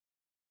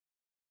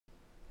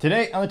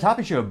Today on the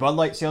Topping Show, Bud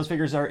Light sales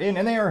figures are in,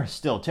 and they are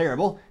still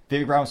terrible.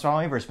 Vivek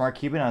Rebuttal versus Mark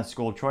Cuban on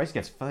School Choice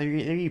gets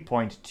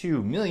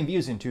 3.2 million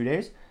views in 2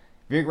 days.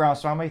 Vivek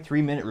Rebuttal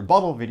 3-minute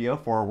rebuttal video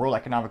for World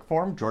Economic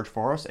Forum, George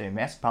Soros, and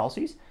mask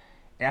policies.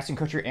 Ashton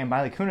Kutcher and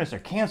Miley Kunis are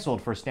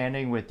canceled for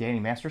standing with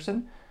Danny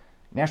Masterson.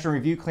 National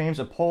Review claims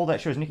a poll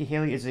that shows Nikki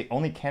Haley is the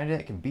only candidate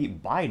that can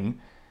beat Biden.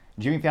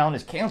 Jimmy Fallon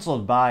is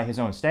canceled by his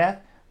own staff.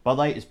 Bud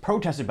Light is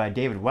protested by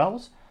David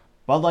Wells.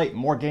 Bud Light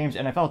More Games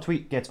NFL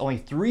tweet gets only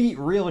 3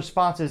 real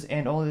responses,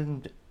 and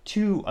only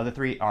 2 of the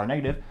 3 are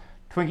negative.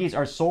 Twinkies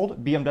are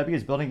sold. BMW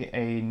is building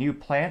a new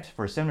plant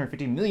for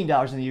 $750 million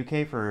in the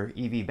UK for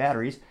EV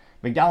batteries.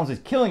 McDonald's is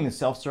killing the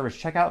self-service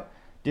checkout.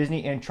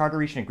 Disney and Charter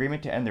reach an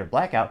agreement to end their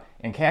blackout,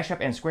 and Cash App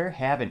and Square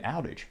have an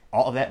outage.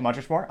 All of that and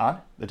much more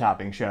on The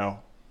Topping Show.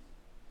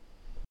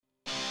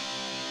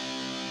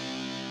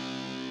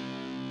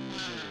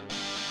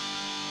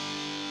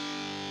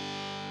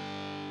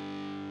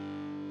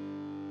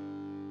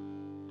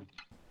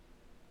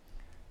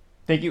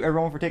 Thank you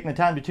everyone for taking the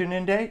time to tune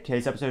in today.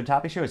 Today's episode of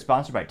Topping Show is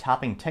sponsored by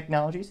Topping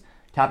Technologies.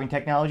 Topping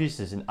Technologies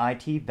is an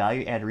IT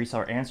value-added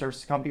reseller and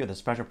services company with a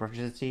special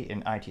proficiency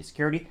in IT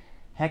security.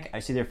 Heck, I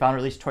see their founder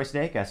release twice a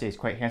day. Gotta say he's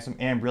quite handsome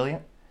and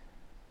brilliant.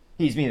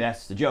 He's me,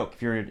 that's the joke.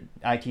 If you're an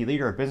IT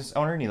leader or business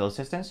owner and need a little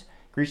assistance,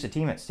 reach the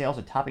team at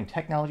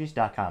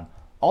sales@toppingtechnologies.com.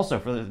 Also,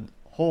 for the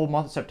whole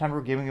month of September,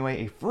 we're giving away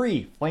a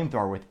free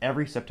flamethrower with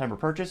every September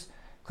purchase.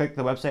 Click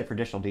the website for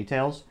additional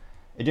details.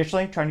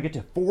 Additionally, trying to get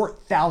to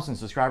 4,000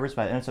 subscribers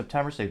by the end of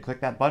September, so you click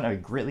that button. I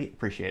would greatly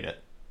appreciate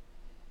it.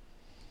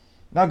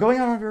 Now, going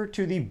on over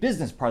to the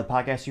business part of the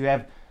podcast, you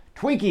have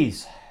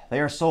Twinkies. They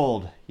are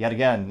sold yet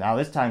again. Now,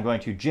 this time going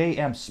to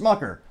J.M.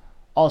 Smucker,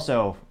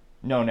 also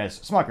known as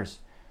Smuckers,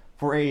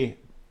 for a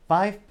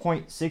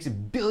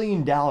 $5.6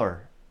 billion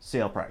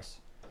sale price,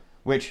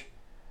 which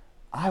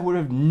I would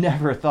have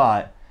never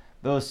thought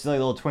those silly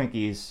little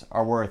Twinkies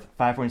are worth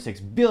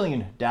 $5.6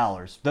 billion,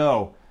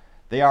 though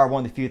they are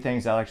one of the few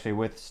things that will actually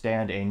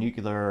withstand a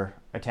nuclear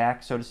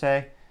attack, so to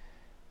say.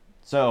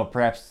 So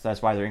perhaps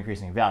that's why they're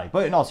increasing in value.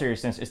 But in all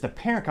seriousness, it's the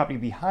parent company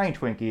behind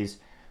Twinkies,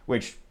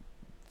 which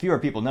fewer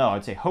people know.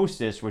 I'd say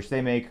Hostess, which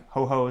they make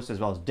ho-hos as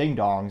well as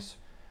ding-dongs,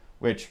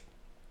 which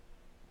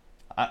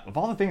of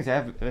all the things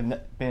that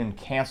have been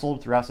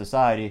canceled throughout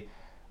society,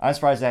 I'm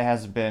surprised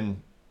the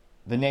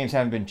names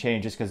haven't been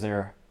changed just because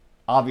they're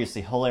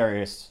obviously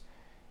hilarious.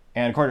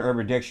 And according to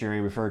Urban Dictionary,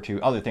 refer to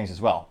other things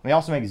as well. They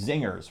also make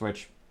zingers,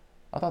 which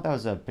I thought that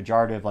was a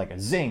pejorative, like a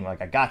zing,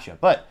 like a gotcha.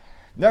 But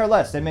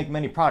nevertheless, they make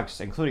many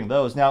products, including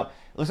those. Now, it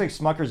looks like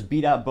Smuckers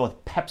beat out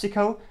both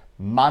PepsiCo,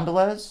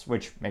 Mondelez,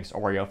 which makes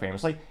Oreo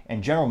famously,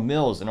 and General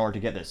Mills in order to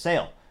get this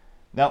sale.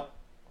 Now,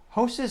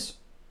 Hostess,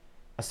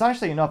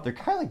 astonishingly enough, they're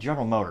kind of like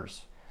General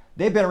Motors.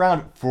 They've been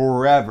around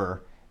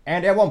forever,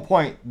 and at one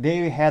point,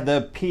 they had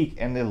the peak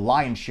and the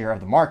lion's share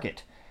of the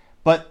market.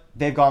 But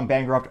they've gone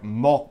bankrupt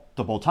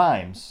multiple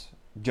times,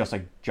 just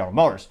like General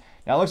Motors.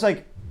 Now, it looks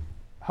like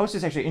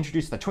Hostess actually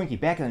introduced the Twinkie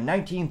back in the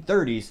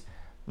 1930s.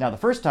 Now, the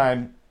first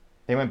time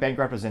they went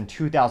bankrupt was in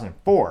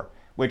 2004,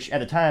 which at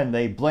the time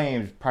they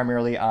blamed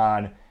primarily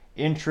on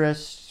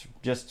interest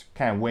just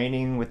kind of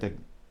waning with the,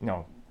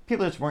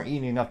 people just weren't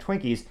eating enough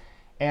Twinkies,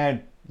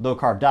 and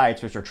low-carb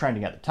diets, which are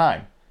trending at the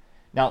time.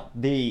 Now,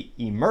 they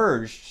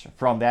emerged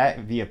from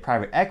that via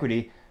private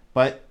equity,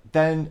 but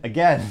then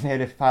again, they had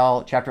to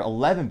file Chapter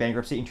 11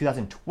 bankruptcy in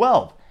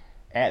 2012.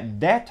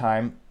 At that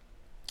time,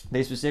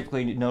 they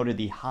specifically noted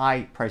the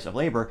high price of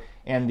labor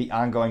and the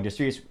ongoing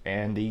disputes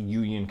and the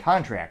union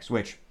contracts,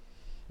 which,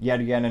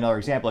 yet again, another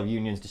example of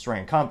unions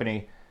destroying a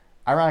company.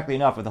 Ironically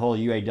enough, with the whole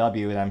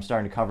UAW, and I'm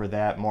starting to cover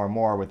that more and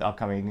more with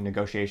upcoming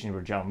negotiations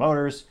with General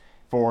Motors,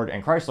 Ford,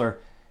 and Chrysler,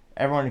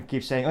 everyone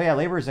keeps saying, oh yeah,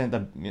 labor isn't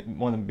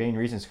one of the main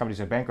reasons companies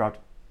go bankrupt.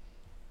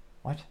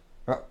 What?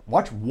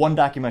 Watch one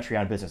documentary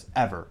on business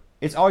ever.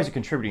 It's always a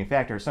contributing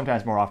factor,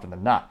 sometimes more often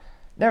than not.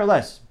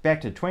 Nevertheless,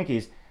 back to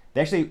Twinkies,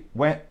 they actually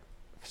went,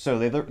 so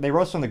they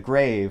rose from the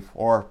grave,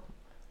 or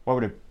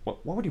what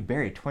would you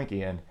bury a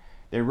Twinkie in?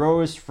 They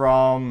rose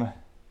from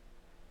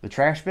the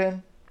trash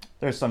bin?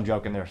 There's some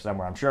joke in there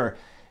somewhere, I'm sure.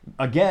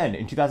 Again,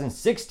 in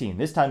 2016,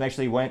 this time they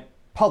actually went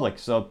public,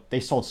 so they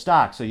sold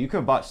stock, so you could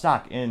have bought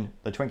stock in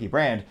the Twinkie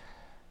brand.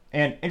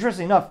 And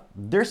interestingly enough,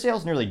 their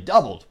sales nearly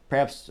doubled.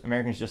 Perhaps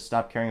Americans just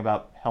stopped caring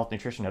about health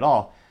nutrition at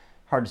all.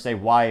 Hard to say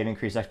why it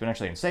increased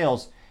exponentially in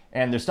sales,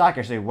 and their stock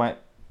actually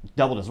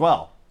doubled as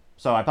well.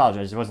 So I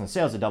apologize, it wasn't the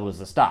sales that doubled, it was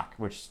the stock,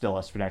 which is still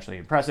exponentially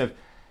impressive.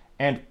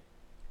 And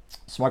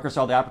Smuckers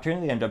saw the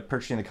opportunity, ended up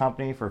purchasing the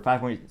company for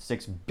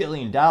 $5.6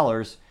 billion.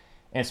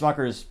 And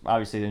Smuckers,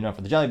 obviously, they're known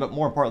for the jelly, but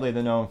more importantly,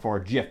 they're known for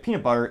GF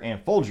peanut butter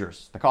and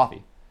Folgers, the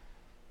coffee.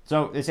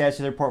 So this adds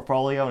to their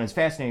portfolio, and it's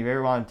fascinating. If you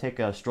ever want to take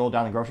a stroll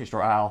down the grocery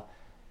store aisle,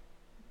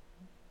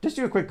 just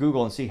do a quick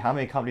Google and see how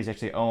many companies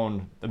actually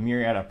own the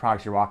myriad of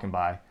products you're walking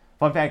by.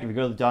 Fun fact, if you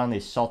go down the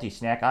salty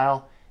snack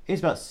aisle,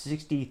 it's about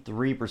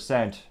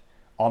 63%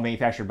 all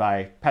manufactured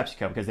by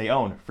PepsiCo because they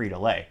own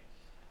Frito-Lay.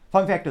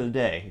 Fun fact of the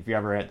day, if you're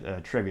ever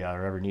at trivia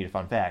or ever need a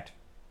fun fact,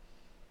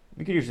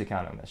 we could usually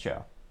count on this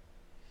show.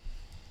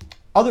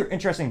 Other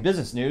interesting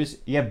business news,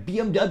 you have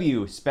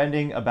BMW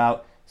spending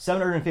about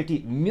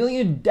 $750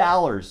 million in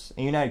the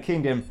United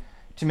Kingdom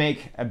to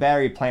make a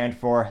battery plant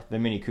for the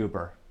Mini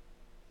Cooper.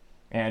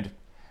 And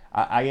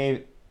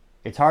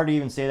it's hard to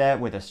even say that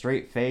with a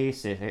straight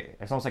face.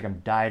 It's almost like I'm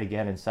dyed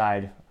again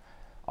inside.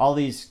 All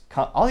these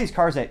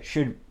cars that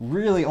should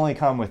really only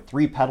come with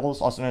 3 pedals,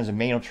 also known as a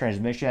manual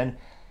transmission,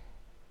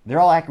 they're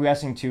all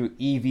acquiescing to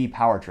EV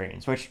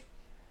powertrains, which,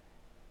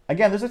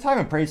 again, there's a time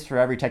and place for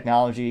every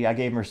technology. I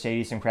gave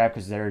Mercedes some crap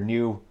because their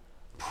new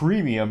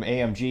premium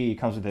AMG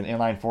comes with an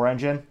inline-4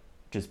 engine,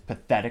 which is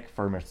pathetic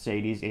for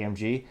Mercedes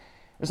AMG.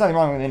 There's nothing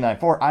wrong with an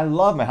inline-4. I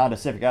love my Honda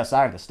Civic Si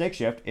with the stick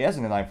shift. It has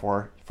an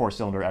inline-4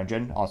 4-cylinder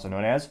engine, also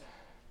known as.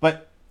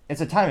 But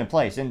it's a time and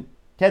place. And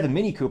to have the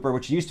Mini Cooper,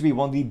 which used to be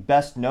one of the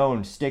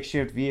best-known stick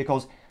shift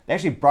vehicles, they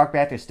actually brought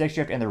back the stick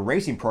shift in their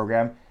racing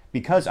program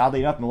because,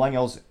 oddly enough,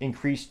 millennials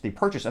increased the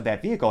purchase of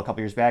that vehicle a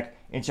couple years back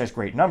in such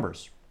great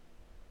numbers.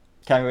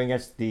 Kind of going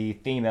against the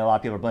theme that a lot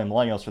of people are blaming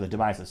millennials for the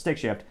demise of the stick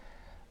shift,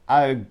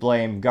 I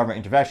blame government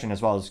intervention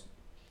as well as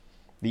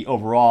the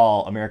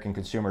overall American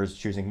consumers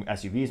choosing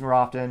SUVs more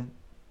often,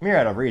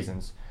 myriad of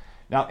reasons.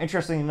 Now,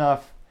 interestingly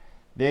enough,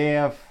 they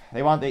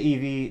want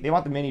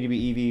the Mini to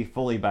be EV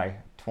fully by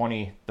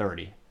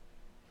 2030.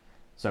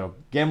 So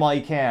get them while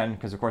you can,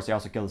 because of course they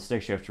also killed the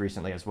stick shift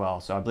recently as well.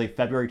 So I believe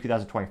February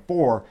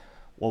 2024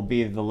 will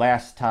be the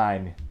last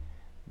time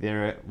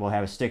we'll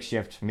have a stick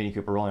shift Mini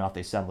Cooper rolling off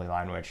the assembly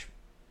line, which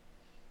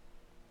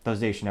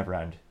those days should never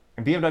end.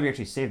 And BMW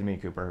actually saved the Mini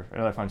Cooper.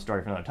 Another fun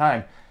story for another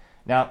time.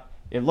 Now,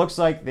 it looks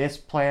like this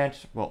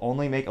plant will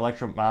only make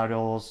electric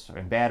models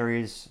and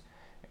batteries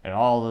and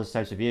all those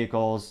types of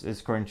vehicles. This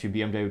is according to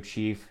BMW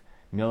chief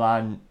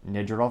Milan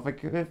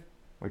Nedorovic,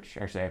 which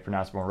actually I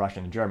pronounced more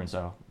Russian than German,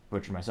 so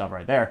butchered myself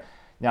right there.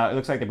 Now, it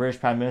looks like the British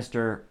Prime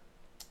Minister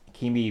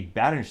Kimi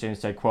Badinson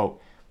said,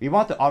 quote, "We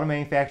want the auto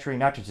manufacturing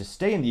not just to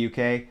stay in the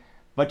UK,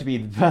 but to be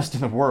the best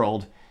in the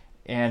world,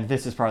 and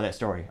this is part of that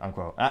story,"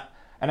 unquote.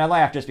 And I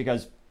laugh just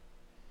because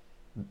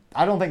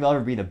I don't think they'll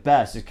ever be the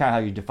best. It's kind of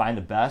how you define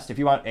the best. If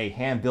you want a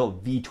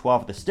hand-built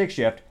V12 with a stick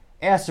shift,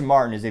 Aston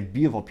Martin is a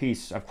beautiful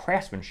piece of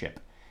craftsmanship.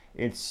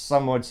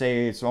 Some would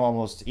say it's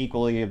almost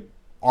equally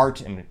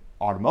art and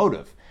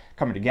automotive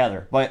coming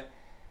together. But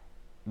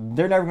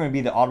they're never going to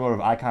be the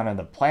automotive icon on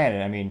the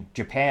planet. I mean,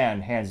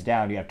 Japan, hands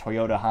down, you have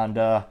Toyota,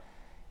 Honda.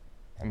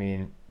 I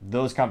mean,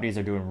 those companies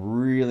are doing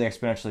really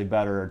exponentially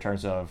better in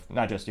terms of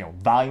not just,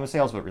 volume of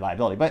sales, but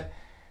reliability. But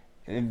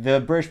the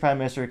British Prime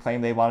Minister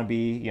claimed they want to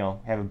be,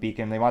 have a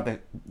beacon. They want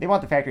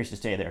the factories to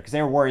stay there because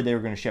they were worried they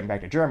were going to ship them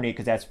back to Germany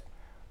because that's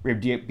where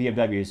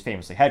BMW is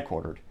famously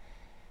headquartered,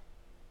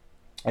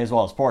 as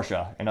well as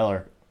Porsche and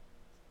other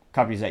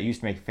companies that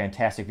used to make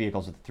fantastic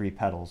vehicles with 3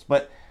 pedals.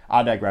 But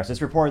I digress.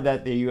 It's reported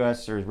that the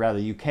US, or rather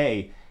the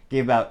UK,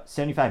 gave about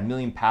 £75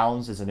 million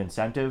as an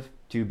incentive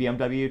to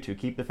BMW to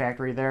keep the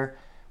factory there,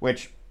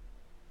 which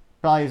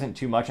probably isn't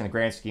too much in the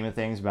grand scheme of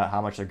things about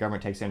how much the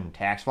government takes in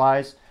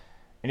tax-wise.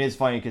 It is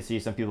funny to see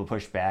some people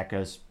push back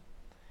because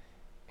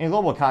in a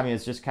global economy,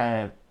 it's just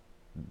kind of,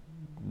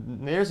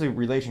 there's a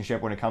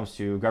relationship when it comes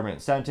to government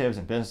incentives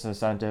and business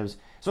incentives.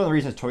 It's one of the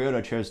reasons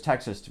Toyota chose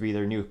Texas to be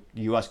their new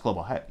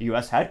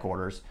U.S.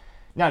 headquarters,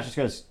 not just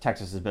because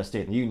Texas is the best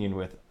state in the union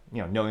with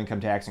no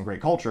income tax and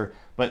great culture,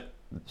 but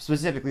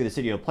specifically the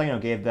city of Plano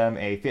gave them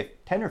a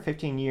 10 or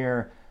 15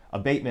 year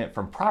abatement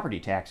from property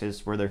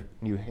taxes where their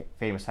new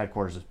famous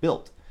headquarters is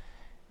built.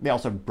 They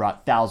also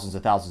brought thousands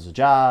of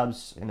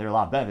jobs, and there are a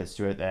lot of benefits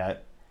to it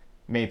that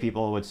many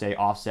people would say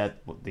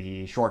offset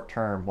the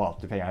short-term, well,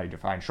 depending on how you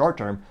define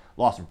short-term,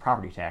 loss in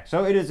property tax.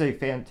 So it is a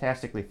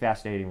fantastically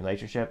fascinating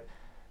relationship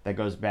that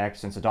goes back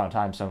since the dawn of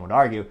time, some would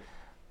argue.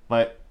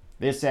 But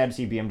it is sad to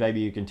see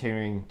BMW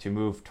continuing to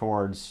move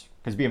towards,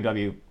 because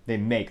BMW, they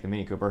make the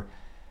Mini Cooper,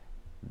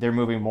 they're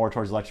moving more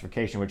towards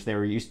electrification, which they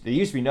used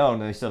to be known,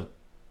 and they still,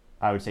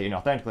 I would say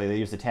inauthentically, they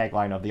use the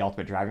tagline of the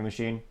ultimate driving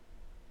machine,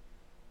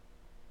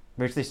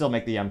 which they still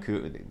make the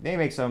they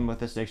make some with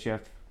the stick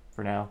shift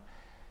for now.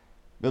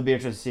 It'll be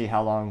interesting to see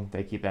how long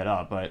they keep that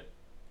up, but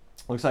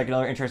looks like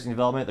another interesting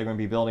development. They're going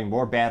to be building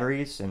more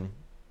batteries, and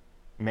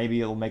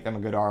maybe it'll make them a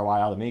good ROI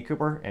out of the Mini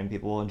Cooper, and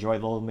people will enjoy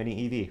the little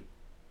mini EV.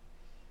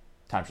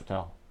 Time shall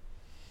tell.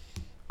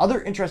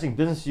 Other interesting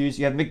business news,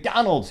 you have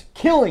McDonald's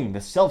killing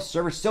the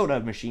self-service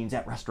soda machines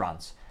at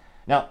restaurants.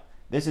 Now,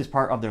 this is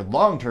part of their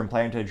long-term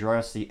plan to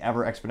address the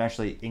ever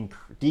exponentially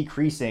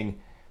decreasing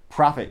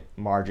profit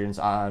margins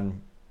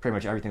on pretty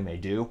much everything they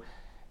do.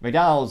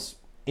 McDonald's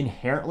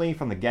inherently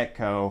from the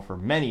get-go for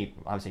many,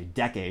 I would say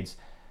decades,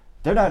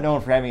 they're not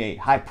known for having a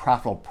high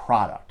profitable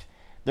product.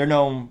 They're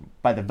known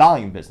by the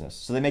volume business.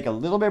 So they make a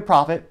little bit of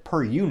profit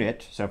per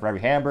unit. So for every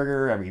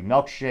hamburger, every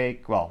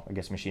milkshake, well, I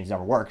guess machines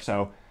never work,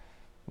 so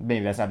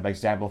maybe that's not the best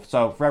example.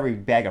 So for every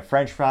bag of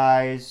French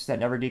fries that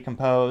never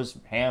decompose,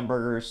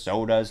 hamburgers,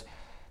 sodas,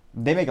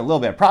 they make a little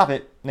bit of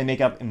profit, and they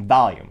make up in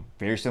volume.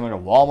 Very similar to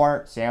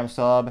Walmart, Sam's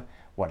Club,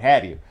 what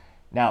have you.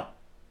 Now,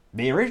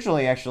 they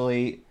originally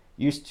actually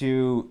used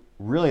to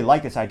really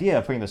like this idea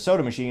of putting the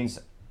soda machines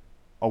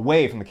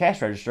away from the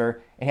cash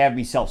register and have it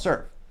be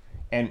self-serve.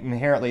 and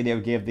inherently they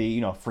would give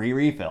the free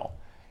refill.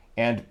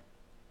 And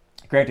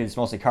granted, it's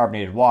mostly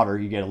carbonated water.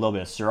 You get a little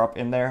bit of syrup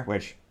in there,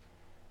 which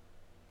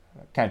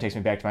kind of takes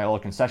me back to my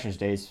old concessions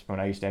days when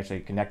I used to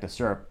actually connect the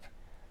syrup,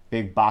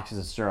 big boxes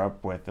of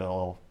syrup with the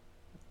little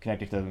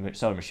connected to the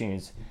soda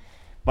machines.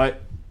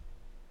 But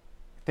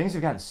things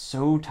have gotten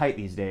so tight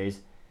these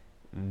days,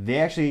 they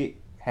actually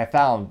have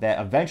found that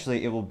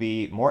eventually it will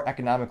be more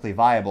economically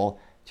viable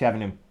to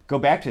have go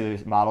back to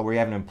this model where you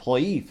have an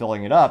employee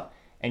filling it up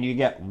and you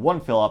get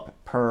one fill up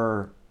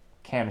per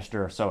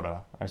canister of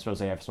soda. I suppose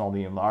they have small,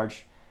 medium,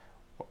 large.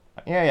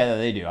 Yeah,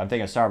 they do. I'm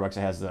thinking of Starbucks.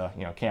 It has the,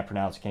 can't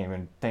pronounce, can't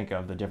even think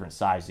of the different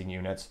sizing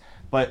units.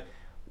 But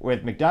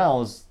with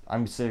McDonald's,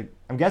 I'm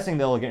guessing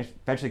they'll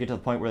eventually get to the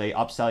point where they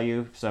upsell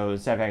you. So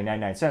instead of having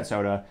 99-cent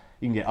soda,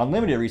 you can get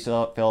unlimited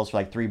refills for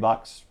like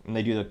 $3. And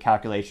they do the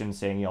calculation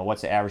saying,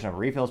 what's the average number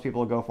of refills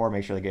people will go for,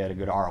 make sure they get a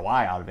good ROI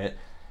out of it.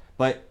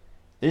 But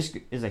this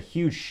is a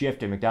huge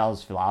shift in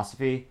McDonald's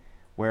philosophy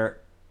where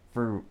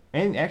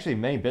and actually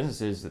many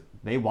businesses,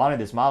 they wanted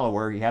this model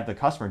where you have the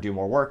customer do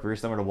more work, very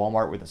similar to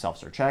Walmart with the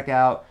self-serve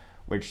checkout,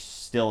 which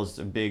still is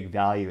a big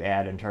value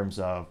add in terms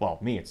of,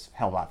 it's a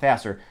hell of a lot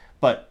faster,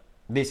 but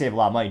they save a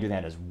lot of money doing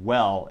that as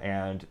well,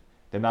 and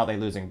the amount they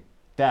lose in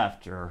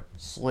theft or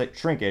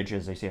shrinkage,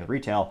 as they say in the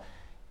retail,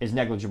 is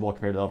negligible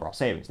compared to the overall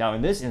savings. Now,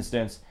 in this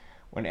instance,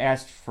 when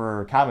asked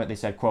for comment, they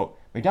said, quote,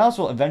 McDonald's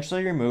will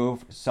eventually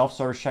remove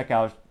self-service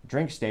checkout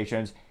drink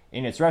stations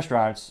in its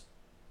restaurants,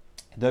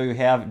 though you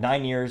have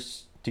 9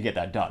 years to get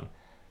that done.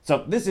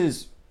 So this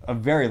is a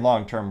very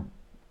long-term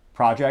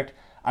project.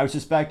 I would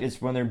suspect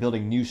it's when they're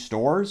building new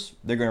stores,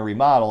 they're going to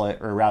remodel it,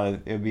 or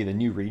rather it would be the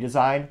new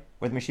redesign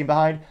with machine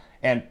behind.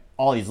 And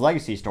all these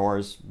legacy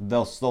stores,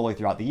 they'll slowly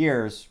throughout the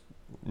years,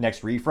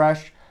 next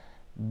refresh,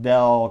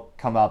 they'll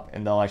come up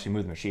and they'll actually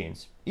move the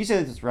machines. You see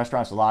this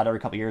restaurants a lot. Every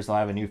couple of years they'll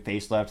have a new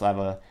facelift, they'll have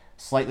a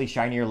slightly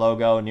shinier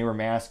logo, newer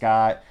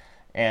mascot,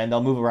 and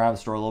they'll move around the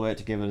store a little bit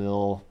to give it a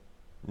little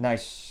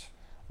nice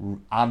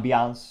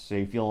ambiance, so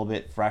you feel a little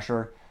bit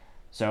fresher.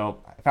 So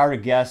if I were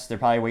to guess, they're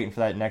probably waiting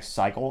for that next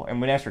cycle. And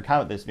when asked for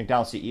comment, this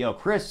McDonald's CEO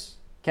Chris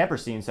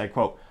Kamperstein said,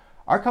 quote,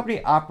 our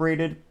company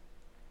operated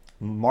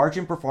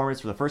margin performance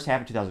for the first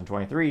half of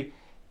 2023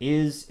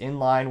 is in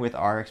line with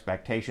our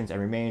expectations and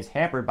remains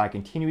hampered by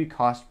continued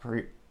cost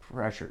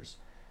pressures.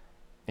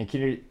 And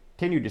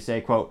continued to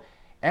say, quote,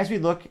 as we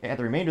look at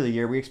the remainder of the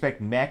year, we expect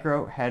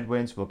macro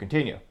headwinds will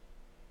continue,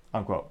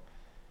 unquote.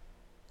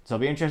 So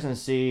it'll be interesting to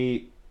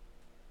see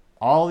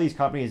all these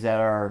companies that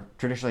are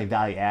traditionally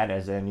value add,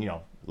 as in,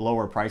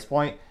 lower price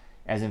point,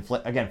 as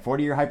again,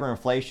 40-year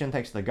hyperinflation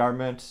thanks to the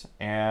government,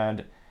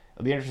 and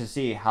it'll be interesting to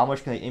see how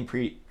much can they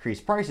increase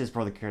prices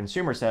before the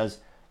consumer says,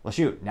 well,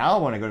 shoot, now I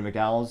want to go to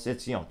McDonald's.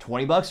 It's,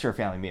 $20 for a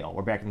family meal,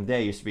 where back in the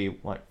day it used to be,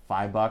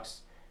 $5?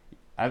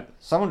 I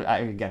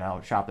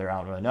don't shop there, I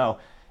don't really know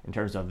in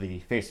terms of the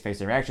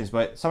face-to-face interactions,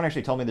 but someone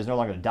actually told me there's no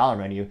longer a dollar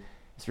menu.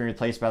 It's been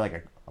replaced by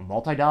like a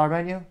multi-dollar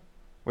menu,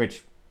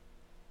 which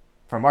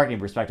from a marketing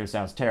perspective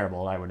sounds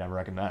terrible. I would never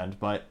recommend.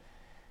 But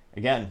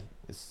again,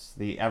 it's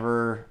the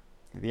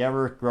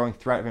ever-growing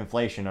threat of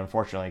inflation,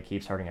 unfortunately,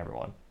 keeps hurting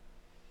everyone.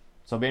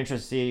 So it'll be interesting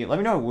to see. Let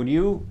me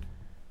know,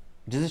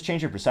 does this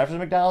change your perception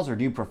of McDonald's, or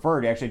do you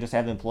prefer to actually just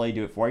have the employee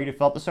do it for you to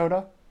fill up the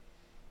soda?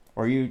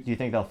 Or do you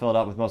think they'll fill it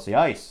up with mostly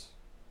ice,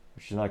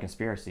 which is another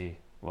conspiracy?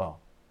 Well,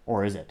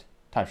 or is it?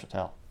 Time shall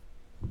tell.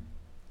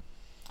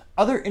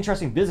 Other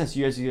interesting business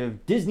news, you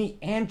have Disney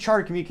and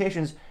Charter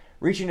Communications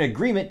reaching an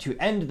agreement to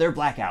end their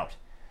blackout.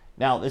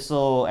 Now, this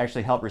will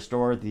actually help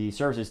restore the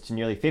services to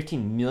nearly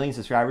 15 million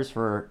subscribers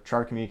for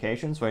Charter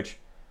Communications, which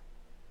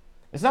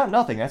is not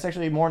nothing. That's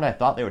actually more than I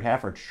thought they would have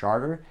for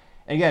Charter.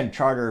 And again,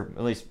 Charter,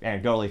 at least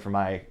anecdotally from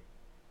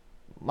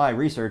my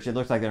research, it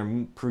looks like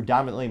they're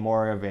predominantly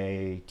more of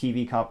a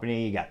TV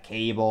company. You got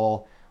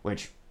cable,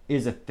 which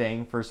is a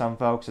thing for some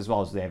folks, as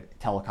well as they have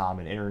telecom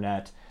and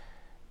internet.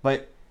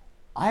 But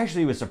I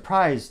actually was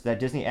surprised that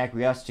Disney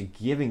acquiesced to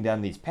giving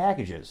them these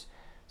packages.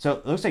 So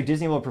it looks like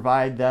Disney will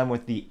provide them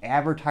with the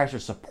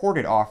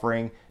advertiser-supported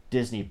offering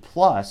Disney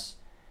Plus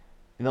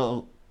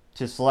to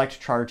select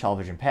Charter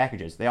television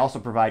packages. They also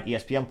provide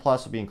ESPN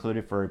Plus will be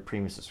included for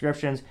premium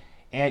subscriptions,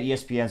 and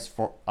ESPN's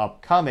for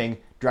upcoming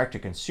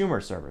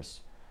direct-to-consumer service.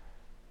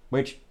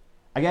 Which,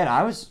 again,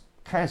 I was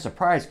kind of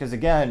surprised because,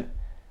 again,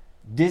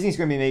 Disney's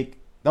going to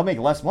they'll make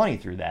less money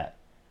through that.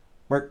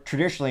 Where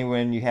traditionally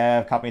when you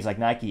have companies like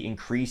Nike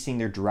increasing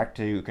their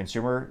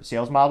direct-to-consumer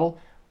sales model,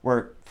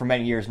 where for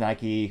many years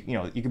Nike,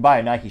 you could buy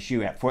a Nike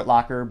shoe at Foot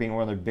Locker, being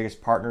one of their biggest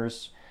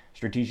partners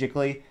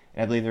strategically,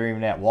 and I believe they're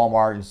even at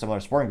Walmart and similar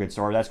sporting goods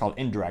stores. That's called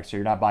indirect, so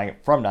you're not buying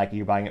it from Nike,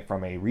 you're buying it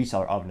from a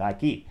reseller of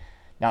Nike.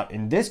 Now,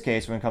 in this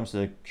case, when it comes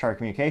to Charter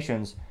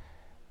Communications,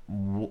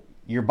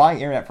 you're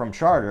buying internet from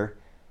Charter.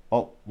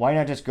 Well, why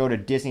not just go to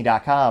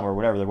Disney.com or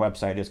whatever their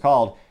website is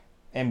called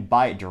and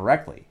buy it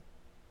directly?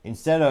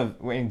 Instead of,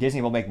 and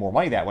Disney will make more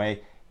money that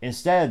way,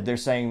 instead they're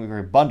saying we're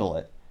going to bundle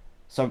it.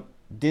 So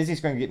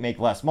Disney's going to make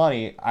less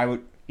money.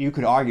 You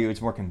could argue it's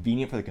more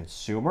convenient for the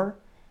consumer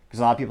because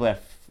a lot of people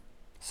have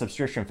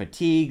subscription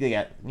fatigue. They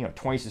got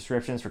 20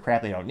 subscriptions for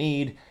crap they don't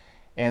need,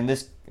 And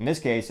in this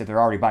case, if they're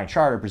already buying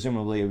charter,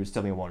 presumably it would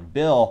still be one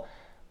bill.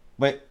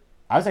 But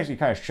I was actually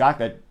kind of shocked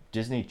that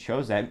Disney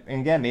chose that.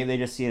 And again, maybe they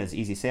just see it as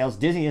easy sales.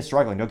 Disney is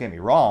struggling, don't get me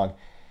wrong.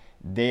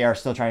 They are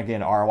still trying to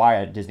get an ROI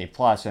at Disney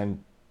Plus,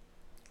 and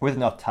with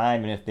enough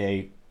time, and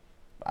if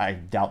I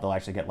doubt they'll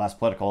actually get less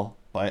political,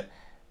 but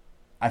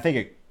I think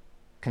it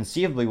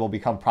conceivably will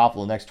become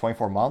profitable in the next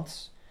 24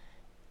 months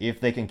if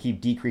they can keep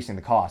decreasing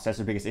the cost. That's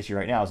their biggest issue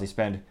right now is they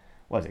spend,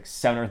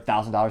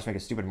 $700,000 to make a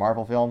stupid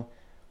Marvel film,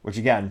 which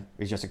again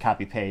is just a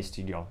copy-paste,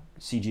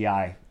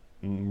 CGI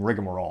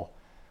rigmarole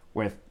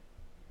with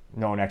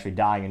no one actually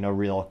dying and no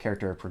real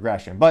character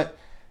progression. But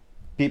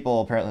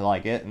people apparently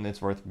like it, and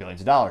it's worth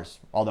billions of dollars.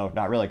 Although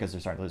not really, because they're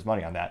starting to lose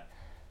money on that.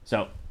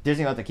 So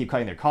Disney will have to keep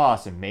cutting their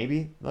costs, and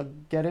maybe they'll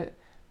get it.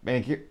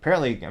 And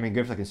apparently,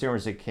 good for the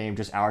consumers. It came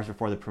just hours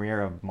before the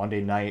premiere of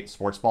Monday Night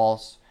Sports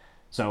Balls.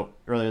 So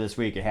earlier this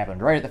week, it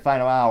happened right at the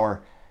final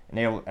hour, and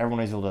everyone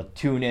was able to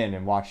tune in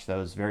and watch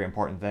those very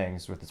important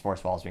things with the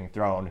sports balls being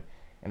thrown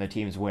and the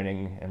teams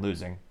winning and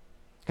losing.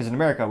 Because in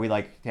America, we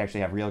like to actually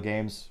have real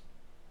games.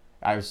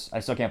 I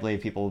still can't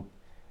believe people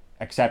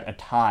accept a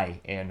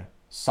tie in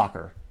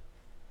soccer.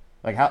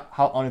 Like,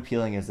 how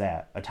unappealing is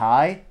that? A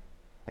tie?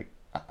 Like,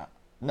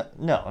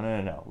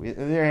 no.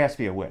 There has to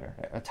be a winner.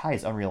 A tie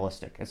is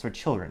unrealistic. It's what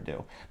children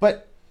do.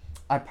 But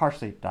I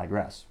partially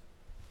digress.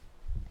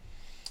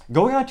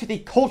 Going on to the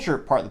culture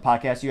part of the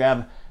podcast, you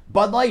have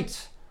Bud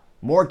Light,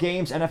 more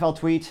games, NFL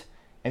tweet,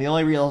 and the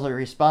only real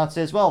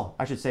responses,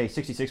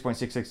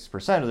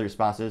 66.66% of the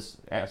responses,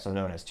 also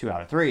known as 2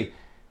 out of 3,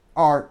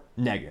 are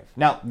negative.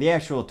 Now, the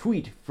actual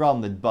tweet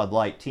from the Bud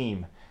Light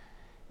team,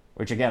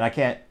 which again, I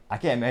can't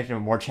imagine a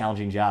more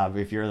challenging job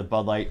if you're the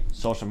Bud Light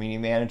social media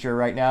manager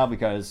right now,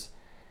 because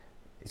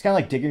it's kind of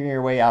like digging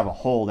your way out of a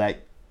hole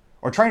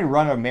or trying to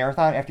run a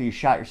marathon after you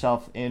shot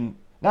yourself in,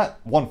 not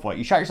one foot,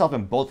 you shot yourself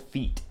in both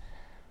feet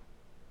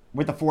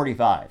with a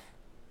 45.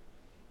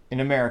 In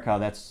America,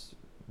 that's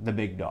the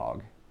big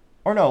dog.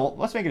 Or no,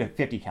 let's make it a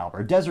 50 caliber,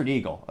 a Desert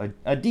Eagle,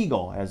 a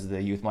deagle, as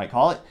the youth might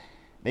call it.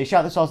 They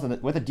shot themselves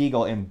with a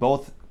deagle in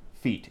both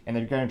feet, and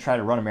they're going to try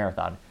to run a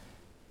marathon.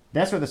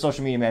 That's what the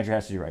social media manager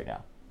has to do right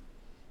now.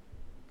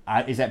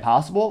 Is that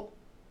possible?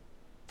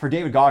 For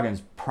David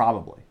Goggins,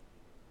 probably.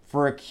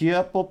 For a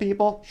couple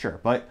people, sure.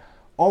 But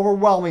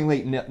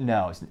overwhelmingly,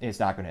 no, it's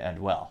not going to end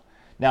well.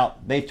 Now,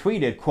 they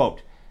tweeted,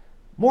 quote,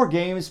 "More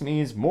games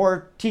means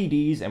more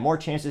TDs and more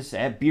chances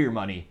at beer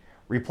money.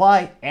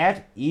 Reply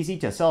at easy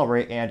to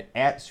celebrate and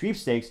at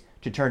sweepstakes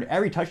to turn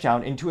every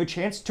touchdown into a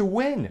chance to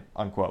win,"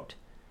 unquote.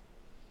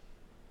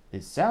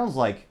 It sounds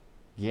like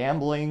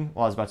gambling.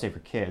 Well, I was about to say for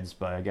kids,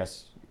 but I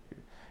guess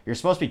you're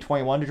supposed to be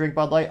 21 to drink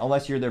Bud Light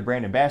unless you're their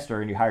brand ambassador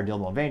and you hire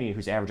Dylan Mulvaney,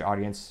 whose average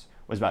audience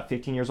was about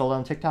 15 years old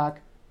on TikTok.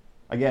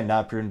 Again,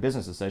 not a prudent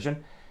business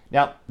decision.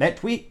 Now, that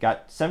tweet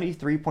got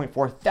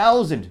 73.4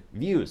 thousand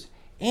views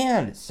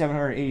and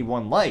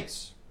 781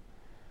 likes,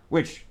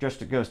 which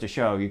just goes to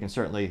show you can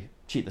certainly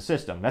cheat the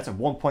system. That's a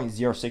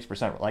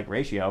 1.06% like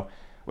ratio,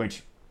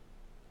 which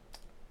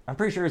I'm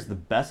pretty sure is the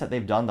best that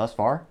they've done thus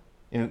far,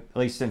 at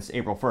least since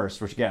April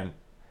 1st, which again,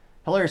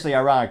 hilariously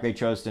ironic they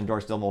chose to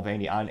endorse Dylan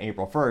Mulvaney on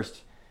April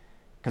 1st,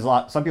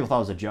 because some people thought it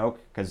was a joke,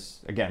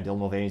 because again, Dylan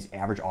Mulvaney's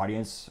average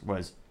audience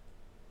was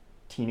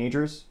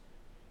teenagers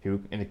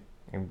who, and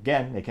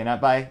again, they cannot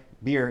buy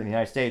beer in the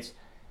United States.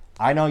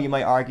 I know you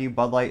might argue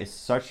Bud Light is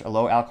such a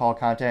low alcohol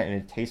content and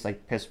it tastes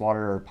like piss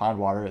water or pond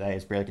water that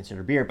is barely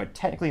considered beer, but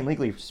technically and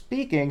legally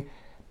speaking,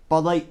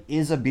 Bud Light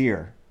is a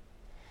beer.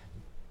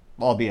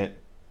 Albeit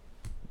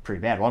a pretty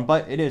bad one,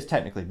 but it is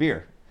technically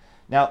beer.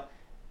 Now,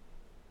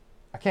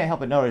 I can't help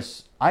but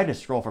notice, I had to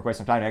scroll for quite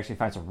some time to actually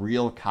find some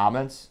real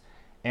comments,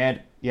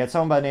 and you had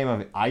someone by the name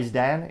of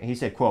Izdan, and he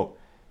said, quote,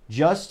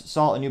 "Just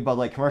saw a new Bud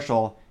Light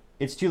commercial.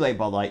 It's too late,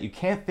 Bud Light. You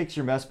can't fix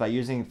your mess by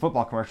using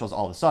football commercials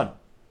all of a sudden,"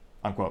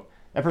 unquote.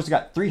 That person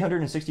got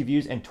 360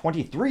 views and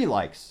 23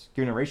 likes,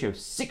 giving a ratio of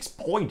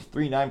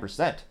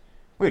 6.39%,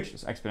 which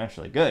is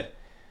exponentially good.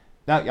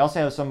 Now, you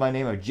also have someone by the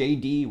name of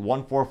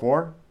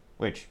JD144,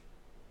 which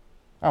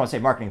I don't want to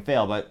say marketing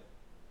fail, but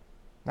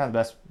not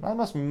the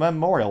most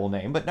memorial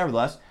name, but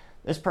nevertheless,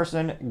 this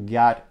person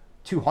got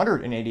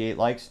 288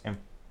 likes,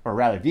 or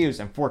rather views,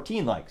 and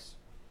 14 likes.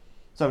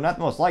 So not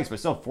the most likes, but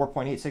still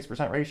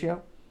 4.86%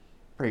 ratio.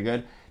 Pretty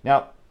good.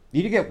 Now,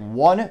 you did get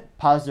one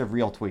positive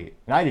real tweet,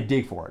 and I had to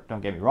dig for it,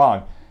 don't get me wrong.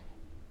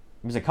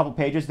 It was a couple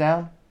pages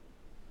down.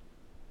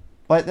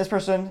 But this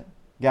person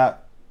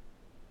got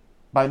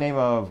by the name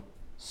of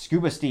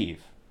Scuba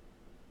Steve,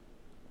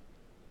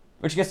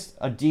 which gets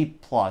a D+,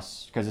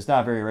 because it's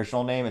not a very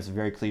original name, it's a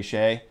very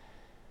cliche,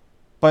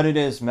 but it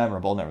is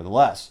memorable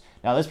nevertheless.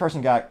 Now, this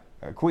person got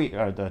a tweet,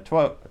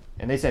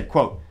 and they said,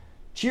 quote,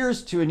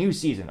 "Cheers to a new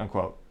season,"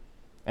 unquote.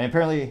 And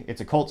apparently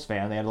it's a Colts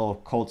fan. They had a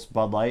little Colts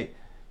Bud Light.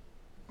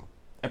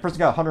 That person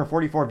got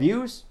 144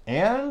 views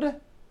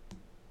and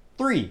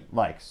 3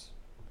 likes,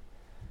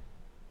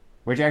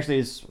 which actually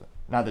is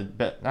not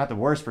the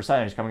worst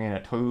percentage, coming in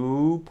at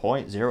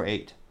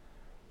 2.08.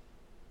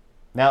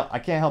 Now, I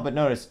can't help but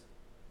notice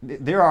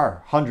there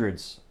are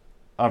hundreds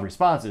of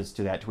responses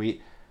to that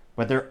tweet,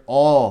 but they're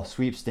all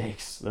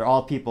sweepstakes. They're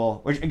all people,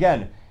 which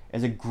again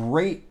is a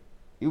great.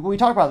 We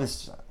talk about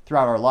this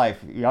throughout our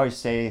life. We always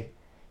say,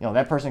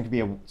 that person could be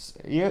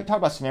you talk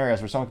about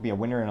scenarios where someone could be a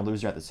winner and a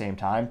loser at the same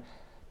time.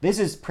 This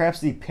is perhaps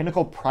the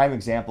pinnacle prime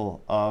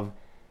example of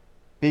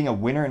being a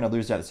winner and a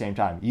loser at the same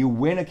time. You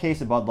win a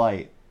case of Bud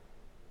Light,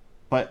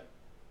 but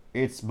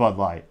it's Bud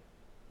Light.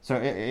 So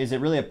is it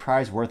really a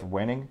prize worth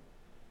winning?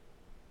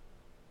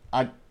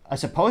 I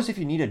suppose if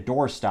you need a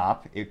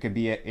doorstop,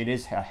 it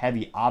is a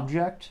heavy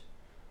object.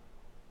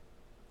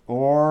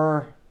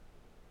 Or,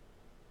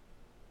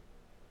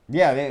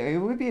 yeah, it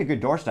would be a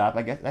good doorstop.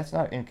 I guess that's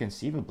not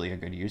inconceivably a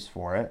good use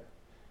for it.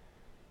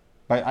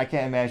 But I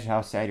can't imagine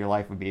how sad your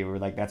life would be where,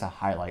 that's a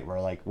highlight,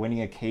 where,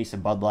 winning a case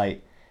of Bud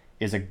Light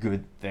is a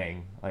good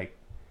thing.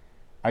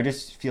 I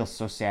just feel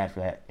so sad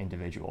for that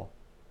individual.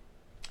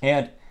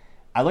 And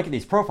I look at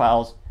these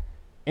profiles,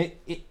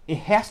 it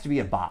has to be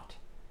a bot.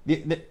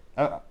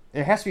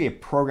 It has to be a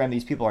program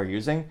these people are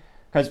using.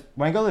 Because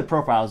when I go to the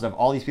profiles of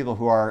all these people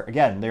who are,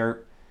 again,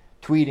 they're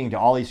tweeting to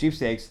all these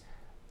sweepstakes,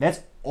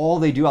 that's all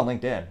they do on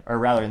LinkedIn, or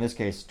rather in this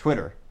case,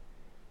 Twitter.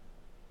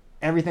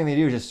 Everything they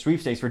do is just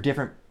sweepstakes for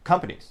different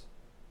companies.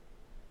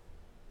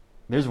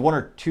 There's one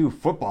or two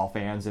football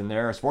fans in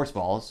there, or sports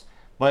balls,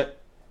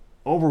 but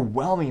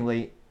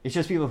overwhelmingly, it's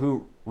just people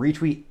who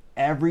retweet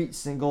every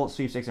single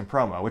sweepstakes and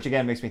promo, which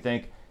again makes me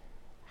think,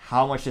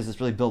 how much does this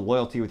really build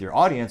loyalty with your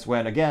audience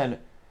when, again,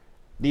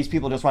 these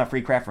people just want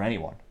free crap for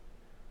anyone?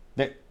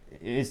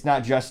 It's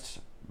not just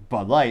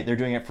Bud Light. They're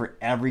doing it for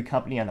every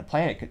company on the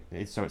planet,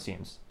 so it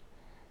seems.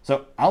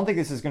 So I don't think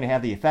this is going to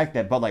have the effect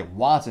that Bud Light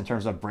wants in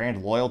terms of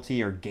brand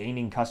loyalty or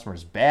gaining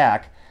customers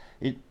back.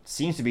 It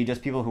seems to be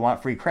just people who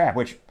want free crap,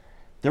 which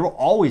there will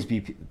always be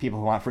people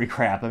who want free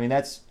crap. I mean,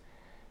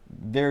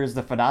 there's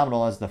the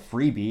phenomenal as the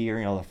freebie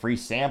or, the free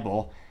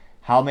sample.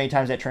 How many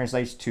times that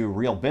translates to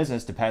real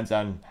business depends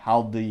on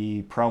how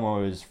the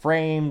promo is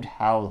framed,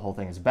 how the whole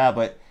thing is about.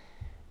 But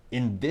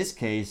in this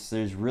case,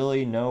 there's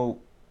really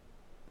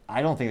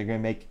I don't think they're going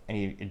to make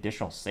any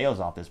additional sales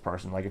off this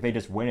person. If they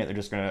just win it, they're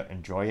just going to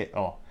enjoy it.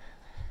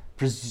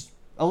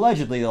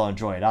 Allegedly, they'll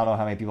enjoy it. I don't know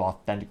how many people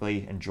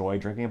authentically enjoy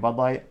drinking a Bud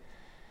Light.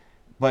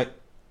 But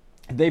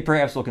they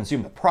perhaps will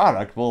consume the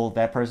product. Will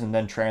that person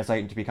then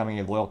translate into becoming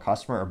a loyal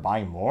customer or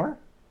buying more?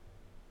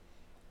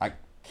 I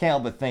can't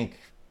help but think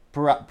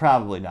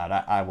probably not.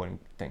 I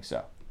wouldn't think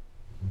so.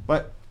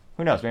 But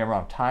who knows? Maybe I'm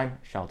wrong. Time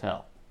shall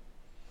tell.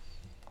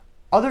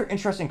 Other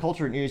interesting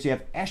culture news, you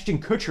have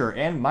Ashton Kutcher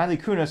and Miley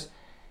Kunis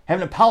have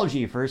an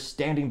apology for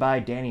standing by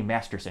Danny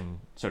Masterson,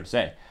 so to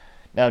say.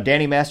 Now,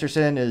 Danny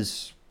Masterson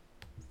is,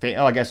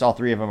 I guess all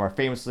three of them are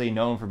famously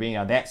known for being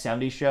on That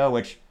 70s Show,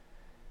 which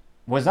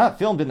was not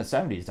filmed in the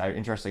 70s,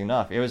 interestingly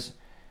enough. It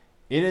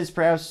is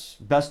perhaps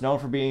best known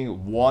for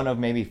being one of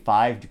maybe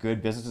 5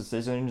 good business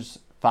decisions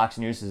Fox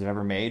News has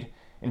ever made,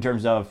 in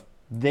terms of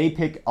they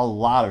pick a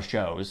lot of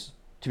shows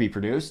to be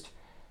produced.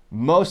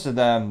 Most of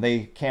them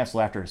they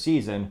cancel after a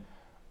season,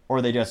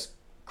 or they just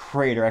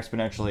crater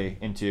exponentially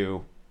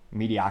into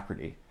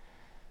mediocrity.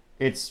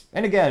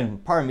 And again,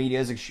 part of media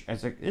is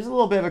a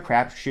little bit of a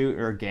crapshoot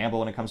or a gamble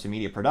when it comes to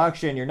media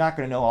production. You're not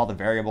going to know all the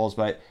variables,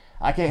 but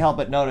I can't help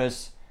but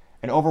notice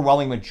an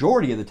overwhelming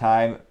majority of the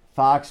time,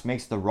 Fox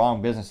makes the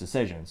wrong business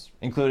decisions,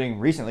 including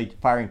recently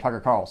firing Tucker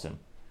Carlson,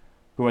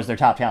 who was their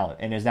top talent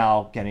and is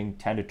now getting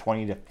 10 to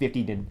 20 to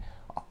 50 to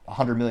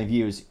 100 million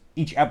views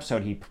each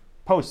episode he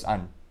posts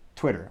on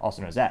Twitter,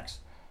 also known as X.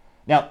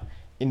 Now,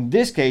 in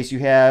this case, you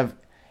have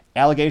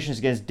allegations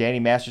against Danny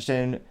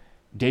Masterson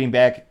dating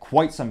back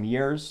quite some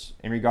years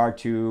in regard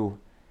to,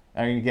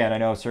 again, I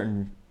know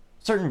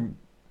certain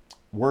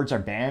words are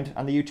banned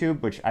on the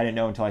YouTube, which I didn't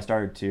know until I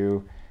started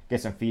to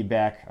get some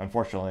feedback,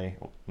 unfortunately,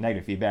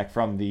 negative feedback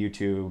from the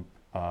YouTube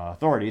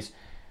authorities.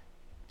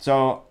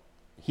 So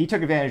he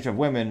took advantage of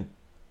women,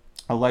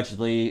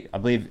 allegedly, I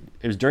believe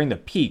it was during the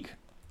peak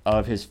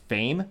of his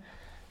fame.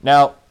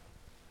 Now,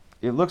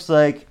 it looks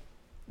like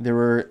there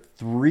were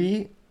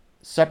 3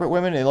 separate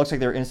women. It looks like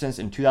there were incidents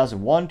in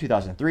 2001,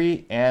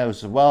 2003, and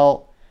as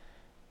well.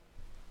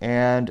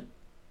 And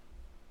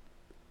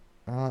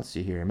let's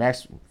see here.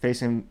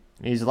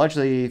 He's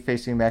allegedly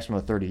facing a maximum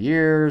of 30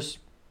 years.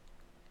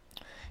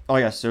 Oh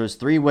yes, so it was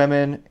 3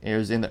 women. It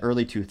was in the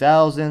early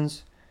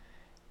 2000s.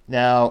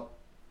 Now,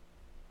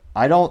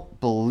 I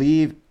don't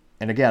believe,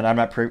 and again,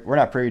 we're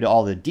not privy to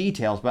all the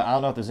details, but I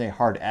don't know if there's any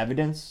hard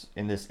evidence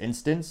in this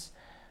instance.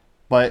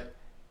 But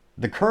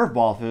the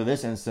curveball through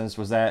this instance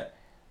was that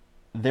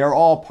they're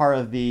all part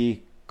of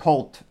the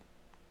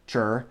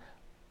culture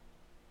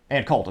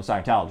and cult of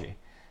Scientology.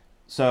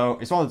 So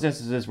it's one of those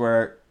instances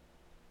where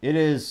it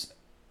is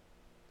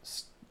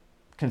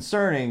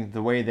concerning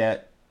the way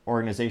that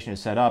organization is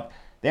set up.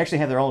 They actually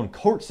have their own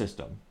court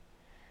system.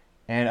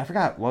 And I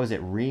forgot, what was it,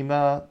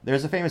 Rima?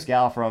 There's a famous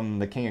gal from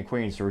The King and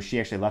Queens where she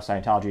actually left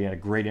Scientology and had a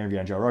great interview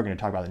on Joe Rogan to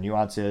talk about the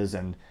nuances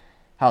and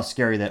how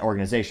scary that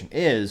organization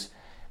is.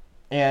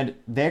 And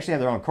they actually have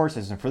their own court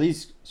system. For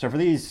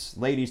these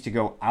ladies to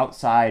go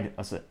outside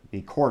of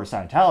the court of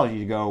Scientology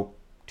to go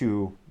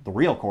to the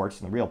real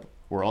courts in the real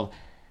world,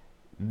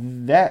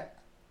 that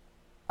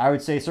I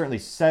would say certainly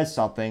says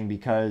something,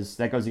 because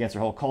that goes against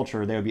their whole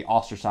culture. They would be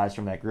ostracized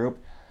from that group.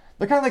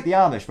 They're kind of like the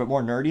Amish, but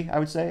more nerdy, I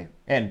would say,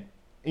 and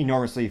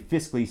enormously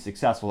fiscally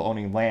successful,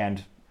 owning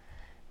land,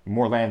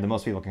 more land than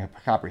most people can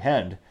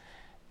comprehend.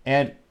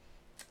 And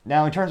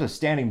now, in terms of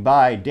standing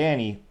by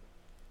Danny,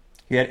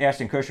 you had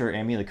Ashton Kutcher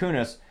and Mila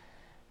Kunis.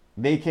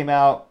 They came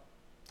out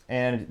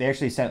and they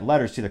actually sent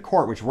letters to the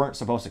court, which weren't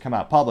supposed to come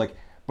out public,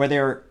 but they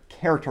were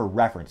character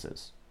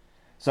references.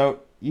 So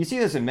you see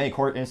this in many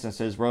court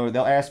instances where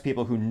they'll ask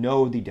people who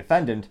know the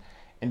defendant,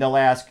 and they'll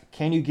ask,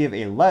 can you give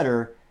a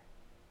letter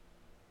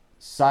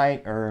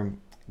or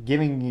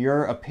giving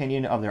your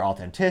opinion of their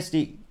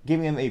authenticity,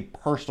 giving them a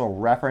personal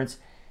reference,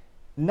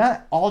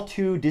 not all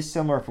too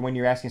dissimilar from when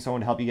you're asking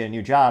someone to help you get a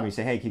new job. You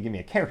say, hey, can you give me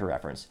a character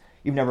reference?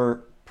 You've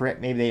never,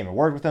 maybe they haven't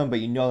worked with them, but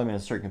you know them in a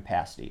certain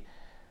capacity.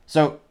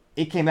 So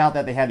it came out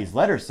that they had these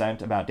letters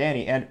sent about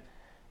Danny, and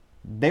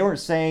they weren't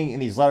saying in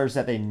these letters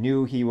that they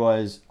knew he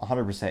was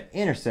 100%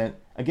 innocent.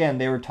 Again,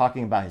 they were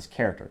talking about his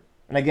character.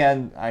 And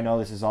again, I know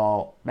this is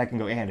all, that can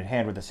go hand in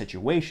hand with the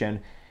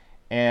situation.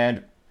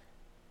 And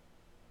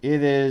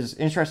it is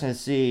interesting to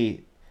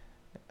see,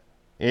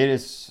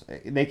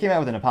 they came out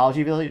with an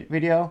apology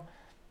video,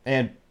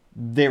 and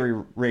they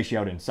were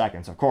ratioed in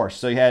seconds, of course.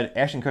 So you had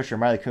Ashton Kutcher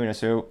and Mila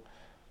Kunis, who,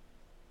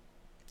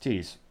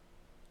 geez,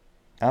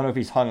 I don't know if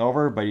he's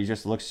hungover, but he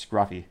just looks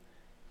scruffy.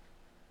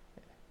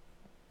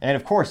 And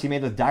of course, he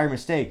made the dire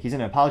mistake. He's in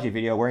an apology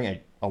video wearing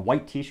a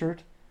white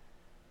t-shirt.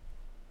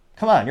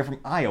 Come on, you're from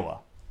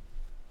Iowa.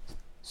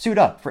 Suit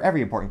up for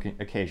every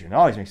important occasion. It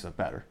always makes it look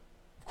better.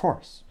 Of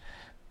course.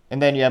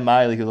 And then you have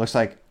Miley, who looks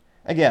like,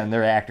 again,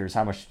 they're actors.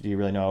 How much do you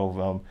really know of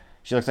them?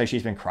 She looks like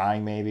she's been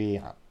crying,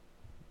 maybe.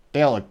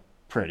 They all look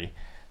pretty.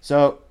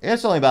 So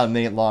it's only about a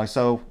minute long,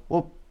 so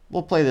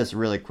we'll play this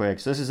really quick.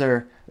 So this is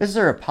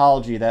their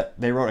apology that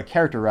they wrote a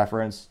character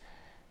reference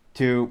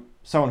to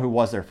someone who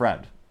was their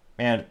friend.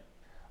 And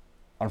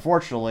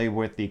unfortunately,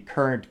 with the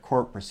current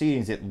court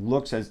proceedings, it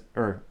looks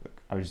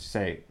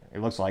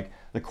like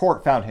the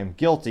court found him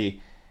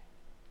guilty.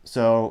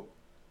 So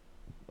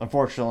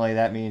unfortunately,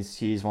 that means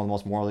he's one of the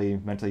most morally,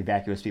 mentally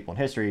vacuous people in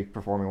history,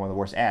 performing one of the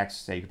worst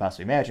acts that you could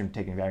possibly imagine,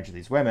 taking advantage of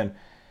these women.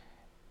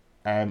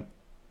 And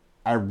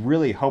I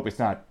really hope it's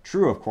not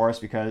true, of course,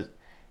 because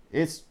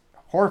it's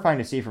horrifying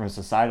to see from a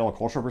societal,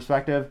 cultural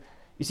perspective.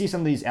 You see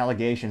some of these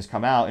allegations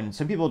come out, and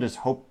some people just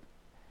hope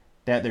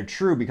that they're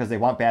true because they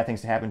want bad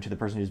things to happen to the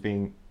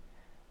person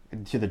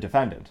to the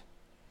defendant,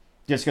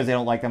 just because they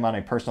don't like them on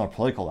a personal or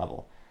political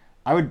level.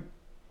 With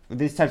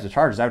these types of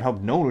charges, I would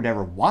hope no one would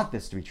ever want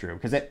this to be true,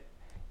 because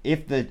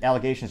if the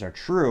allegations are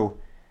true,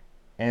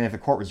 and if the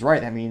court was right,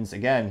 that means,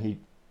 again, he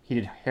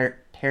did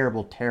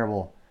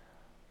terrible,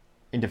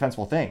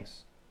 indefensible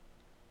things.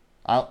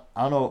 I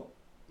don't know.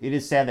 It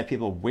is sad that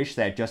people wish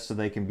that just so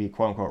they can be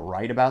quote-unquote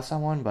right about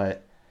someone,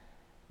 but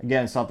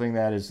again, something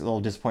that is a little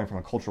disappointing from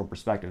a cultural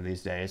perspective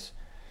these days.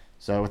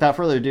 So without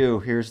further ado,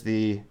 here's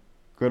the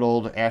good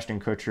old Ashton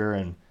Kutcher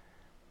and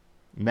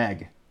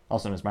Meg,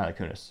 also known as Mila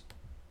Kunis.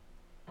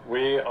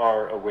 We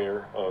are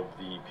aware of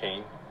the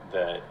pain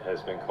that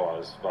has been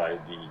caused by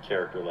the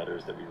character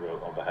letters that we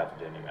wrote on behalf of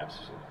Danny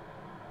Masterson.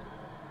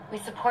 We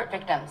support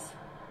victims.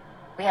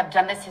 We have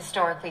done this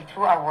historically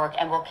through our work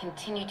and will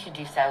continue to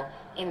do so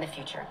in the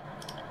future.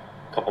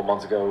 A couple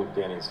months ago,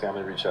 Danny's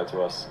family reached out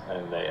to us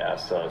and they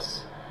asked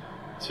us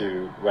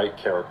to write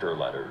character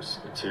letters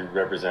to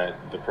represent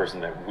the person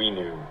that we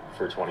knew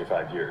for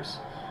 25 years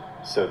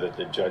so that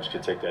the judge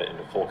could take that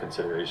into full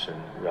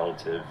consideration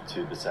relative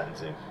to the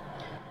sentencing.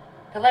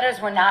 The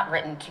letters were not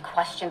written to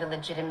question the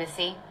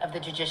legitimacy of the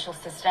judicial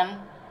system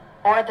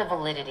or the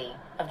validity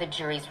of the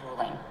jury's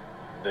ruling.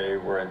 They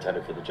were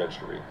intended for the judge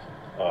to read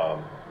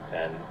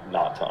and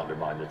not to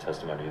undermine the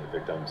testimony of the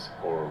victims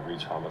or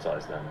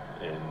re-traumatize them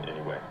in any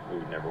way. We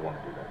would never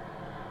want to do that.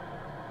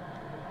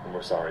 And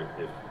we're sorry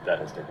if that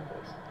has taken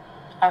place.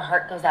 Our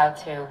heart goes out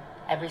to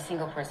every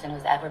single person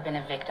who's ever been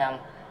a victim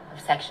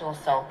of sexual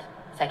assault,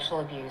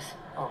 sexual abuse,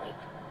 or rape.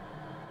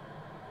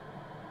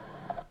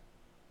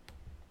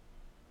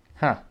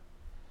 Huh.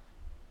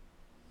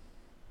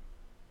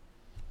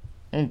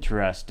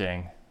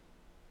 Interesting.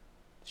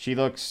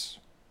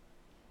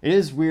 It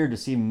is weird to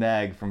see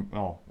Meg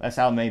that's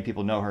how many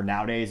people know her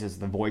nowadays, as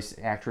the voice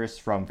actress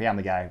from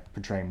Family Guy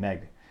portraying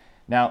Meg.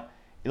 Now,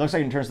 it looks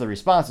like in terms of the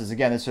responses,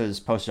 again, this was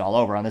posted all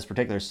over on this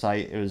particular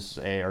site. It was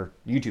our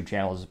YouTube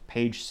channel is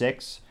Page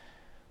 6,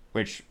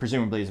 which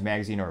presumably is a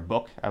magazine or a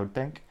book, I would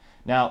think.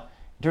 Now,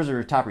 in terms of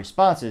her top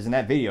responses, in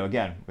that video,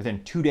 again,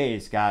 within 2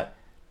 days, got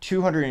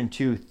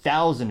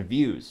 202,000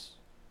 views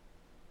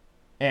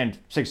and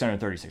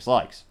 636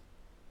 likes.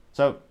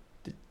 So,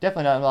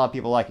 definitely not a lot of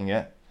people liking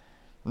it.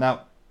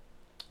 Now,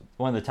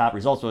 one of the top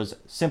results was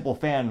Simple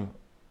Fan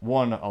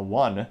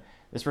 101.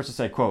 This person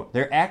said, quote,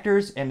 "They're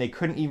actors and they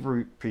couldn't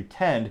even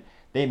pretend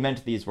they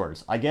meant these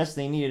words. I guess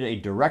they needed a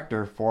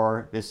director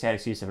for this sad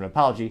excuse of an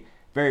apology.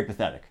 Very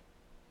pathetic."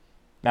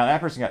 Now,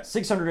 that person got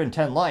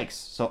 610 likes,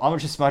 so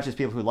almost as much as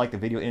people who like the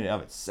video in and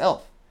of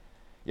itself.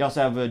 You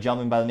also have a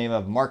gentleman by the name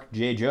of Mark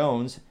J.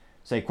 Jones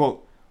say,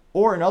 quote,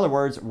 Or in other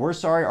words, we're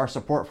sorry our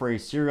support for a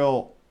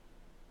serial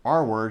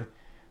R word,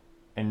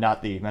 and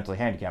not the mentally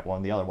handicapped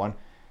one, the other one,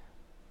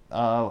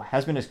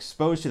 has been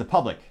exposed to the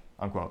public,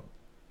 unquote.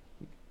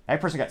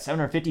 That person got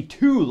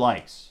 752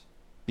 likes,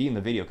 beating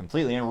the video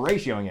completely and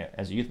ratioing it,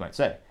 as the youth might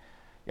say.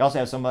 You also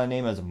have somebody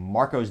named as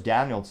Marcos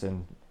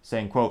Danielson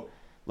saying, quote,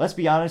 let's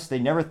be honest, they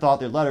never thought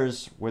their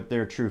letters with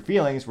their true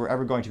feelings were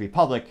ever going to be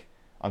public,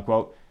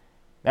 unquote.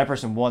 That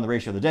person won the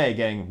ratio of the day,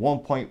 getting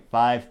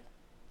 1.5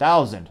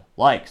 thousand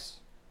likes.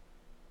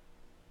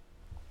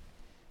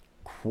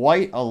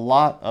 Quite a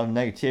lot of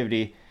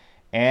negativity,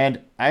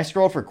 and I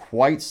scrolled for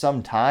quite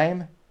some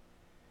time,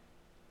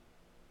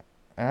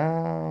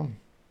 and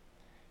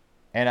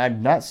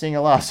I'm not seeing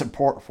a lot of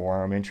support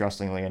for him,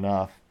 interestingly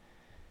enough.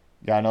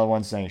 Got another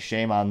one saying,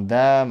 shame on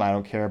them, I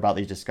don't care about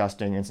these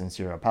disgusting,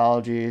 insincere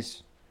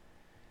apologies.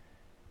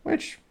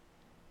 Which,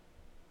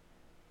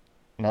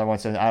 another one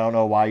says, I don't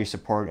know why you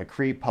support a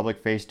creep,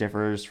 public face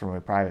differs from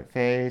a private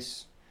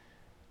face.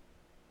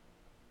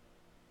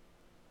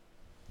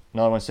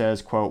 Another one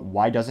says, quote,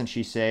 why doesn't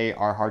she say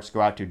our hearts go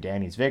out to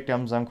Danny's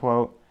victims,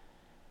 unquote.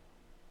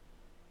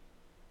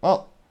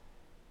 Well,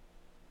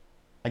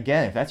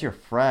 again, if that's your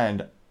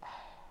friend,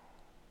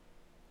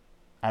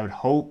 I would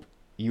hope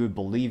you would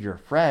believe your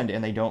friend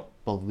and they don't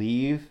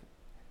believe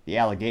the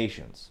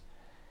allegations.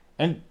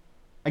 And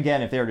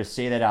again, if they were to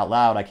say that out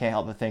loud, I can't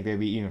help but think they'd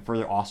be even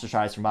further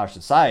ostracized from our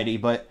society.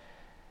 But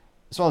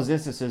it's one of those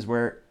instances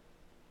where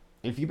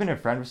if you've been a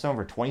friend with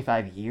someone for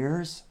 25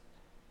 years,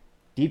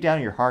 deep down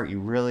in your heart, you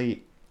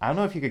really, I don't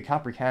know if you could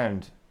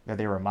comprehend that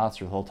they were a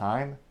monster the whole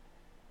time.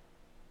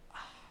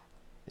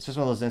 It's just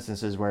one of those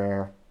instances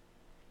where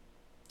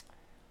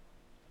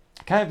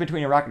kind of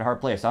between a rock and a hard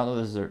place. I don't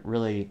know if this is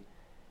really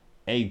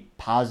a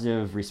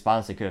positive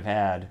response they could have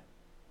had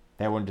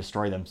that wouldn't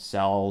destroy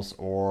themselves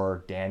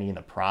or Danny in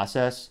the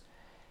process.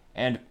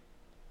 And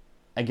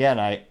again,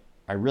 I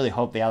really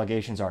hope the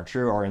allegations aren't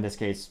true, or in this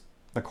case,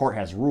 the court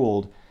has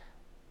ruled.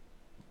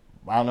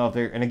 I don't know if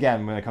they're, and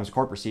again, when it comes to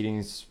court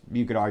proceedings,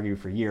 you could argue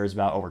for years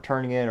about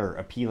overturning it or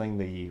appealing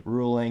the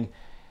ruling.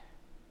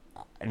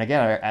 And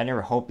again, I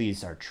never hope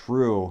these are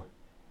true.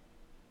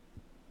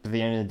 At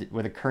the end,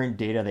 with the current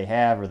data they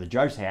have, or the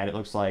judge had, it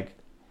looks like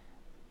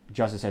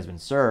justice has been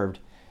served.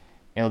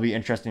 And it'll be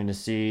interesting to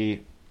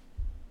see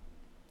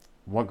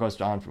what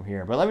goes on from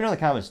here. But let me know in the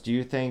comments, do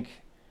you think,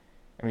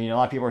 I mean, a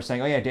lot of people are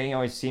saying, oh yeah, Danny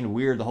always seemed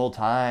weird the whole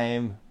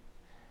time.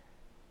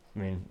 I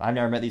mean, I've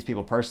never met these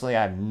people personally.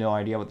 I have no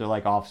idea what they're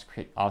like off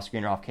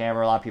screen or off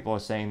camera. A lot of people are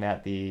saying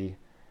that the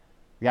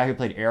guy who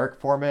played Eric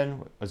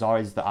Foreman was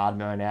always the odd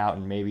man out,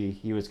 and maybe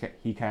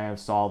he kind of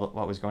saw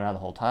what was going on the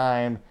whole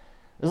time.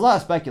 There's a lot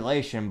of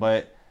speculation,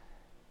 but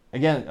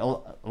again, a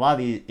lot of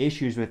the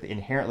issues with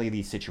inherently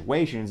these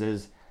situations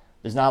is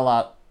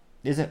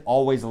isn't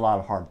always a lot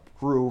of hard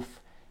proof.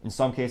 In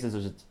some cases,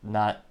 there's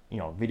not,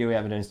 video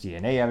evidence,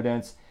 DNA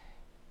evidence,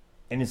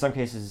 and in some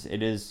cases,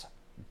 it is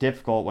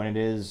difficult when it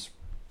is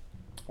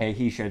a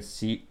he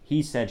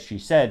said, she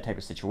said type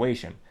of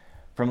situation.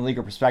 From a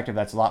legal perspective,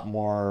 that's a lot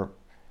more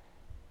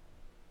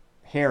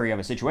hairy of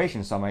a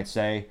situation, some might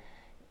say,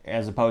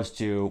 as opposed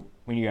to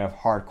when you have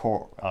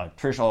hardcore,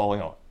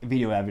 traditional,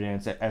 video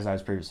evidence, as I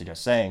was previously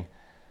just saying.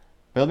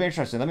 But it'll be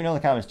interesting. Let me know in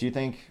the comments. Do you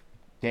think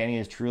Danny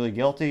is truly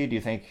guilty? Do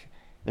you think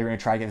they're going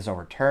to try to get this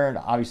overturned?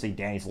 Obviously,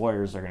 Danny's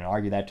lawyers are going to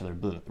argue that till they're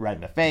blue, red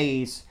in the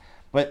face.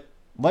 But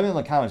let me know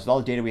in the comments, with all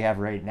the data we have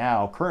right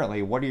now,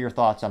 currently, what are your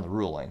thoughts on the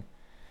ruling?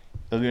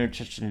 It'll be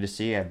interesting to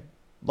see. I'd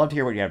love to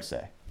hear what you have to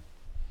say.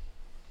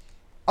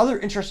 Other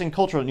interesting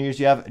cultural news,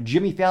 you have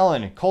Jimmy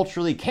Fallon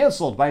culturally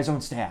canceled by his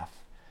own staff.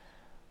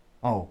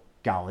 Oh,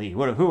 golly, who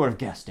would have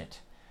guessed it?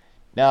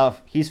 Now,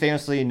 he's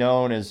famously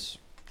known as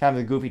kind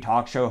of the goofy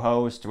talk show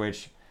host,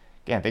 which,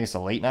 again, I think it's a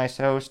late night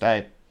host.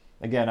 I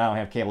don't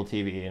have cable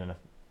TV, and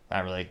I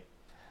don't really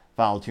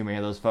follow too many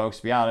of those folks,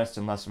 to be honest,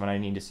 unless when I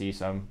need to see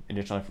some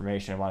additional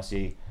information and want to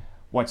see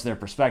what's their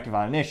perspective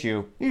on an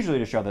issue, usually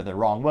to show that they're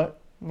wrong,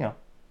 but,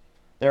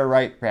 they're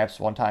right perhaps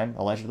one time,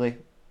 allegedly.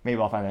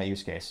 Maybe I'll find that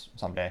use case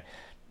someday.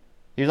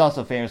 He was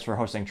also famous for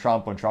hosting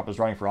Trump when Trump was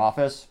running for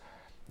office.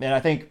 And I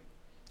think,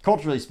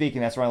 culturally speaking,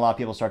 that's when a lot of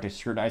people start to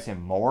scrutinize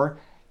him more.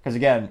 Because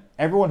again,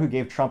 everyone who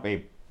gave Trump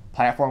a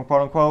platform,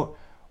 quote unquote,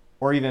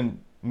 or even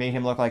made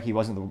him look like he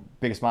wasn't the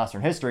biggest monster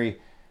in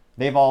history,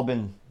 they've all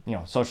been,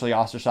 socially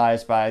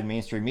ostracized by the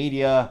mainstream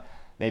media.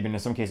 They've been, in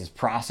some cases,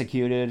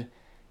 prosecuted.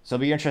 So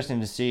it'll be interesting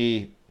to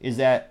see, is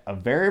that a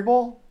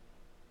variable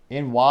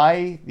in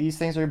why these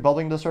things are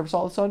bubbling to the surface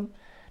all of a sudden?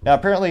 Now,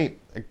 apparently,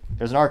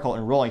 there's an article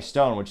in Rolling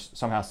Stone, which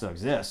somehow still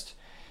exists.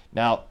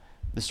 Now,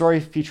 the story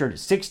featured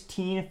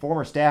 16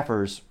 former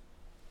staffers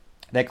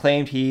that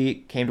claimed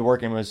he came to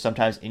work and was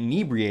sometimes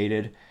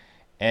inebriated,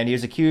 and he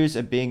was accused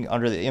of being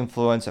under the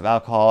influence of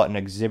alcohol and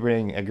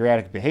exhibiting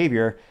erratic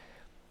behavior.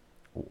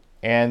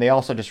 And they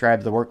also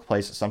described the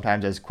workplace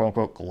sometimes as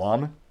quote-unquote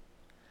glum.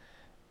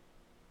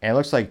 And it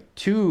looks like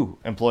 2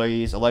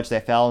 employees alleged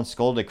that Fallon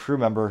scolded a crew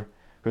member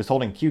who was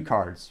holding cue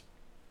cards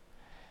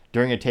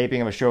during a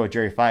taping of a show with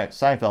Jerry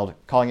Seinfeld,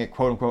 calling it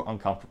quote-unquote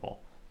uncomfortable.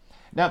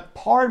 Now,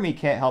 part of me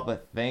can't help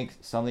but think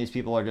some of these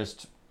people are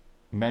just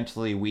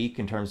mentally weak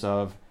in terms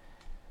of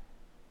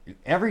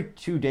every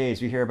 2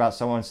 days we hear about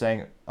someone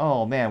saying,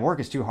 oh man, work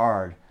is too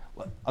hard.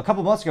 A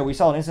couple months ago, we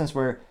saw an instance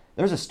where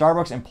there was a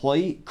Starbucks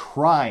employee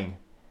crying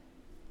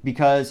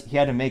because he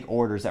had to make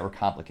orders that were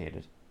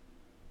complicated.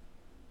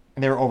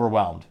 And they were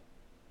overwhelmed.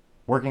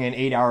 Working an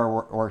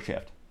 8-hour work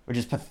shift, which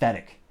is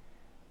pathetic.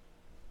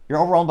 You're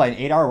overwhelmed by an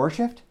 8-hour work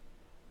shift?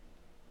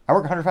 I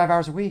work 105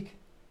 hours a week.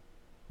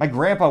 My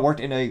grandpa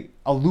worked in an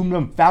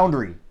aluminum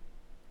foundry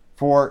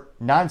for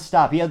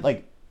nonstop. He had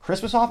like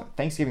Christmas off,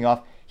 Thanksgiving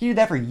off. He did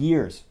that for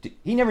years.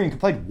 He never even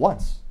complained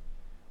once.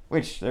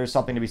 Which there's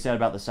something to be said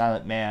about the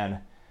silent man,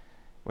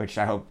 which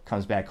I hope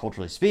comes back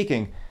culturally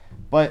speaking.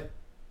 But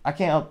I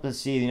can't help but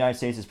see the United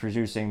States is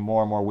producing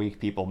more and more weak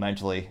people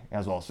mentally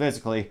as well as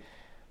physically.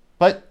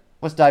 But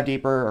let's dive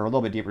deeper, or a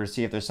little bit deeper, to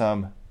see if there's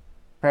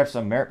perhaps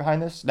some merit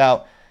behind this.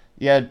 Now,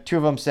 you had two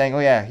of them saying, oh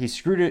yeah, he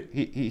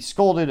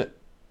scolded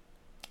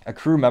a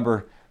crew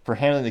member for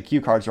handling the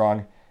cue cards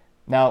wrong.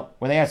 Now,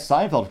 when they asked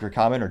Seinfeld for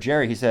comment, or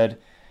Jerry, he said,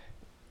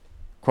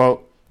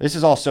 quote, this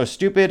is all so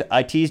stupid.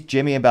 I teased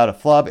Jimmy about a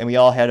flub, and we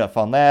all had a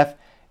fun laugh,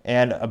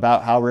 and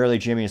about how rarely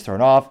Jimmy is thrown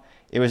off.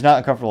 It was not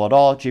uncomfortable at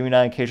all. Jimmy and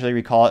I occasionally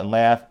recall it and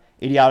laugh.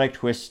 Idiotic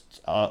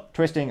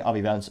twisting of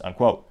events,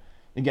 unquote.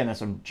 Again, that's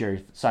from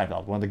Jerry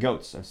Seinfeld, one of the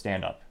goats of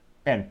stand-up.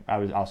 And I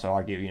would also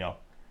argue,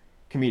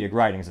 comedic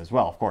writings as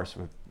well, of course,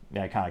 with the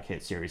iconic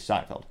hit series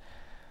Seinfeld.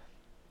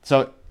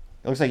 So it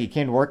looks like he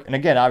came to work, and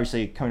again,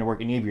 obviously coming to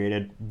work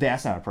inebriated,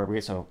 that's not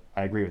appropriate, so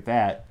I agree with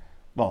that.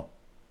 Well,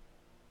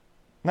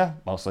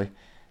 mostly.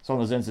 It's one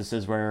of those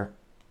instances where,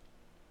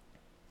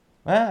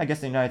 I guess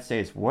in the United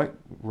States, what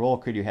role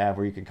could you have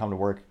where you could come to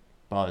work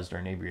buzzed or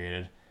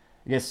inebriated?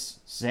 I guess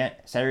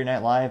Saturday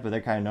Night Live, but they're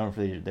kind of known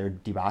for their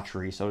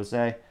debauchery, so to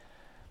say.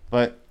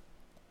 But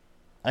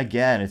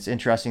again, it's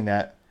interesting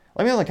that,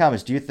 let me know in the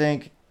comments, do you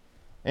think,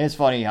 and it's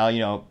funny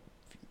how,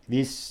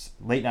 these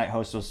late night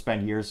hosts will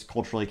spend years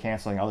culturally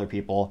canceling other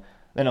people,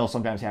 then it'll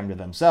sometimes happen to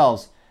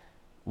themselves.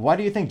 Why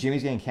do you think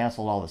Jimmy's getting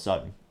canceled all of a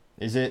sudden?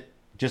 Is it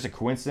just a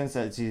coincidence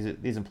that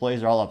these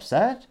employees are all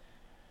upset?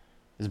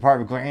 Is it part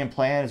of a grand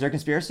plan? Is there a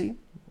conspiracy?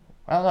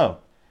 I don't know.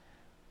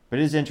 But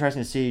it is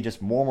interesting to see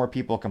just more and more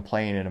people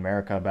complain in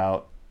America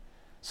about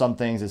some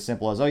things as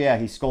simple as, oh yeah,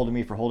 he scolded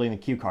me for holding the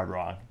cue card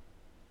wrong.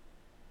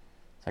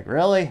 It's like,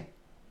 really?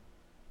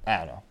 I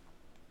don't know.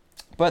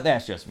 But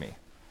that's just me.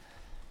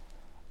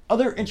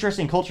 Other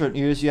interesting cultural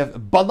news, you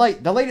have Bud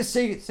Light. The latest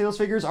sales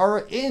figures are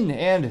in,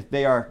 and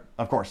they are,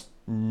 of course,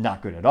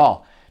 not good at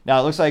all.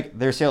 Now, it looks like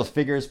their sales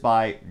figures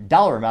by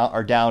dollar amount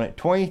are down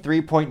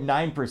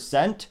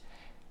 23.9%,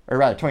 or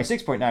rather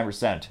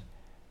 26.9%.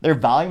 Their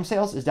volume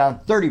sales is down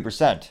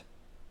 30%.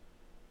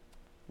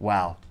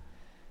 Wow.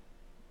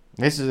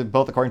 This is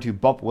both according to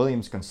Bump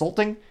Williams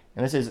Consulting,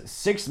 and this is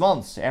 6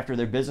 months after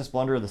their business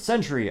blunder of the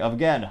century of,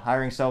 again,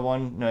 hiring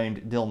someone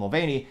named Dylan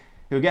Mulvaney,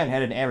 who, again,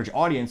 had an average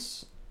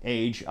audience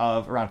age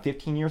of around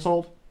 15 years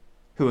old,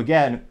 who,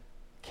 again,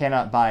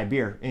 cannot buy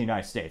beer in the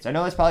United States. I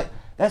know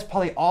that's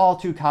probably all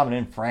too common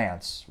in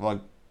France.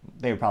 Well,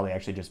 they would probably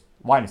actually just,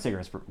 wine and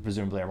cigarettes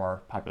presumably are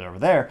more popular over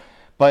there,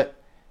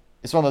 but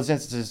it's one of those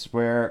instances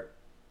where,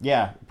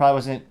 yeah, it probably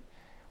wasn't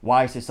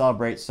wise to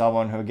celebrate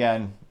someone who,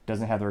 again,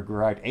 doesn't have the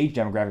right age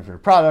demographic for your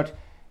product.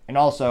 And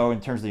also, in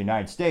terms of the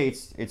United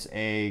States, it's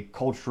a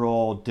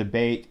cultural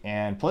debate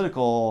and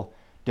political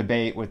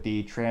debate with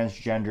the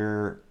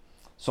transgender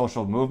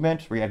social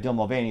movement, where you have Dylan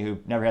Mulvaney, who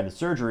never had the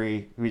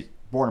surgery, who's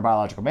born a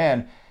biological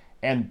man,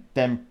 and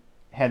then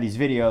had these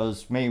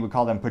videos, many would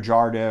call them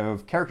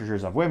pejorative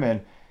caricatures of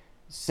women,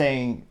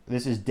 saying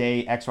this is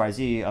day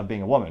XYZ of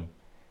being a woman,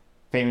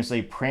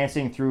 famously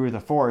prancing through the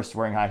forest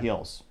wearing high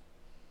heels,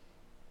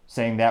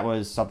 saying that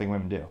was something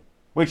women do.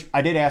 Which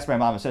I did ask my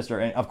mom and sister,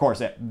 and of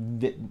course,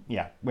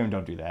 women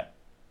don't do that,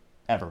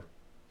 ever.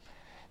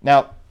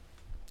 Now,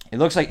 it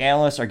looks like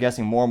analysts are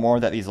guessing more and more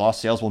that these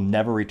lost sales will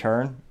never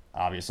return,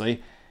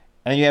 obviously.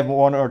 And then you have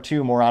one or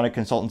two moronic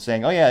consultants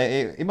saying, oh yeah,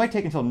 it might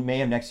take until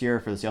May of next year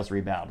for the sales to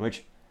rebound,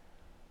 which,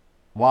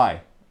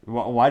 why?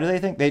 Why do they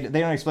think? They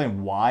don't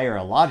explain why or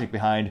a logic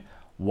behind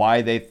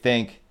why they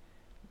think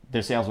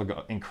their sales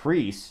will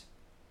increase.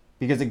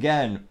 Because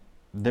again,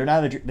 they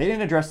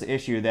didn't address the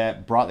issue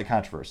that brought the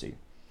controversy.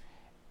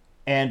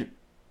 And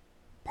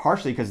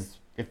partially because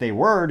if they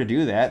were to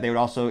do that, they would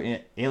also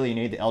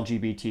alienate the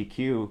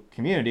LGBTQ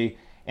community.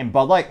 And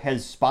Bud Light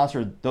has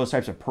sponsored those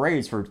types of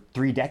parades for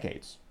 3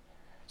 decades.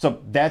 So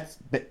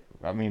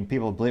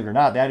people, believe it or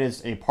not, that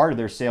is a part of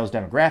their sales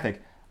demographic.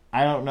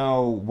 I don't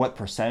know what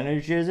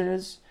percentages it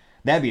is.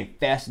 That'd be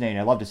fascinating.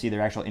 I'd love to see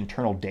their actual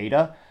internal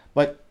data.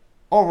 But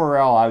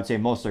overall, I would say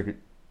most of their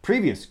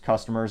previous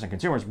customers and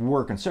consumers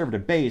were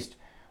conservative based,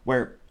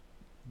 where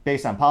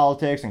based on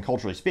politics and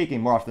culturally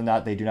speaking, more often than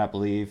not, they do not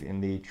believe in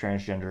the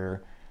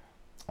transgender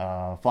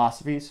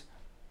philosophies.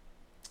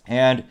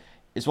 And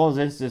it's one of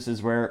those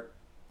instances where,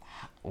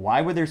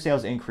 why would their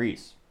sales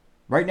increase?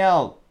 Right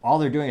now, all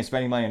they're doing is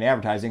spending money on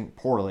advertising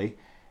poorly,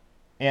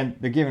 and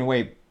they're giving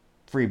away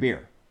free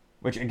beer,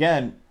 which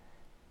again,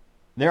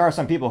 there are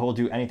some people who will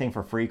do anything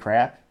for free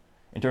crap.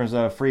 In terms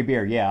of free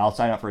beer, yeah, I'll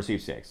sign up for a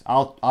sweepstakes.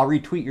 I'll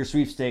retweet your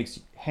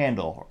sweepstakes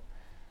handle.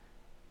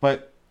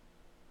 But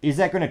is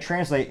that going to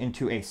translate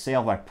into a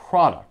sale of a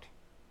product?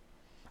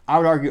 I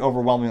would argue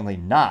overwhelmingly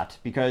not,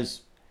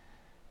 because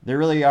there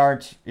really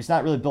aren't, it's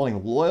not really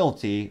building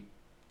loyalty.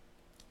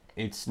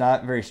 It's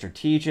not very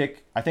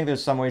strategic. I think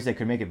there's some ways they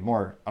could make it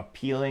more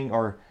appealing,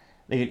 or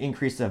they could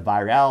increase the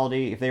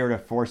virality if they were to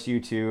force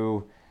you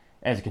to,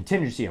 as a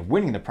contingency of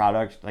winning the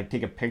product, like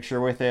take a picture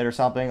with it or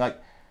something,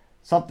 like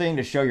something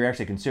to show you're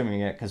actually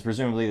consuming it, because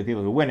presumably the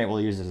people who win it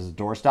will use it as a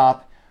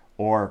doorstop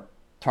or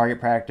target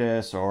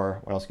practice, or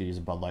what else could you use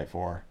a Bud Light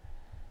for?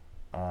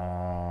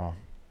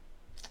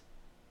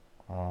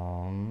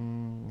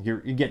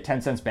 You get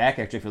 10 cents back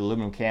actually for the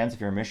aluminum cans if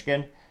you're in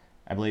Michigan.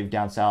 I believe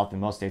down south in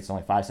most states it's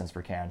only 5 cents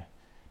per can.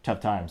 Tough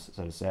times,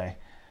 so to say.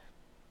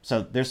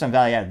 So there's some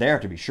value added there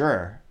to be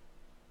sure.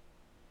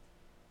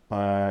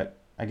 But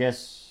I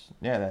guess,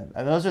 yeah,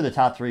 those are the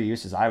top 3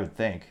 uses I would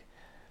think.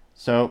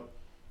 So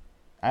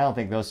I don't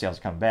think those sales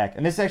come back.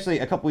 And this is actually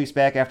a couple weeks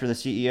back after the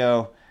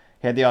CEO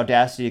had the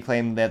audacity to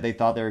claim that they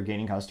thought they were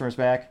gaining customers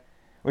back,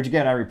 which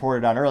again I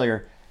reported on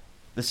earlier.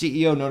 The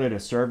CEO noted a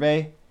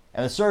survey,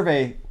 and the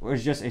survey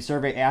was just a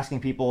survey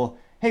asking people,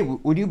 hey,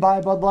 would you buy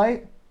Bud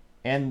Light?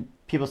 And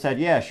people said,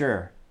 yeah,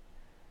 sure.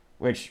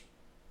 Which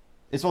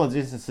is one of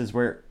those instances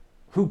where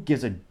who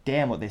gives a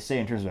damn what they say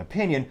in terms of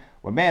opinion?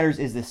 What matters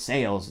is the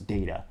sales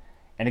data.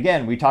 And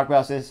again, we talked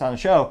about this on the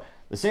show.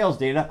 The sales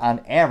data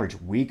on average,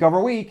 week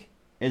over week,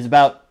 is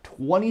about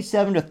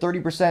 27 to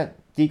 30%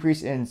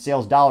 decrease in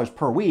sales dollars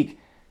per week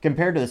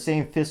compared to the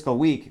same fiscal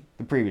week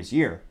the previous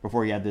year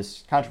before you had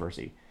this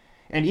controversy.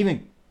 And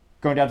even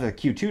going down to the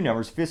Q2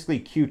 numbers,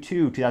 fiscally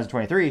Q2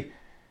 2023,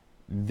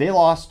 they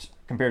lost,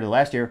 compared to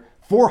last year,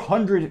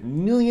 $400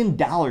 million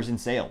in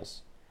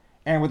sales.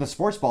 And with the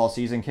sports ball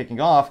season kicking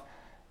off,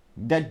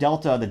 that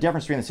delta, the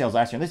difference between the sales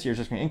last year and this year is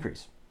just going to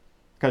increase.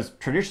 Because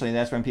traditionally,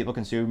 that's when people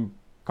consume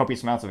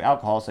copious amounts of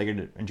alcohol so they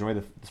can enjoy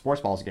the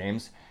sports balls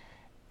games.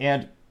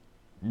 And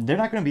they're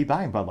not going to be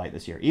buying Bud Light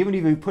this year. Even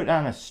if you put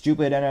on a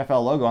stupid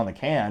NFL logo on the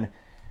can,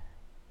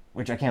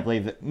 which I can't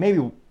believe that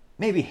maybe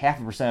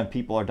 0.5% of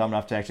people are dumb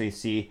enough to actually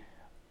see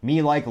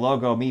me like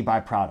logo, me buy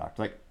product.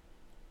 Like,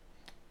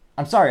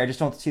 I'm sorry, I just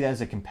don't see that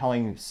as a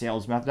compelling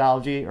sales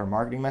methodology or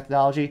marketing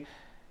methodology.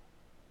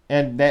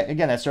 And that,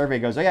 again, that survey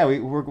goes, oh yeah,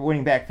 we're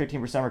winning back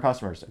 15% of our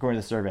customers, according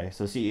to the survey.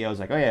 So the CEO is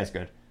like, oh yeah, that's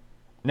good.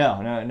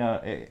 No,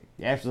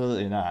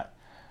 absolutely not.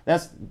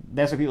 That's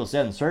what people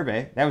said in the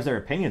survey. That was their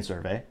opinion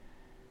survey.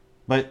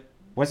 But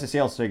what's the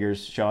sales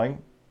figures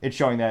showing? It's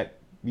showing that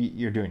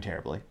you're doing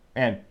terribly.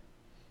 And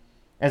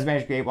as a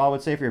management game, I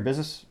would say for your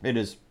business,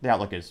 the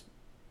outlook is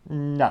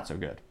not so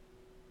good.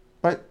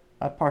 But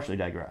I partially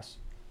digress.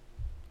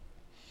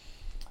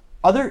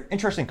 Other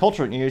interesting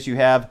cultural news, you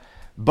have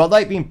Bud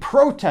Light being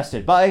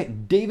protested by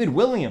David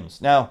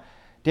Williams. Now,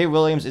 David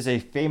Williams is a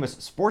famous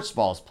sports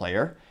balls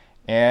player,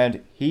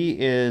 and he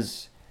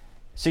is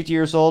 60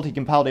 years old. He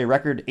compiled a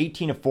record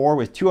 18-4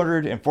 with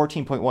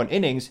 214.1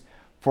 innings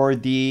for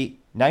the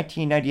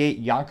 1998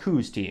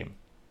 Yankees team.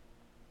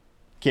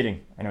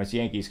 Kidding. I know it's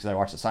Yankees because I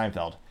watched the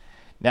Seinfeld.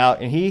 Now,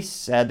 and he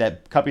said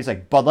that companies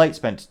like Bud Light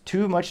spent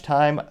too much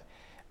time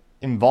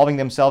involving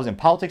themselves in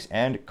politics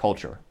and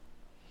culture.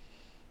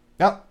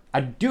 Now,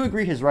 I do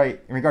agree he's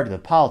right in regard to the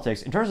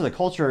politics. In terms of the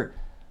culture,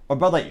 what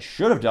Bud Light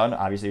should have done,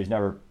 obviously, is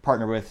never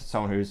partner with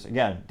someone who's,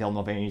 again, Dylan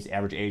Mulvaney's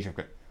average age of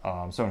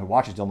someone who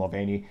watches Dylan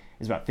Mulvaney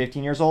is about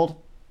 15 years old.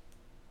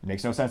 It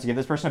makes no sense to give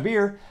this person a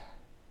beer.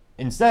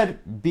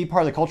 Instead, be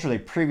part of the culture they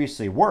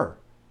previously were.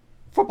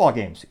 Football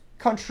games,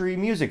 country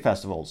music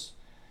festivals,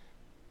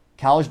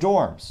 college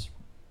dorms.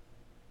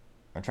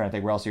 I'm trying to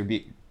think where else it would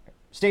be.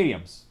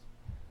 Stadiums.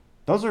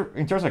 Those are,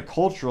 in terms of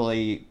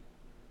culturally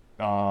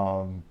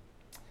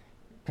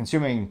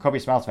consuming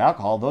copious amounts of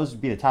alcohol, those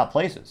would be the top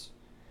places.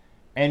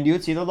 And you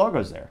would see their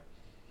logos there.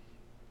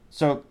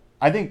 So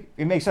I think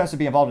it makes sense to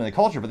be involved in the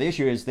culture, but the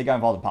issue is they got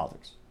involved in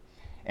politics.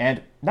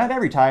 And not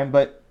every time,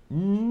 but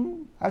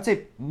I would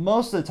say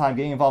most of the time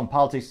getting involved in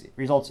politics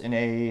results in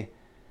a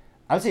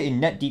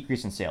net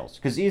decrease in sales.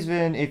 Because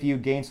even if you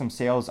gain some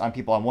sales on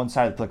people on one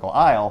side of the political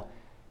aisle,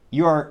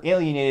 you are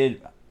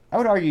alienated. I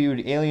would argue you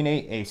would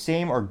alienate a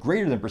same or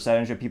greater than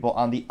percentage of people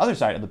on the other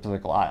side of the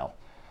political aisle.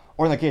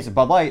 Or in the case of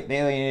Bud Light, they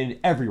alienated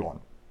everyone.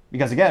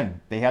 Because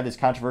again, they had this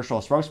controversial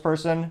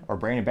spokesperson or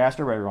brand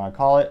ambassador, whatever you want to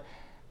call it.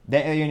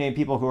 They alienated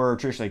people who are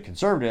traditionally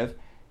conservative.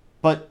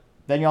 But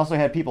then you also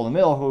had people in the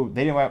middle who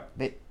they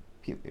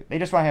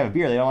just want to have a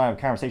beer. They don't want to have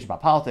a conversation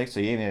about politics, so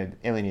you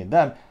alienated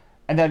them.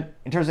 And then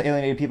in terms of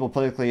alienating people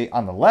politically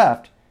on the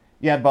left,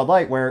 you had Bud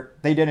Light where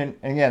they didn't,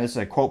 and again, this is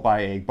a quote by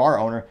a bar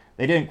owner,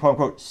 they didn't, quote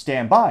unquote,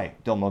 stand by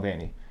Dylan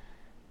Mulvaney.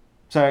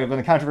 So when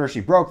the controversy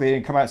broke, they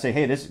didn't come out and say,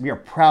 hey, we are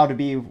proud to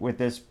be with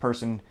this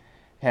person,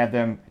 to have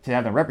them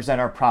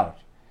represent our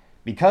product.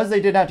 Because they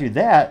did not do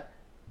that,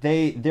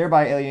 they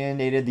thereby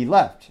alienated the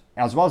left,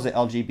 as well as the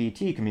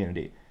LGBT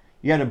community.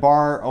 You had a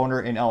bar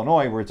owner in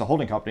Illinois where it's a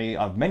holding company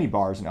of many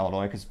bars in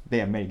Illinois because they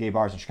have many gay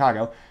bars in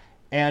Chicago.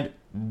 And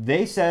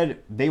they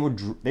said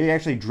they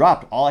actually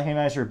dropped all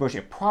Anheuser-Busch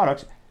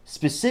products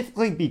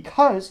specifically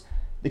because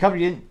the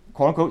company didn't,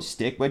 quote unquote,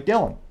 stick with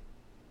Dylan.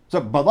 So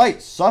Bud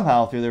Light,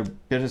 somehow, through their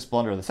business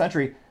blunder of the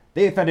century,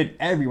 they offended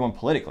everyone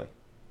politically.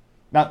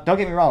 Now, don't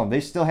get me wrong, they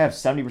still have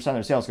 70% of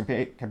their sales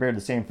compared to the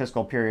same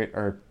fiscal period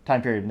or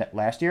time period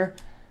last year.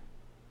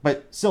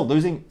 But still,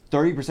 losing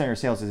 30% of their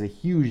sales is a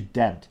huge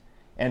dent.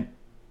 And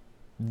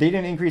they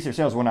didn't increase their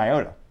sales one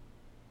iota.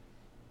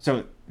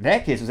 So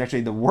that case was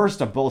actually the worst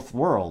of both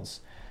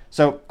worlds.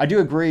 So I do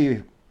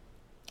agree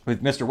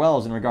with Mr.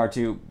 Wells in regard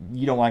to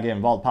you don't want to get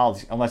involved in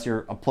politics unless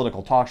you're a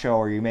political talk show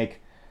or you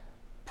make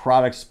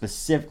products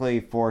specifically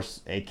for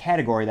a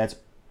category that's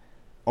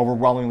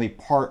overwhelmingly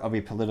part of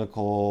a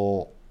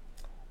political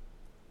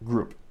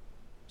group,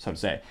 so to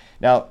say.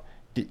 Now,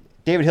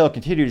 David Hill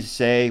continued to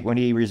say when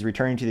he was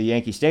returning to the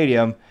Yankee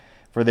Stadium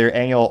for their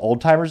annual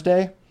Old Timers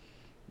Day,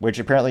 which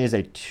apparently is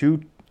a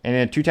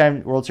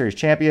two-time World Series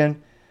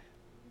champion.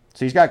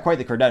 So he's got quite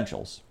the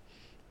credentials.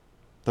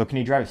 Though, can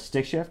he drive a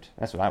stick shift?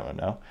 That's what I want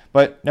to know.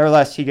 But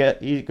nevertheless, he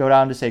go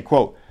on to say,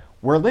 quote,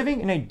 "We're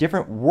living in a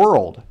different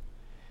world."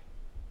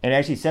 And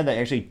actually said that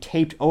actually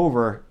taped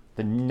over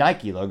the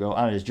Nike logo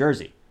on his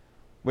jersey,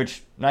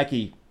 which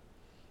Nike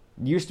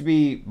used to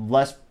be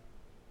less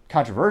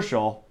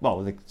controversial, well,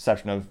 with the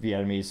exception of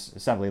Vietnamese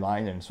assembly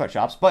line and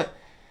sweatshops. But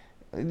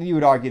you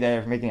would argue that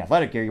if you're making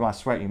athletic gear, you want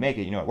to sweat, you make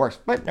it, you know it works.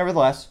 But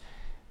nevertheless,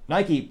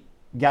 Nike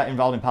got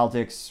involved in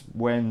politics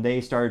when they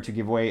started to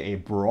give away a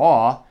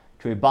bra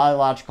to a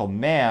biological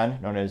man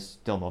known as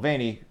Dylan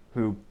Mulvaney,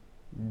 who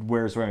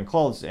wears women's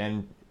clothes.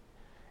 And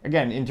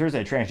again, in terms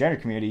of the transgender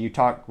community, you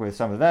talk with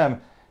some of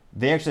them,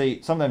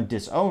 some of them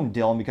disowned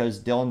Dylan because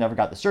Dylan never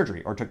got the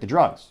surgery or took the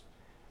drugs.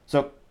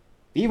 So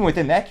even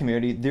within that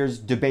community, there's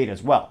debate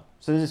as well.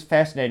 So this is a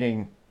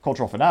fascinating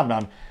cultural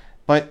phenomenon.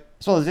 But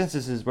it's one of those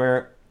instances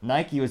where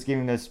Nike was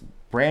giving this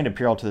brand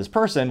appeal to this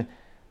person,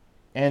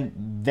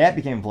 and that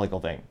became a political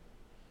thing.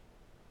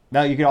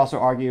 Now, you could also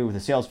argue with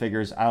the sales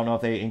figures. I don't know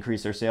if they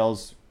increased their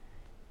sales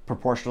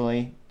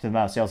proportionally to the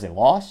amount of sales they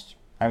lost.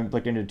 I haven't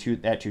looked into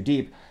that too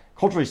deep.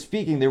 Culturally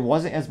speaking, there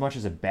wasn't as much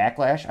as a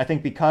backlash. I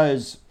think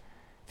because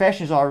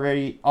fashion is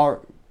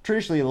are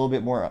traditionally a little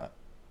bit more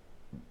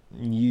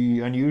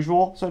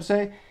unusual, so to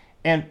say.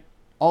 And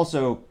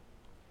also,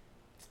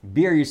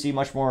 beer, you see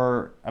much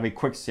more of a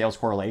quick sales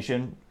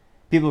correlation.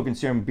 People who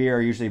consume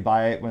beer usually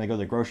buy it when they go to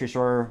the grocery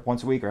store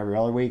once a week or every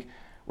other week.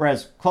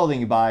 Whereas clothing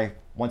you buy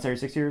once every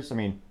 6 years. I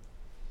mean,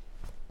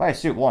 buy a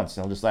suit once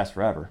and it'll just last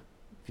forever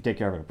if you take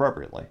care of it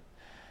appropriately.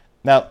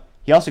 Now,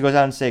 he also goes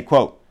on to say,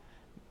 quote,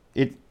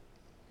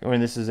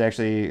 this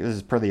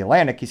is per the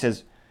Atlantic, he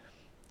says,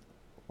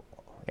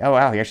 oh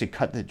wow, he actually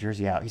cut the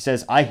jersey out. He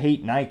says, "I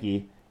hate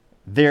Nike.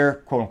 They're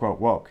quote unquote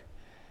woke."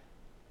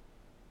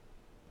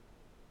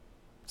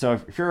 So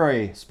if you're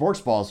a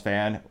sports balls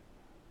fan,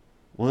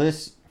 will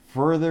this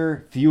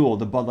further fuel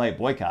the Bud Light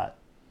boycott?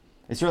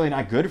 It's really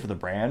not good for the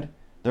brand.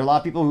 There are a lot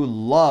of people who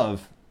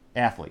love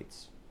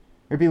athletes.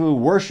 There are people who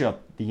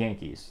worship the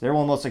Yankees. They're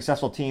one of the most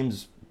successful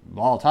teams of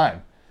all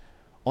time.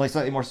 Only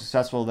slightly more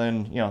successful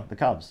than, the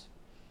Cubs.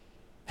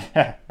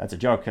 That's a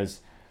joke because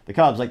the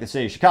Cubs, like the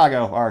city of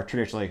Chicago, are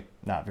traditionally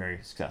not very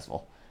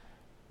successful.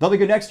 They'll be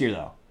good next year,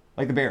 though,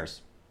 like the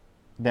Bears.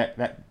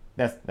 That's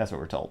what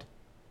we're told.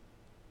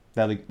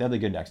 They'll be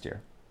good next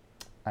year.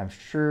 I'm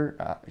sure.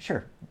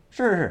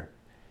 Sure.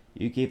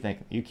 You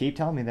keep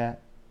telling me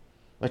that.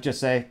 Let's just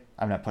say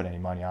I'm not putting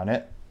any money on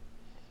it.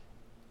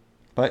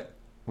 But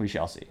we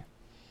shall see.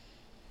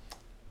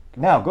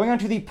 Now, going on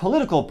to the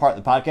political part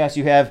of the podcast,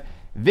 you have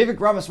Vivek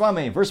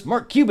Ramaswamy versus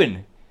Mark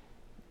Cuban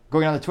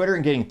going on the Twitter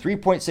and getting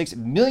 3.6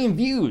 million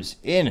views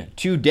in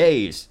 2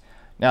 days.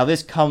 Now,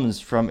 this comes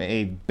from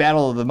a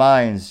battle of the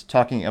minds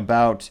talking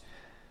about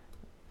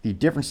the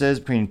differences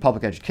between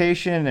public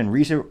education and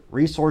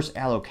resource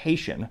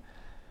allocation.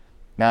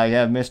 Now, you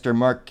have Mr.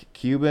 Mark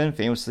Cuban,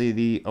 famously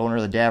the owner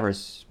of the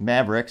Dallas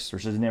Mavericks,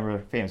 which is the name of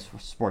a famous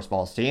sports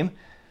balls team.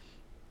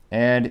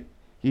 And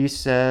he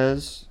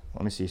says,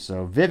 let me see.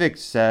 So Vivek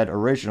said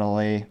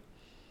originally,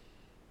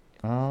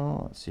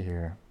 let's see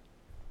here.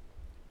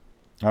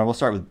 All right, we'll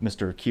start with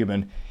Mr.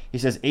 Cuban. He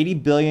says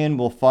 $80 billion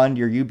will fund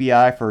your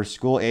UBI for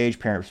school-age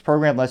parents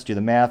program. Let's do the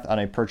math on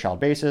a per-child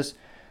basis.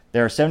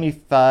 There are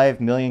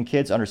 75 million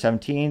kids under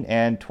 17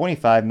 and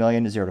 25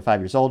 million 0 to 5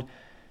 years old.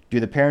 Do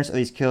the parents of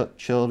these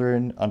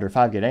children under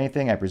 5 get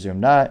anything? I presume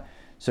not.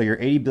 So your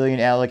 $80 billion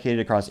allocated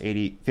across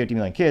 50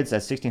 million kids,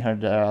 that's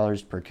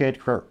 $1,600 per kid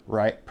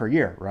per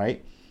year,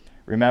 right?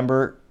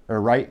 Remember, or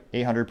right,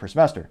 $800 per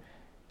semester.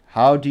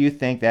 How do you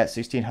think that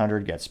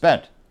 $1,600 gets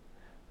spent?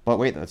 But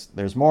wait,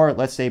 there's more.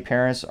 Let's say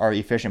parents are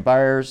efficient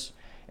buyers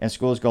and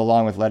schools go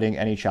along with letting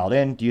any child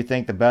in. Do you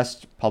think the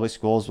best public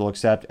schools will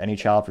accept any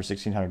child for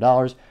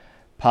 $1,600,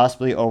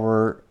 possibly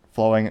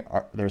overflowing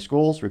their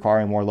schools,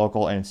 requiring more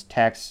local and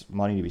tax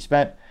money to be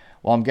spent?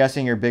 Well, I'm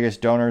guessing your biggest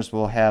donors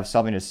will have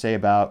something to say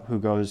about who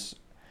goes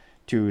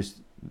to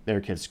their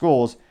kids'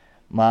 schools.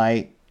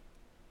 My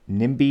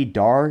NIMBY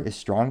DAR is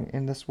strong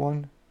in this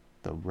one.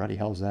 The ruddy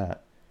hell is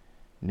that?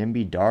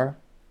 NIMBY DAR?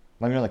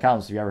 Let me know in the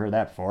comments if you ever heard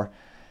that before.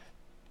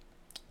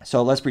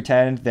 So let's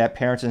pretend that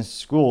parents and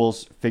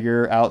schools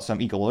figure out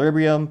some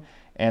equilibrium,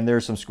 and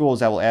there's some schools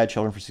that will add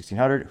children for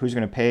 $1,600. Who's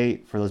going to pay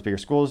for those bigger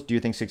schools? Do you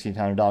think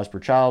 $1,600 per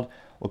child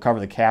will cover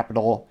the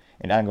capital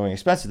and ongoing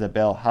expenses of the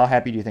bill? How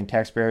happy do you think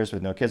taxpayers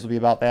with no kids will be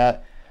about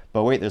that?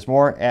 But wait, there's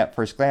more. At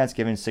first glance,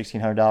 giving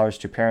 $1,600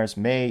 to parents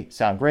may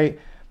sound great,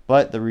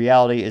 but the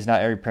reality is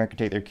not every parent can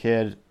take their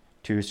kid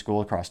to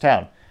school across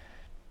town.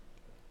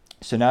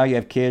 So now you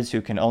have kids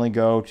who can only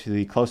go to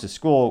the closest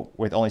school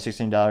with only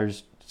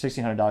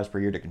 $1,600 per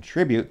year to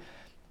contribute,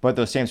 but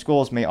those same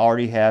schools may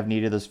already have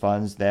needed those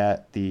funds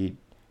that the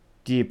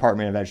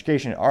Department of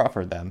Education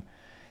offered them.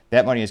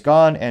 That money is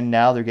gone, and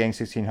now they're getting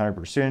 $1,600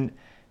 per student.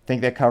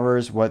 Think that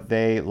covers what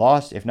they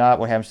lost? If not,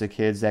 what happens to the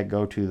kids that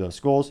go to those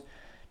schools?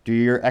 Do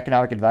your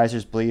economic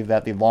advisors believe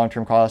that the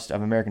long-term cost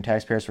of American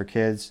taxpayers for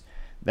kids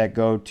that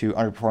go to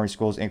underperforming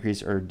schools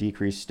increase or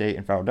decrease state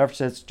and federal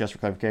deficits? Just for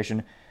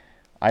clarification,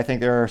 I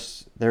think there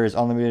is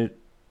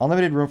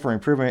unlimited room for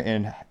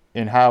improvement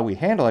in how we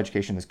handle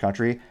education in this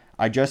country.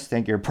 I just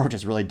think your approach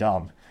is really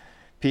dumb.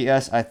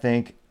 P.S. I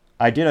think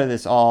I did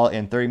this all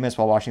in 30 minutes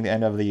while watching the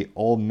end of the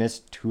Ole Miss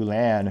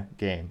Tulane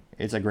game.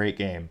 It's a great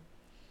game.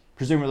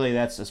 Presumably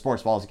that's a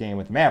sports balls game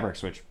with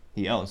Mavericks, which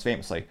he owns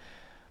famously.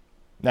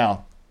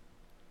 Now,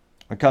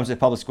 when it comes to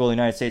public school in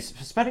the United States,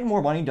 spending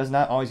more money does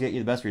not always get you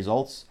the best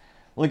results.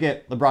 Look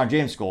at LeBron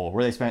James' school,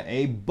 where they spent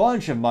a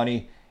bunch of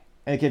money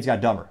and the kids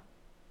got dumber,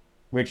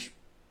 which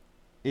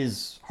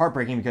is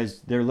heartbreaking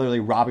because they're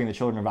literally robbing the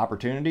children of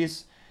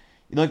opportunities.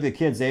 You look at the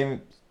kids, they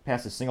haven't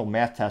passed a single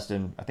math test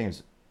in, I think it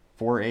was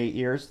 4 or 8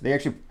 years.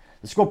 The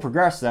school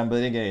progressed them, but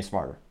they didn't get any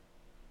smarter.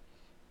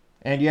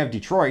 And you have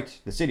Detroit,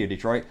 the city of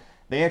Detroit.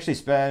 They actually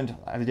spend,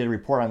 I did a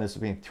report on this,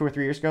 I think 2 or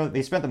 3 years ago,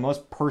 they spent the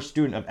most per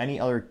student of any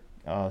other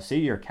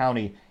city or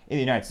county in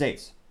the United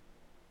States.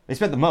 They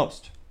spent the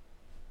most.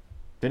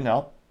 Didn't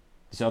help.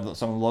 They had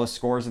some of the lowest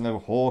scores in the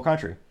whole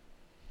country.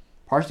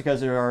 Partially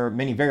because there are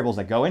many variables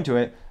that go into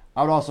it.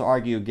 I would also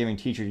argue giving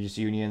teachers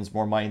unions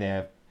more money, they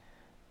have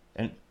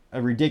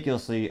a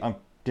ridiculously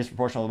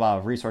disproportionate amount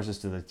of resources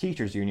to the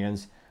teachers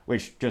unions,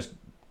 which just,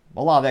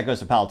 a lot of that goes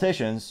to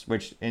politicians,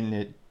 which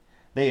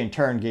they in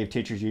turn gave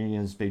teachers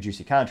unions big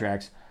juicy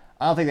contracts.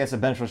 I don't think that's a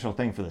beneficial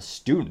thing for the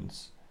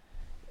students.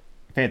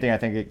 If anything, I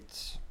think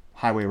it's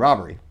highway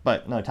robbery,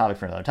 but another topic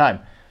for another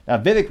time. Now,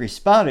 Vivek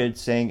responded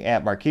saying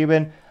at Mark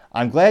Cuban,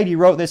 I'm glad you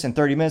wrote this in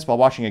 30 minutes while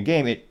watching a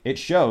game. It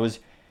shows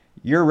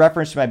your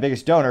reference to my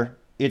biggest donor.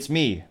 It's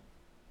me.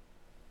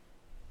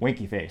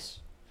 Winky face.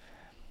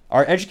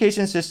 Our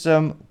education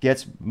system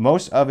gets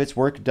most of its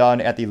work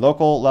done at the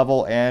local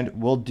level and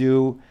will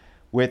do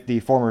with the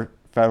former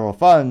federal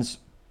funds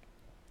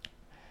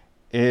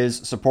is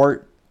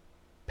support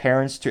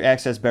parents to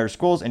access better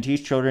schools and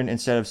teach children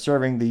instead of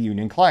serving the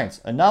union clients.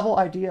 A novel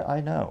idea,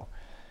 I know.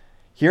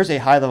 Here's a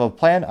high-level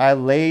plan. I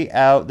lay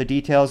out the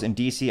details in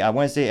DC on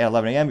Wednesday at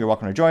 11 a.m. You're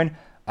welcome to join.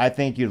 I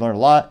think you'd learn a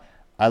lot.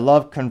 I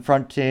love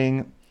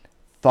confronting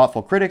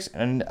thoughtful critics,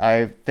 and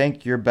I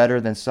think you're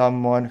better than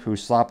someone who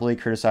sloppily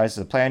criticizes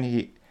a plan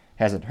he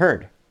hasn't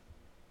heard.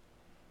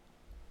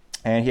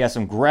 And he has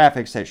some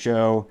graphics that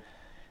show,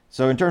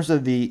 so in terms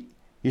of he's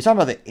talking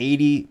about the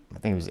 80, I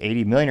think it was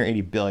 80 million or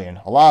 80 billion,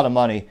 a lot of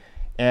money.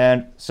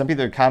 And some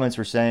people in the comments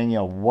were saying,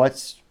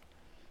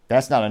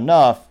 that's not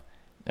enough.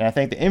 And I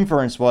think the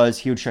inference was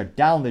he would shut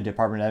down the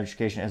Department of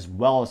Education as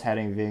well as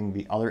having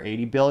the other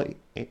 80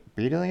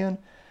 billion.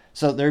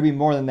 So there'd be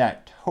more than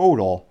that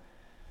total.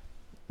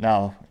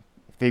 Now,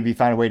 if they'd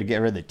find a way to get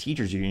rid of the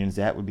teachers' unions,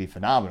 that would be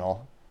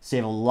phenomenal.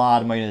 Save a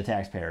lot of money to the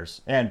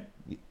taxpayers. And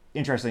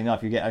interestingly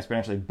enough, you get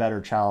exponentially better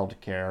child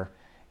care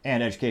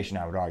and education,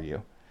 I would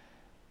argue.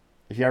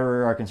 If you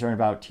ever are concerned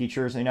about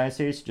teachers in the United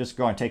States, just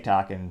go on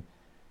TikTok and,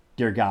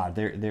 dear God,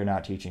 they're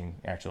not teaching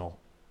actual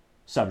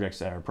subjects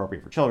that are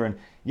appropriate for children,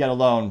 yet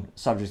alone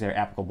subjects that are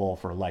applicable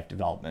for life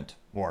development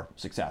or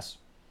success.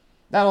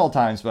 Not all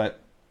times, but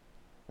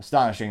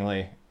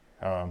astonishingly,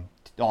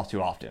 all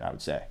too often, I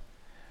would say.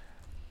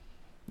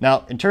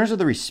 Now, in terms of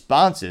the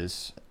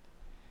responses,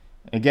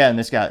 again,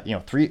 this got,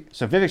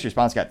 so Vivek's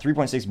response got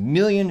 3.6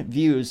 million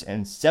views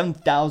and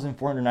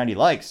 7,490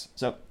 likes.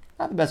 So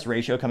not the best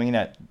ratio, coming in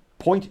at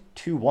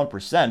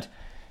 0.21%.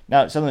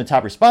 Now, some of the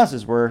top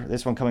responses were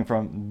this one coming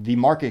from the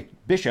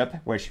Market Bishop,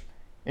 which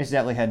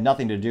incidentally had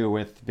nothing to do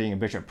with being a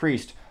bishop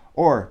priest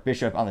or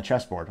bishop on the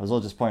chessboard. I was a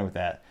little disappointed with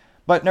that.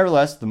 But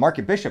nevertheless, the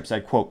Market Bishop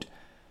said, quote,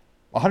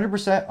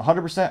 100%,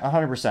 100%,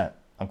 100%,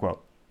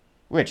 unquote.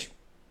 Which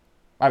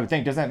I would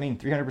think, does that mean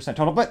 300%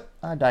 total? But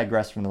I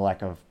digress from the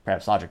lack of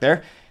perhaps logic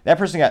there. That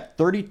person got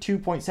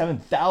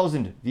 32.7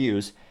 thousand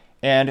views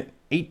and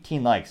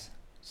 18 likes.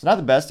 So not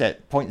the best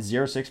at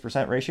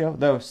 0.06% ratio,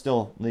 though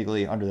still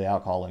legally under the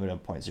alcohol limit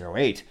of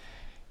 0.08.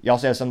 You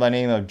also have somebody by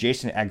the name of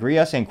Jason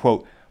Agria saying,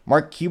 quote,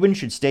 Mark Cuban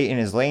should stay in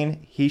his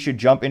lane. He should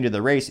jump into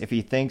the race if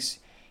he thinks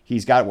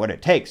he's got what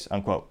it takes,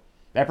 unquote.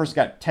 That person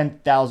got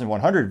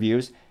 10,100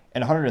 views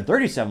and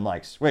 137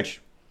 likes, that's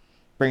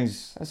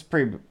a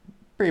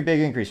pretty big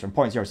increase from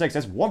 0.06.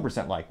 That's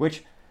 1% like,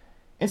 which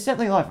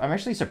Incidentally enough, I'm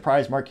actually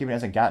surprised Mark Cuban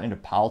hasn't gotten into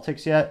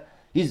politics yet.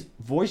 He's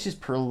voiced his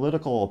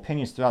political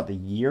opinions throughout the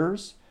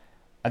years.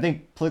 I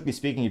think, politically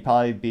speaking, he'd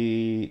probably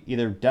be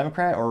either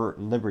Democrat or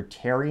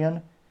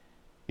Libertarian.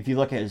 If you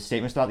look at his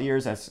statements throughout the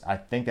years, I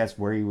think that's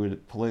where he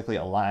would politically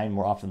align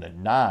more often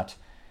than not.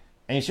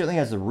 And he certainly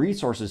has the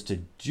resources to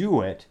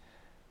do it.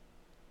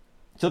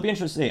 So it'll be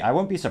interesting to see. I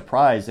wouldn't be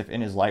surprised if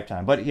in his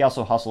lifetime, but he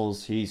also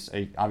hustles. He's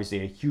obviously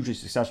a hugely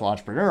successful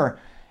entrepreneur,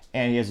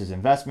 and he has his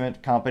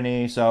investment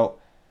company. So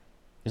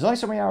there's only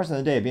so many hours in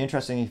the day. It'd be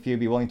interesting if he'd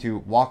be willing to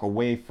walk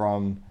away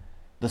from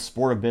the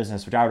sport of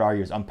business, which I would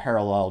argue is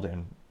unparalleled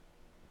and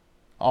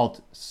all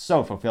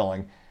so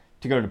fulfilling,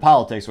 to go into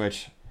politics,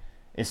 which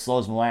is slow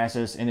as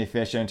molasses,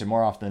 inefficient, and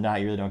more often than not,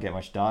 you really don't get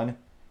much done.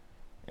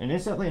 And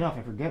incidentally enough,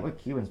 I forget what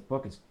Cuban's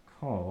book is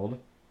called.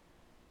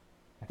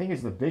 I think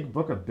it's The Big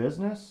Book of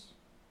Business.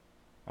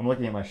 I'm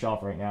looking at my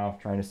shelf right now,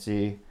 trying to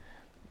see.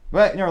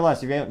 But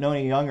nevertheless, if you don't know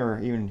any young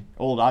or even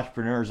old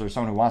entrepreneurs or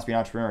someone who wants to be an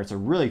entrepreneur, it's a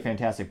really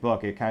fantastic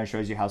book. It kind of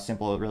shows you how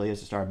simple it really is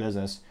to start a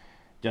business.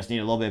 Just need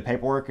a little bit of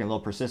paperwork and a little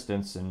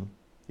persistence, and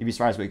you'd be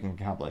surprised what you can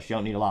accomplish. You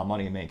don't need a lot of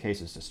money in many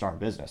cases to start a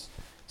business.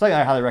 Something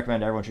I highly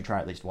recommend everyone should try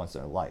at least once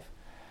in their life.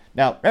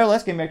 Now,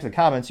 nevertheless, getting back to the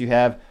comments, you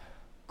have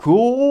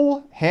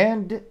Cool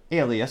Hand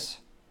Alias,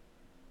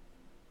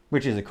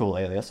 which is a cool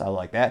alias. I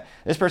like that.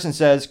 This person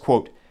says,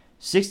 quote,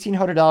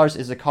 $1,600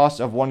 is the cost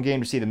of one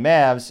game to see the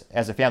Mavs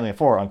as a family of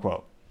four,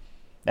 unquote.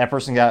 That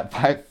person got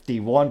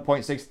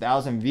 51.6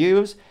 thousand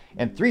views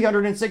and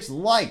 306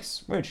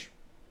 likes, which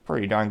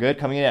pretty darn good,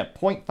 coming in at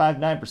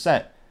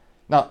 0.59%.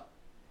 Now,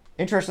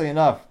 interestingly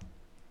enough,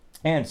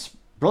 and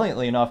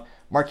brilliantly enough,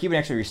 Mark Cuban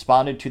actually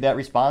responded to that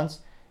response,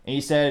 and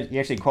he said, he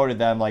actually quoted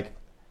them like,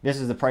 this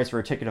is the price for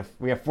a ticket.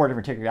 We have 4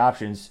 different ticket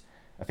options.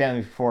 A family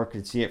of 4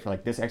 could see it for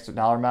like this extra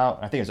dollar amount.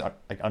 I think it was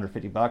like under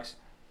 $50.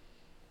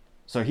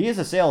 So he is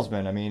a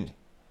salesman. I mean,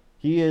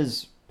 he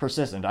is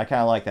persistent. I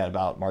kind of like that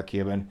about Mark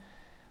Cuban.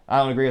 I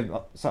don't agree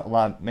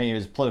with many of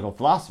his political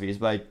philosophies,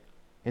 but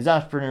his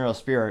entrepreneurial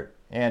spirit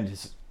and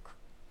his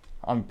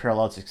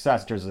unparalleled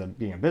success in terms of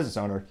being a business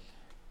owner,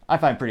 I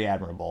find pretty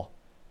admirable.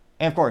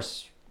 And of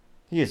course,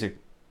 he is a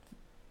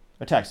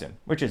Texan,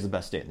 which is the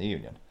best state in the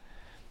union.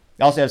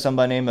 I also have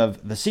somebody named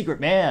of the Secret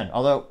Man,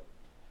 although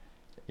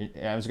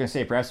I was going to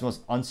say perhaps the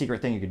most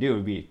unsecret thing you could do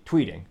would be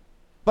tweeting.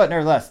 But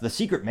nevertheless, the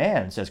Secret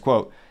Man says,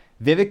 quote,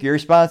 Vivek, your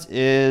response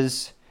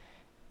is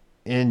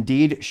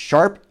indeed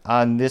sharp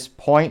on this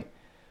point.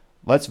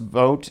 Let's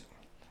vote,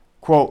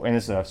 quote, and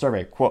this is a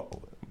survey,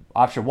 quote,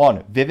 option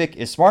 1, Vivek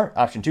is smart.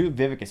 Option 2,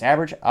 Vivek is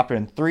average.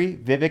 Option 3,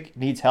 Vivek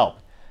needs help.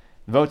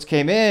 The votes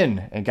came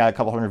in and got a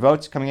couple hundred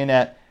votes, coming in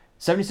at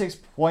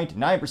 76.9%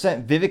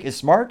 Vivek is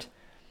smart,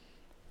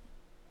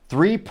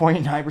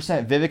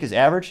 3.9% Vivek is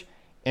average,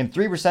 and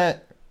 3%,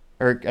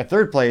 or at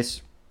third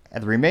place,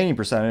 at the remaining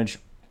percentage,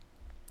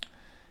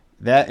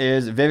 that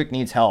is Vivek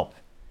needs help.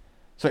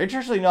 So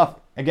interestingly enough,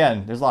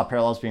 again, there's a lot of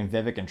parallels between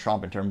Vivek and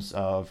Trump in terms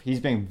of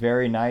he's being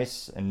very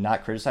nice and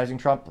not criticizing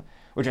Trump,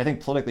 which I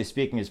think politically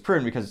speaking is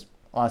prudent because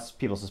lots of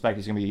people suspect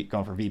he's going to be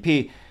going for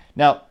VP.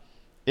 Now,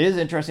 it is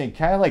interesting,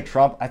 kind of like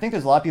Trump. I think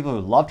there's a lot of people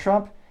who love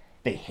Trump.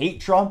 They hate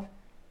Trump.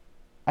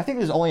 I think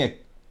there's only a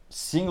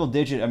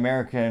single-digit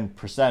American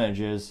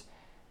percentages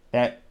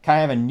that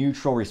kind of have a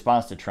neutral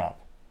response to Trump.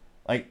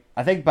 Like,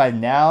 I think by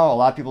now, a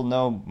lot of people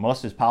know most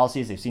of his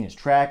policies. They've seen his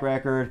track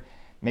record.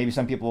 Maybe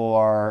some people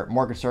are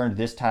more concerned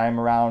this time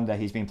around that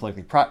he's being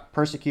politically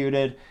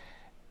persecuted.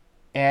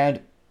 And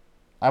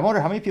I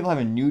wonder how many people have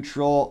a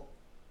neutral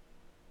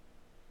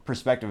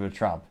perspective of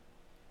Trump.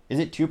 Is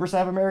it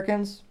 2% of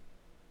Americans?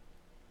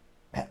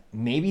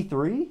 Maybe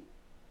 3%?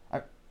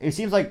 It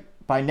seems like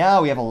by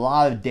now we have a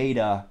lot of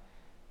data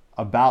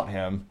about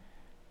him.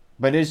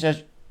 But it's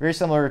just very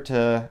similar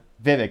to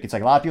Vivek. It's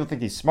like a lot of people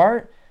think he's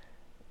smart.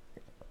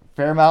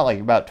 Fair amount, like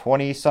about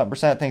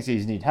 20-something% thinks he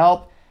needs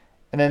help.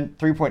 And then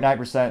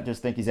 3.9%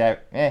 just think he's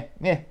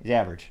he's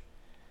average.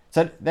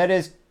 So that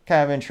is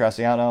kind of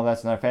interesting. I don't know if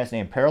that's another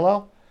fascinating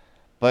parallel.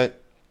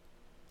 But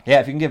yeah,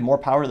 if you can give more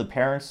power to the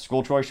parents,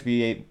 school choice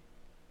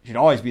should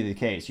always be the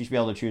case. You should be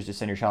able to choose to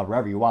send your child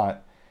wherever you want.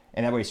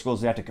 And that way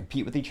schools don't have to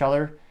compete with each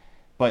other.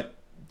 But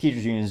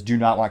teachers unions do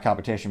not want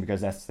competition because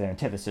that's the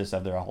antithesis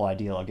of their whole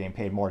ideal of getting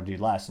paid more to do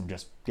less and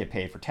just get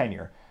paid for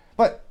tenure.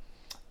 But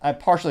I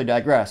partially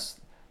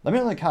digress. Let me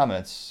know in the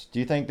comments. Do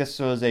you think this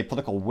was a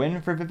political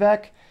win for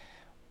Vivek?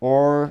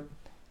 Or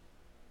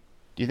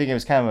do you think it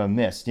was kind of a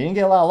miss? He didn't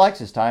get a lot of likes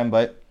this time,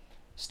 but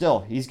still,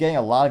 he's getting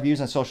a lot of views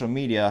on social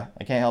media.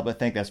 I can't help but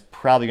think that's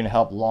probably going to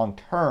help long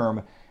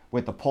term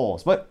with the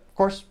polls. But, of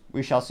course,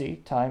 we shall see.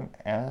 Time,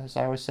 as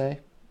I always say,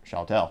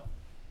 shall tell.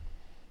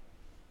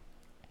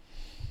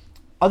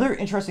 Other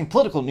interesting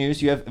political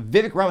news, you have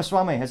Vivek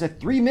Ramaswamy has a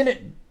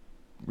 3-minute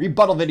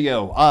rebuttal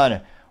video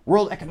on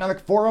World Economic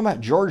Forum,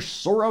 George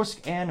Soros,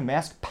 and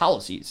mask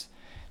policies.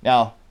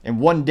 Now, in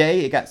one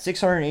day, it got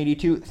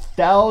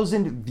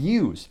 682,000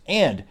 views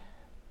and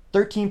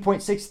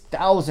 13.6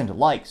 thousand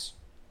likes.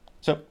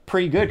 So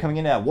pretty good, coming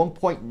in at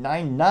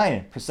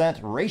 1.99%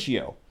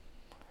 ratio.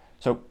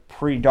 So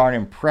pretty darn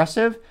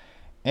impressive.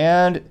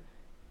 And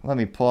let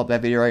me pull up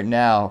that video right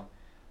now.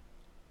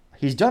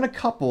 He's done a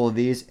couple of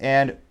these,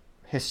 and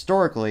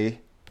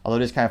historically, although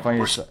it is kind of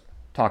funny to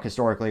talk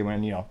historically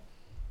when,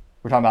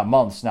 we're talking about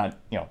months, not,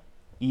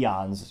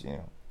 eons,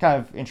 kind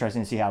of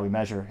interesting to see how we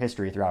measure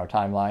history throughout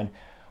our timeline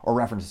or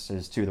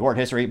references to the word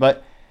history.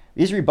 But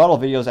these rebuttal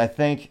videos, I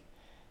think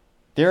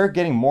they're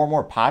getting more and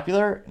more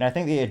popular, and I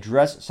think they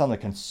address some of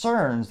the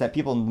concerns that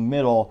people in the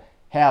middle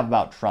have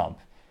about Trump,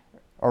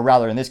 or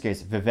rather, in this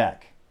case,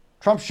 Vivek.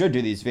 Trump should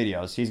do these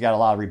videos. He's got a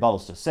lot of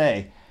rebuttals to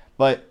say,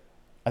 but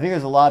I think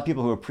there's a lot of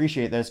people who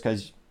appreciate this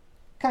because,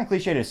 kind of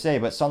cliche to say,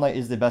 but sunlight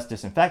is the best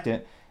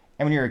disinfectant,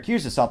 and when you're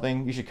accused of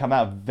something, you should come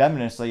out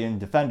venomously and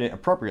defend it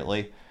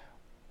appropriately.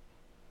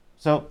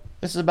 So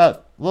this is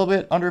about a little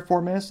bit under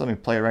 4 minutes. Let me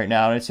play it right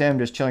now, and it's him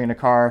just chilling in a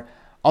car,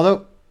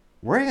 although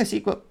wearing a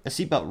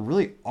seatbelt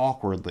really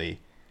awkwardly.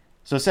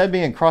 So instead of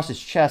being across his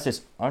chest,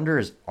 it's under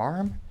his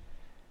arm,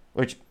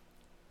 which,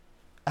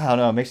 I don't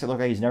know, makes it look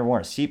like he's never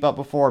worn a seatbelt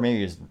before.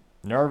 Maybe he's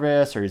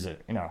nervous or he's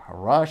in a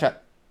rush. I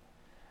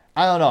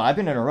don't know. I've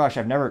been in a rush.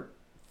 I've never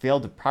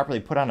failed to properly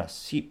put on a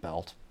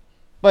seatbelt.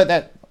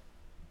 But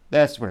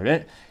that's weird.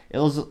 It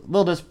was a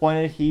little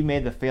disappointed. He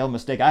made the failed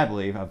mistake, I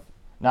believe, of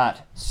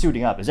not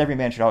suiting up, as every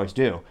man should always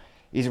do.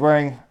 He's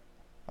wearing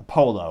a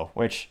polo,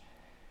 which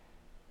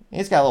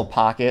it's got a little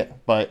pocket,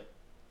 but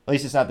at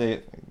least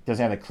it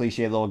doesn't have the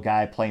cliche little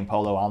guy playing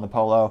polo on the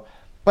polo.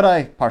 But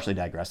I partially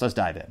digress. Let's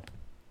dive in.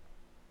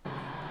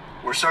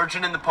 We're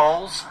searching in the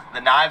polls.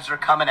 The knives are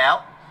coming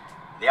out.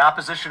 The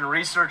opposition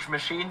research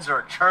machines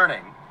are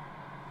churning.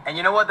 And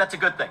you know what? That's a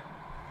good thing.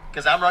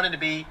 Because I'm running to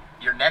be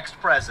your next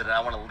president.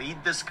 I want to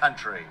lead this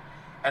country.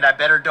 And I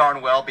better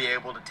darn well be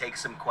able to take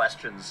some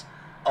questions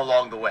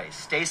along the way.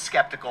 Stay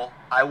skeptical.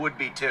 I would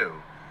be too.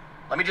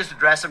 Let me just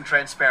address them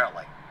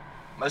transparently.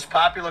 Most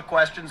popular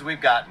questions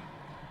we've gotten,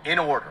 in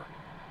order.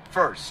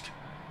 First,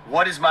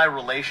 what is my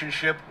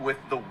relationship with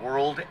the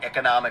World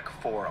Economic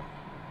Forum?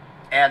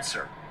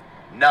 Answer,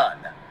 none,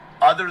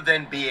 other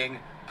than being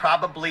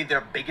probably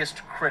their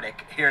biggest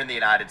critic here in the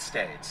United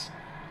States.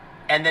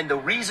 And then the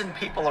reason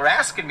people are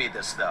asking me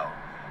this, though,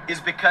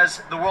 is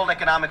because the World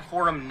Economic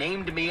Forum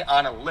named me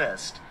on a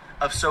list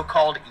of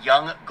so-called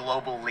young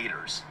global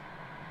leaders.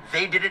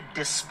 They did it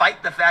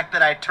despite the fact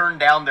that I turned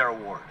down their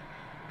award.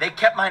 They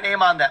kept my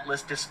name on that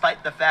list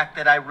despite the fact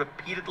that I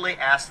repeatedly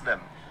asked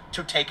them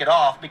to take it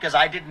off because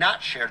I did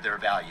not share their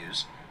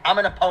values. I'm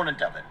an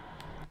opponent of it.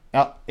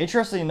 Now,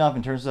 interestingly enough,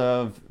 in terms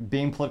of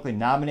being politically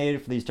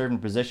nominated for these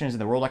different positions in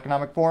the World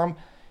Economic Forum,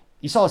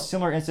 you saw a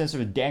similar instance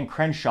with Dan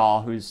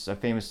Crenshaw, who's a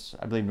famous,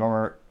 I believe,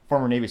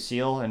 former Navy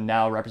SEAL and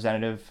now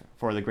representative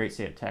for the great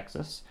state of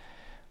Texas.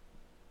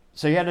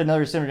 So you had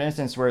another similar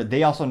instance where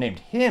they also named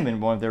him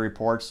in one of their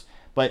reports,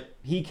 but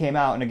he came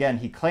out and again,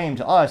 he claimed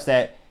to us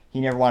that he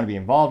never wanted to be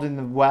involved in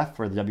the WEF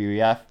or the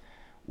WEF,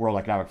 World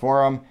Economic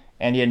Forum,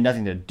 and he had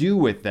nothing to do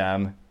with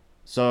them.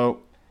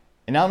 So,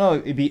 and I don't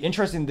know, it'd be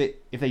interesting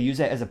if they use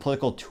that as a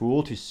political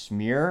tool to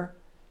smear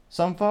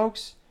some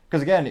folks.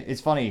 Because again,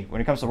 it's funny,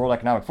 when it comes to the World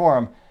Economic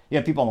Forum, you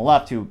have people on the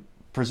left who,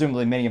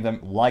 presumably many of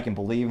them like and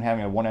believe in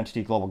having a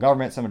one-entity global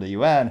government, similar to the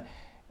UN,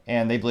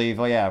 and they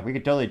believe, oh yeah, we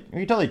could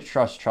totally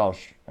trust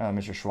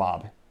Mr.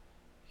 Schwab.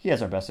 He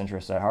has our best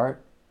interests at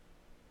heart.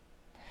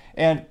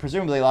 And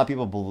presumably a lot of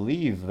people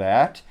believe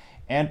that,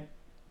 and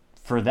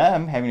for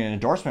them, having an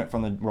endorsement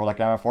from the World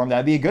Economic Forum,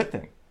 that'd be a good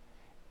thing.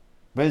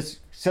 But it's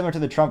similar to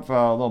the Trump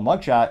little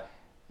mugshot,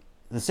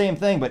 the same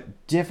thing,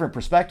 but different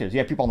perspectives. You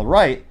have people on the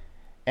right,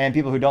 and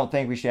people who don't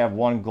think we should have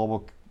one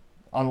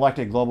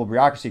unelected global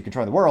bureaucracy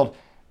controlling the world.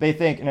 They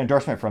think an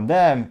endorsement from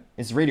them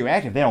is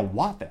radioactive. They don't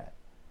want that.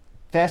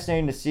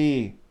 Fascinating to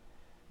see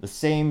the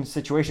same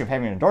situation of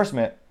having an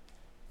endorsement,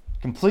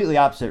 completely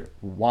opposite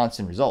wants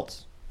and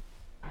results.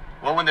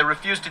 Well, when they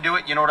refused to do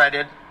it, you know what I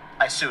did?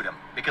 I sued them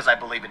because I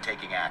believe in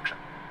taking action.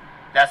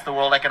 That's the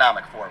World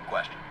Economic Forum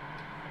question.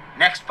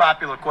 Next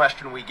popular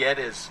question we get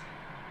is,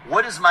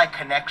 what is my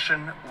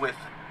connection with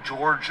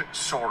George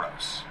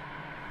Soros?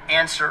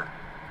 Answer,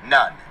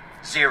 none,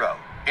 zero.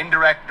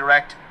 Indirect,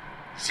 direct,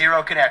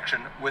 zero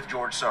connection with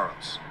George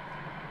Soros.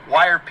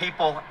 Why are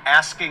people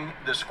asking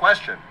this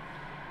question?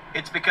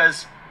 It's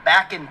because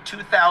back in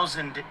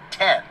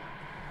 2010,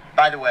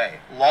 by the way,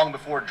 long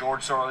before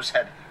George Soros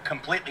had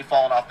completely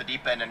fallen off the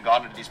deep end and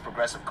gone into these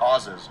progressive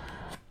causes.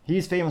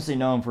 He's famously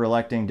known for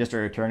electing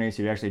district attorneys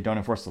who actually don't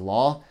enforce the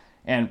law,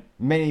 and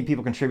many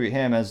people contribute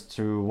him as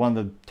to one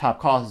of the top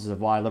causes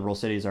of why liberal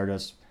cities are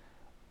just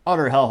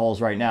utter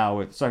hellholes right now,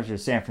 with such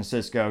as San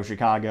Francisco,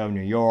 Chicago, New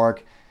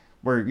York,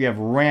 where you have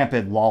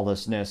rampant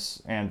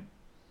lawlessness, and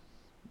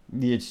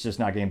it's just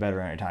not getting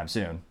better anytime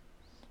soon.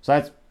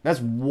 So that's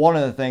one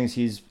of the things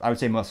he's, I would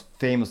say, most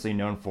famously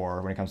known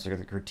for when it comes to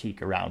the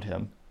critique around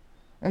him.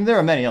 And there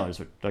are many others,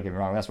 but don't get me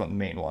wrong, that's one of the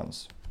main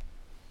ones.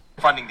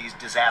 Funding these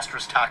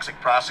disastrous, toxic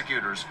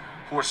prosecutors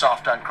who are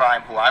soft on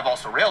crime, who I've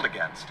also railed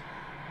against.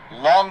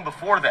 Long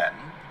before then,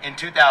 in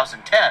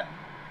 2010,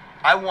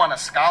 I won a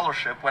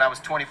scholarship when I was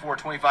 24,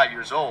 25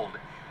 years old,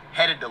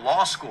 headed to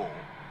law school,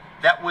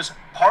 that was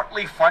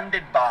partly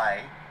funded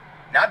by,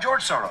 not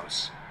George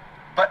Soros,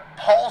 But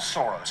Paul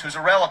Soros, who's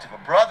a relative,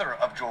 a brother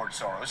of George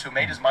Soros, who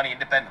made his money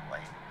independently,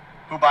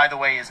 who, by the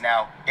way, is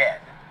now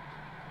dead,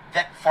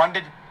 that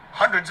funded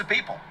hundreds of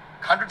people.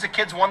 Hundreds of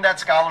kids won that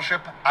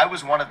scholarship. I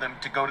was one of them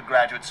to go to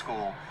graduate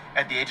school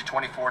at the age of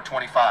 24,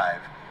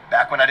 25,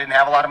 back when I didn't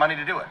have a lot of money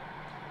to do it.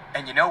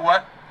 And you know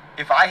what?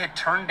 If I had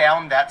turned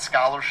down that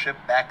scholarship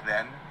back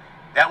then,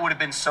 that would have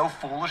been so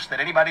foolish that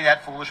anybody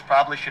that foolish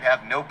probably should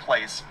have no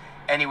place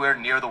anywhere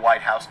near the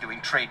White House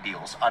doing trade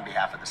deals on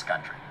behalf of this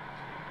country.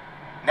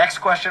 Next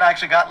question I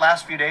actually got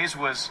last few days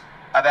was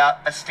about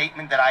a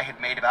statement that I had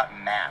made about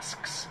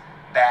masks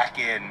back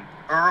in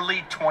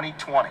early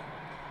 2020,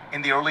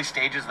 in the early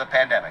stages of the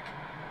pandemic.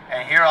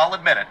 And here, I'll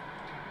admit it,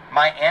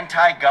 my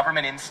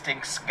anti-government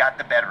instincts got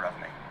the better of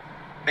me.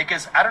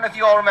 Because I don't know if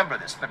you all remember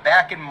this, but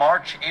back in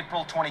March,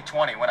 April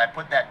 2020, when I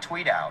put that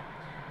tweet out,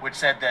 which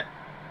said that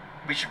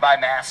we should buy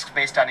masks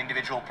based on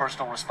individual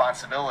personal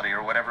responsibility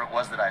or whatever it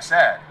was that I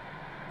said,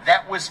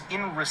 that was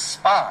in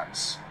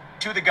response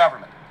to the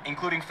government,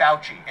 including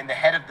Fauci and the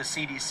head of the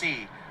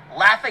CDC,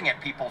 laughing at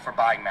people for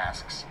buying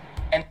masks.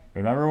 And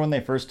remember when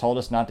they first told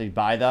us not to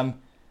buy them?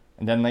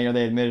 And then later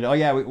they admitted, oh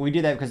yeah, we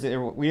did that because we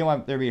didn't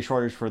want there to be a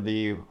shortage for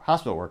the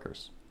hospital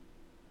workers.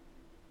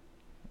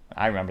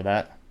 I remember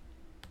that.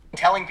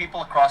 Telling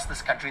people across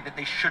this country that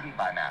they shouldn't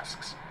buy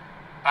masks.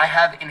 I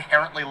have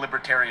inherently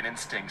libertarian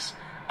instincts.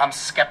 I'm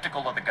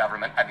skeptical of the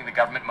government. I think the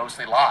government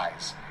mostly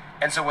lies.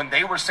 And so when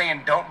they were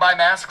saying don't buy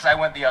masks, I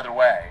went the other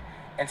way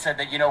and said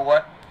that, you know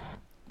what?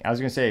 I was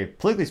going to say,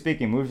 politically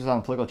speaking, moves on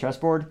the political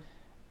chessboard.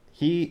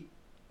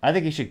 I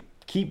think he should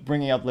keep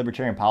bringing up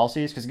libertarian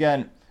policies because,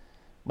 again,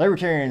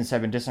 libertarians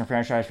have been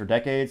disenfranchised for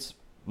decades.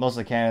 Most of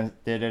the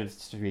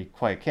candidates, to be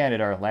quite candid,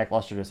 are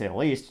lackluster to say the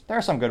least. There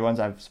are some good ones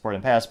I've supported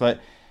in the past,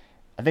 but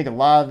I think a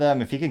lot of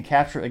them, if you can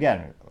capture,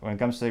 again, when it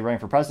comes to running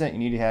for president, you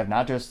need to have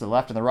not just the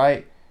left and the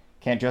right.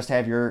 Can't just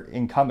have your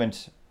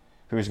incumbent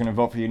who is going to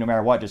vote for you no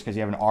matter what just because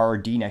you have an R or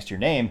D next to your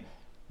name.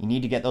 You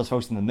need to get those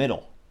folks in the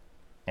middle.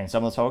 And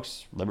some of those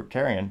folks,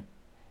 libertarian.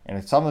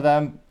 And some of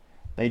them,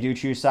 they do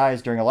choose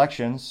sides during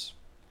elections.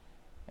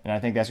 And I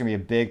think that's going to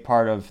be a big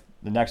part of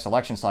the next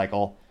election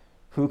cycle.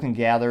 Who can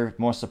gather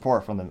most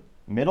support from the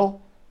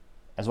middle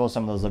as well as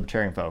some of those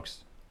libertarian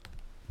folks.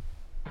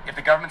 If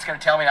the government's going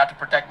to tell me not to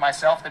protect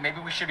myself, then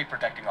maybe we should be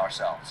protecting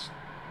ourselves.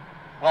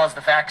 Well, as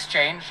the facts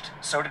changed,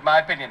 so did my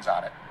opinions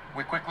on it.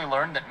 We quickly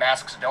learned that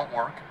masks don't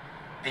work.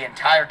 The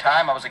entire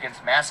time I was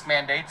against mask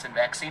mandates and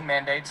vaccine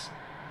mandates.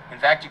 In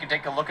fact, you can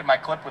take a look at my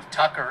clip with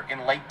Tucker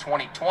in late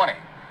 2020,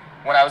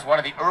 when I was one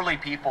of the early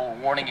people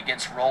warning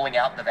against rolling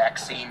out the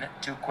vaccine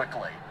too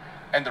quickly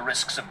and the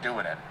risks of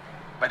doing it.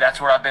 But that's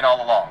where I've been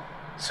all along.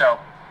 So,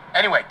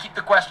 anyway, keep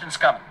the questions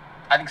coming.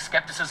 I think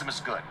skepticism is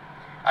good.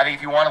 I think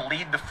if you want to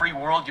lead the free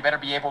world, you better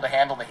be able to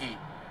handle the heat.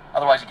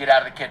 Otherwise, you get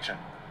out of the kitchen.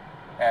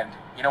 And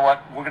you know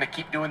what? We're going to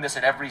keep doing this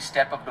at every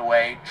step of the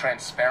way,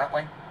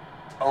 transparently,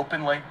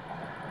 openly.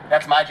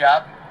 That's my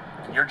job.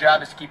 Your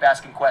job is to keep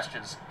asking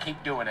questions.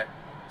 Keep doing it.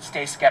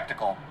 Stay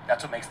skeptical.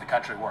 That's what makes the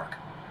country work.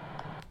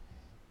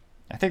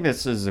 I think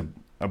this is a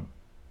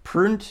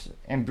prudent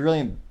and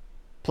brilliant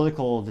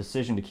political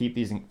decision to keep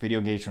these video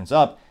engagements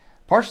up,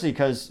 partially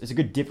because it's a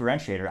good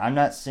differentiator. I'm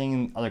not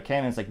seeing other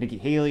candidates like Nikki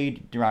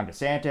Haley, Ron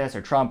DeSantis,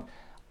 or Trump.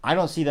 I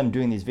don't see them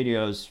doing these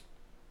videos,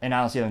 and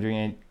I don't see them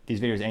doing these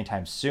videos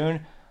anytime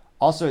soon.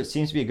 Also, it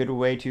seems to be a good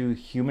way to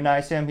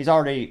humanize him. He's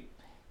already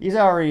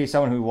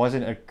someone who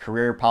wasn't a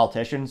career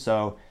politician,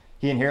 so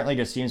he inherently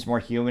just seems more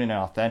human and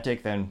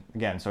authentic than,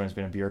 again, someone who's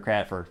been a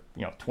bureaucrat for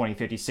 20,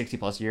 50, 60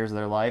 plus years of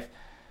their life.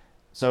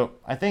 So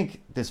I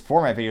think this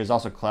format video is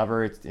also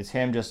clever. It's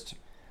him just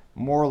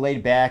more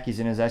laid back. He's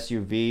in his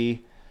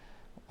SUV.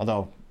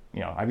 Although,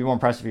 I'd be more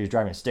impressed if he was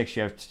driving a stick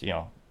shift,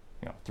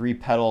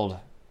 3-pedaled,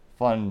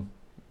 fun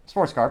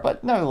sports car.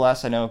 But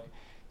nevertheless, I know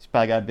he's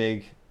probably got a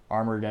big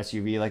armored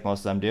SUV like most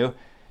of them do.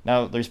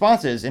 Now, the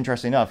response is,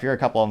 interesting enough, here are a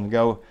couple of them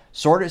go.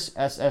 Sortis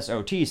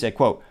SSOT said,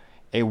 quote,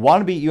 a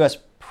wannabe U.S.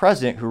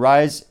 president who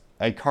rides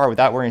a car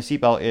without wearing a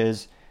seatbelt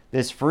is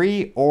this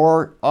free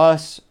or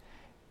us?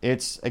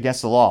 It's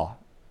against the law.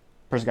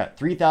 Person got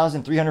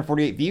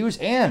 3,348 views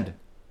and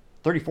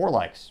 34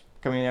 likes,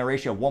 coming in at a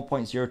ratio of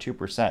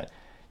 1.02%.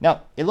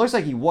 Now, it looks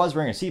like he was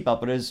wearing a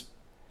seatbelt, but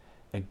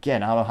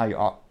again, I don't know how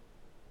you...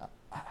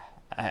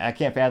 I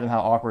can't fathom how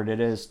awkward it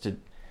is to...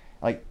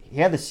 he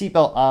had the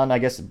seatbelt on, I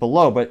guess,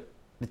 below, but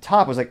the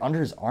top was, under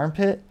his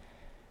armpit.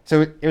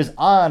 So it was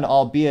on,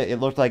 albeit it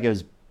looked like it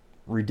was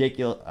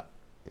ridiculous.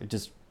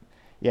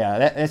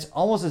 That's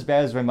almost as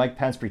bad as when Mike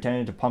Pence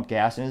pretended to pump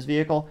gas in his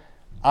vehicle.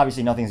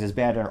 Obviously, nothing's as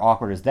bad or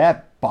awkward as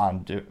that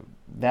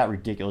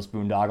ridiculous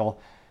boondoggle.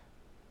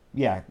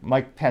 Yeah,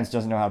 Mike Pence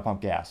doesn't know how to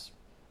pump gas.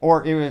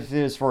 Or if it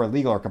is for a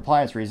legal or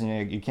compliance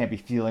reason, you can't be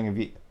fueling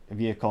a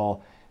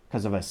vehicle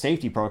because of a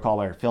safety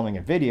protocol or filming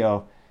a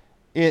video.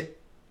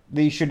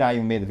 They should not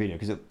even make the video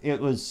because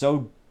it looked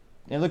so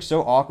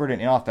awkward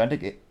and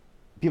inauthentic.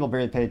 People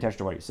barely paid attention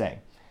to what he's saying.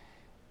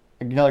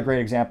 Another great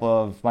example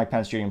of Mike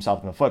Pence shooting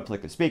himself in the foot,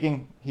 politically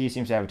speaking. He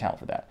seems to have a talent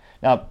for that.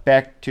 Now,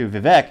 back to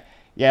Vivek.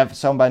 You have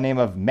someone by the name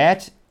of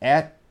Matt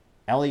at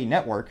LE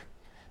Network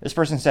This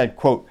person said,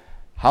 quote,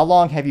 "How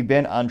long have you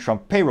been on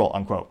Trump payroll?"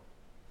 unquote.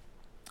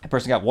 The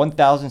person got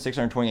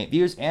 1,628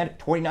 views and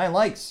 29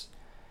 likes,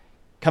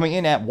 coming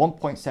in at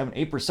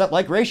 1.78%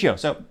 like ratio.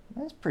 So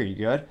that's pretty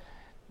good.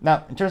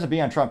 Now, in terms of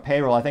being on Trump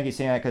payroll, I think he's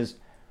saying that because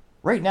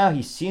right now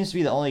he seems to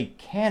be the only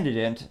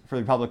candidate for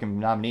the Republican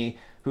nominee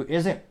who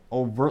isn't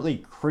overtly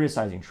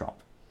criticizing Trump.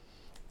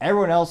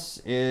 Everyone else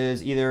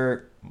is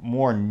either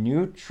more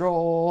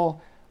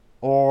neutral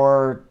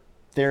or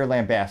they're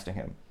lambasting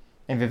him.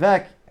 And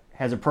Vivek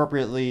has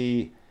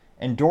appropriately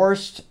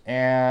endorsed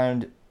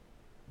and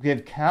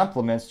give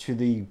compliments to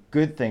the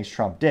good things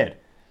Trump did.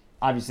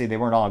 Obviously, they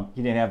weren't all,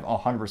 he didn't have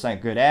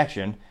 100% good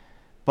action,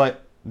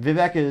 but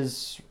Vivek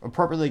is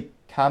appropriately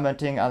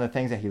commenting on the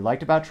things that he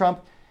liked about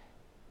Trump.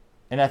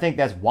 And I think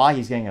that's why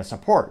he's getting a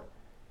support.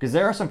 Because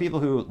there are some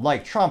people who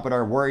like Trump but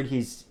are worried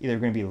he's either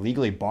going to be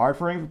legally barred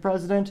from running for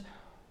president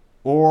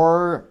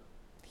or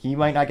he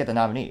might not get the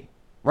nominee.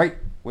 Right?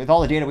 With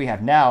all the data we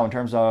have now in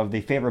terms of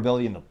the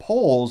favorability in the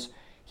polls,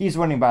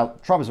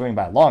 Trump is winning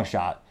by a long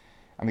shot.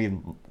 I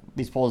mean,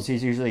 these polls,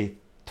 he's usually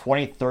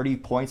 20, 30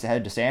 points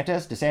ahead of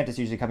DeSantis. DeSantis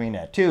usually coming in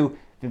at 2,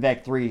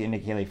 Vivek 3, and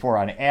Nikki Haley 4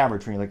 on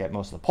average when you look at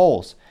most of the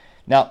polls.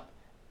 Now,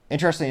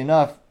 interestingly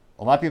enough,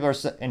 a lot of people are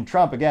in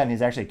Trump, again,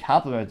 he's actually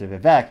complimented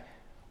Vivek,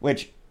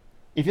 which,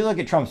 if you look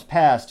at Trump's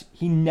past,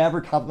 he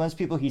never compliments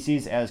people he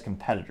sees as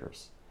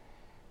competitors.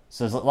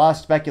 So there's a lot of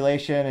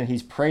speculation, and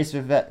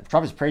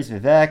Trump has praised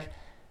Vivek.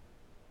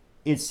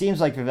 It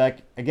seems like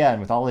Vivek, again,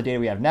 with all the data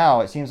we have now,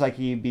 it seems like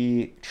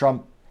it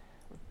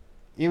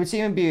would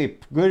seem to be a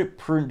good,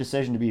 prudent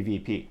decision to be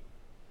VP.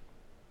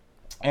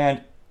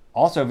 And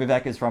also,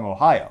 Vivek is from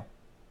Ohio.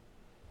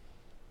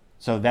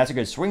 So that's a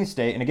good swing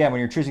state. And again, when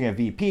you're choosing a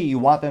VP, you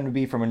want them to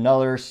be from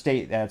another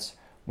state that's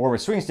more of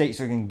a swing state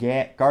so you can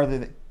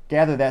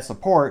gather that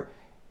support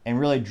and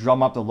really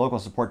drum up the local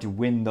support to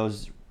win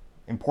those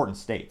important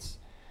states.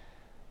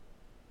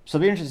 So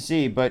it'll be interesting to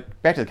see,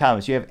 but back to the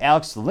comments. You have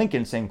Alex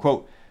Lincoln saying,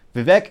 quote,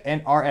 "Vivek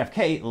and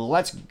RFK,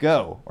 let's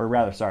go." Or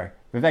rather, sorry,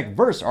 Vivek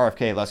versus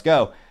RFK, let's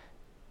go.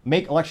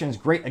 Make elections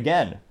great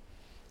again.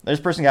 This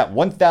person got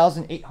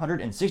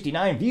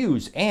 1,869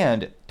 views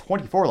and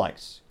 24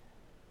 likes.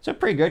 So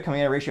pretty good,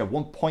 coming in at a ratio of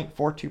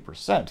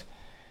 1.42%.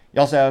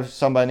 You also have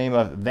somebody named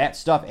of That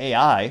Stuff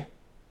AI.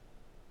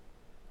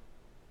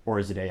 Or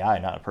is it AI,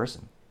 not a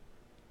person?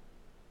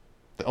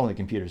 The only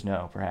computers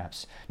know,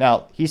 perhaps.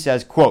 Now, he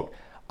says, quote,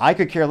 "I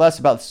could care less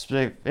about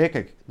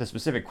the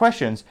specific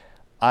questions,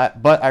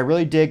 but I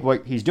really dig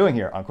what he's doing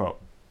here,"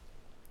 unquote.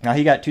 Now,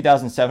 he got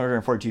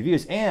 2,742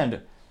 views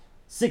and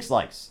 6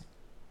 likes.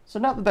 So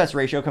not the best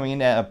ratio, coming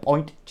in at a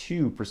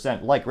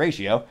 0.2% like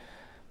ratio.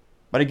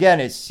 But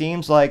again, it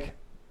seems like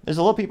there's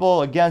a little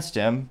people against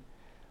him.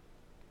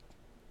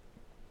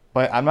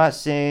 But I'm not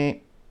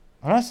seeing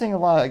a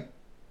lot of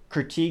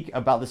critique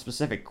about the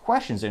specific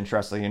questions,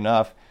 interestingly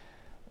enough.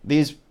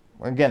 These,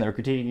 again, they're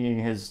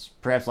critiquing his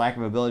perhaps lack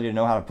of ability to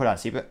know how to put on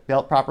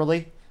seatbelt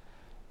properly.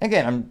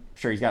 Again, I'm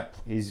sure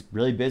he's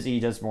really busy. He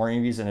does more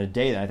interviews in a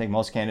day than I think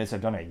most candidates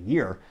have done a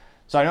year.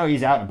 So I know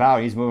he's out and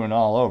about. He's moving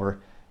all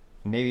over.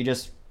 Maybe he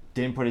just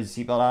didn't put his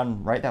seatbelt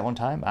on right that one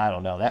time. I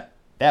don't know.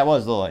 That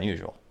was a little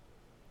unusual.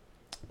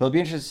 But it'll be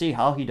interesting to see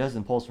how he does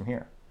in polls from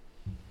here.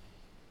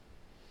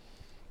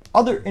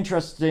 Other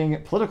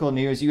interesting political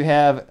news, you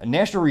have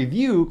National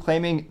Review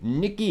claiming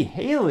Nikki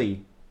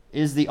Haley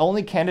is the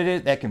only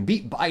candidate that can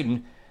beat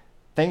Biden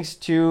thanks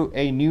to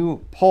a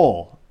new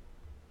poll.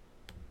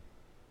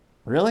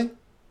 Really?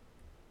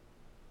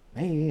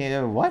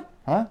 Hey, what?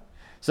 Huh?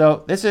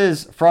 So this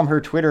is from her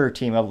Twitter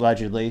team,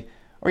 allegedly.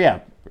 Or yeah,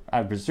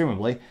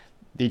 presumably.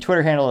 The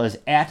Twitter handle is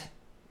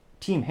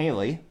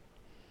 @TeamHaley.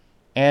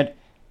 And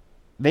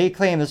they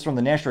claim this from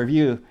the National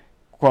Review,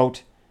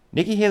 quote,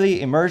 "Nikki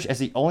Haley emerged as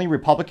the only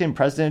Republican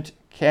president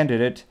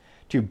candidate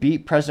to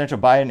beat Presidential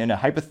Biden in a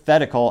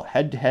hypothetical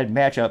head-to-head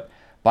matchup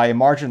by a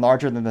margin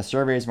larger than the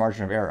survey's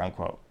margin of error,"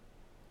 unquote.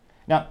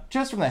 Now,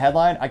 just from the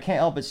headline, I can't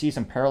help but see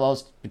some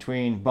parallels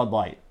between Bud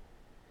Light.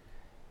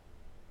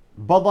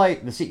 Bud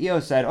Light, the CEO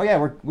said, "Oh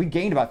yeah, we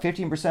gained about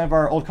 15% of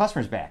our old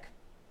customers back,"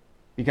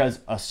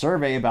 because a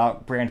survey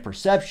about brand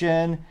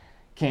perception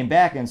came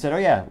back and said, "Oh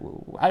yeah,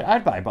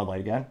 I'd buy Bud Light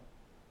again."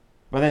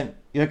 But then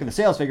you look at the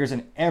sales figures,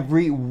 and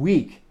every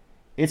week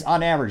it's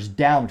on average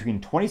down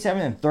between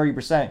 27 and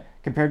 30%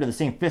 compared to the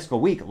same fiscal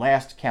week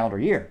last calendar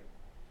year.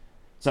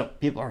 So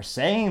people are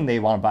saying they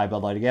want to buy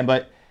Bud Light again,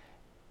 but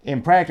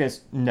in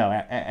practice, no,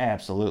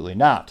 absolutely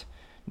not.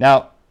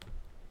 Now,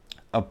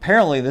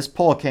 apparently this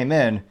poll came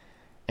in,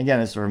 again,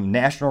 this is from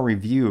National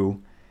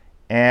Review,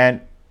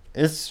 and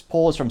this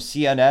poll is from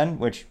CNN,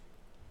 which,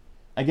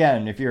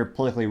 again, if you're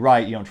politically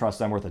right, you don't trust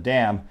them worth a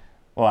damn.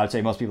 Well, I'd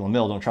say most people in the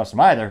middle don't trust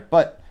them either,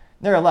 but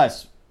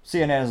nevertheless,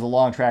 CNN has a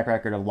long track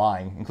record of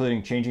lying,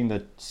 including changing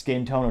the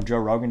skin tone of Joe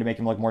Rogan to make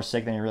him look more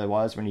sick than he really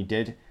was when he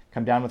did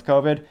come down with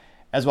COVID,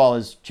 as well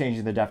as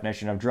changing the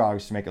definition of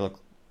drugs to make it look...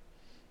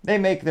 They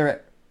make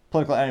their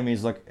political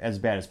enemies look as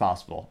bad as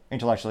possible,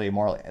 intellectually,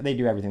 morally. They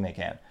do everything they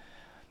can.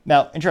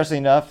 Now, interestingly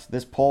enough,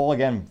 this poll,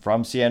 again,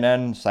 from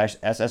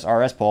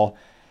CNN/SSRS poll,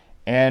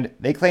 And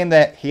they claim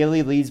that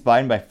Haley leads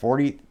Biden by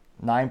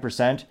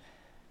 49%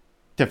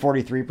 to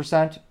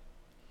 43%.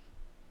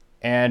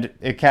 And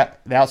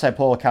the outside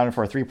poll accounted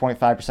for a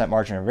 3.5%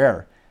 margin of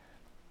error.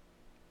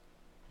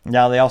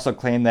 Now, they also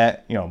claim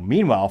that,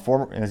 meanwhile,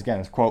 former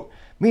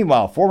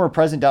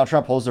President Donald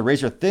Trump holds a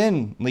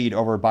razor-thin lead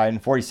over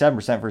Biden,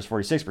 47% versus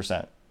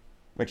 46%,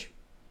 which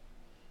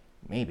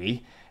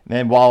maybe. And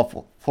then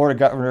while Florida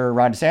Governor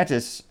Ron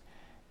DeSantis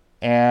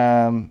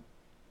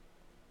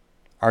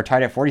are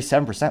tied at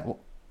 47%,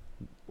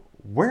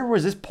 where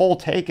was this poll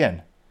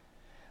taken?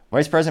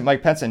 Vice President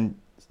Mike Pence and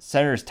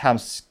Senators Tom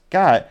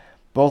Scott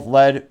both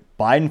led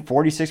Biden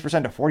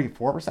 46% to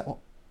 44%. Well,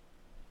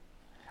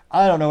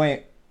 I don't know.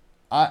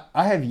 I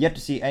have yet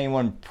to see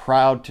anyone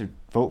proud to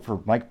vote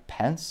for Mike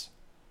Pence.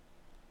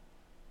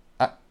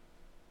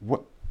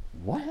 What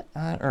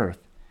on earth?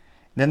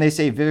 Then they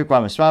say Vivek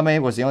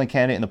Rebuttal was the only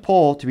candidate in the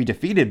poll to be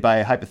defeated by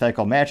a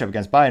hypothetical matchup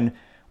against Biden,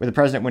 with the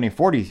president winning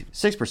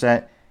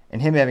 46%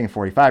 and him having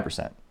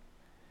 45%.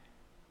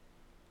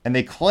 And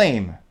they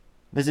claim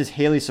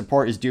Haley's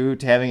support is due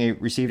to having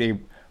received a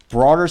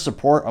broader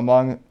support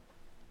among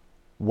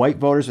white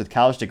voters with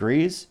college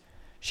degrees.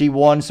 She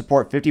won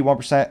support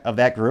 51% of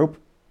that group,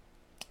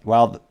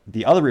 while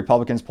the other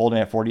Republicans pulled in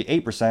at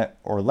 48%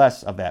 or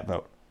less of that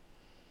vote.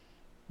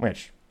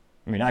 Which,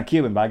 I'm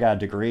Cuban, but I got a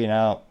degree, and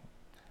I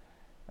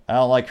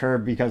don't like her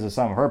because of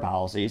some of her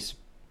policies.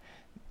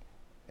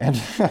 And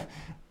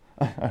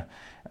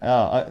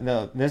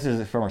this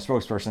is from our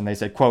spokesperson. They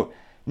said, quote,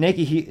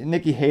 Nikki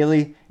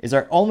Haley is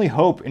our only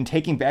hope in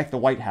taking back the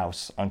White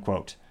House,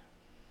 unquote.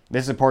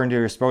 This is according to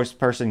her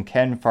spokesperson,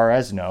 Ken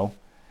Faresno,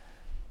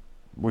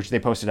 which they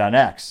posted on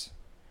X.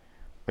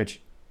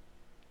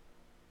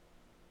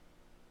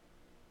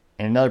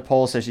 And another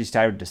poll says she's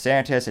tied with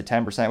DeSantis at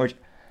 10%, which,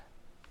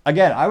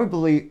 again, I would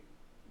believe,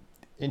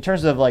 in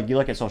terms of, you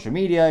look at social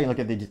media, you look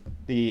at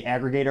the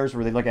aggregators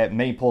where they look at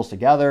many polls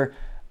together,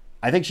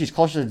 I think she's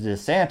closer to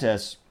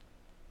DeSantis.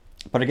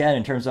 But again,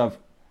 in terms of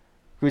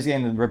who's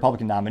getting the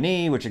Republican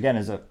nominee, which again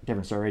is a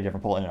different survey,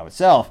 different poll in and of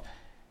itself,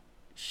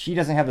 she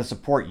doesn't have the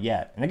support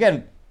yet. And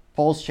again,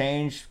 polls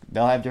change.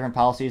 They'll have different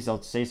policies.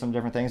 They'll say some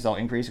different things. They'll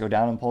increase, go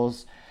down in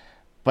polls.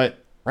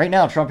 But right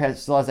now, Trump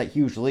still has that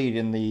huge lead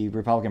in the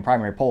Republican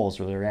primary polls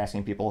where they're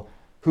asking people,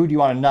 who do you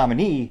want to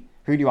nominate,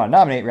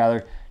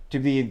 to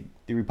be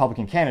the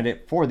Republican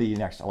candidate for the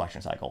next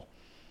election cycle.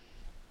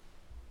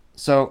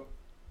 So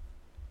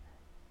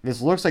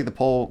this looks like the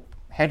poll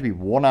had to be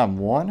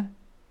one-on-one.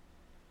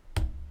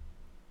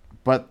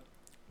 But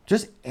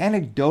just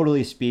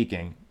anecdotally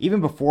speaking, even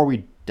before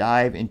we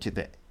dive into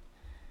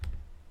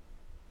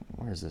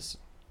where is this?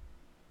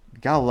 You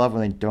gotta love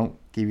when they don't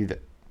give you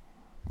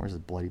where's the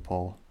bloody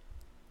poll?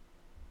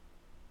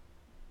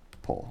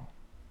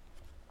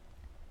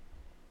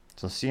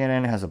 So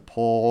CNN has a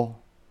poll.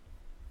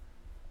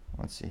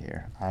 Let's see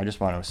here. I just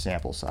want to know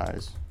sample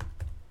size.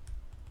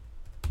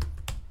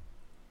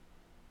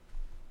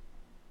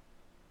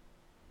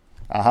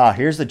 Aha,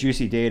 here's the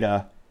juicy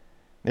data.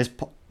 This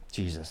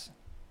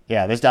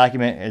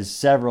document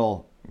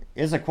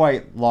is a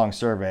quite long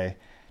survey.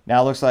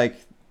 Now it looks like,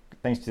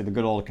 thanks to the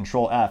good old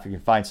Control F, you can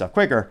find stuff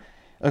quicker.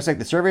 It looks like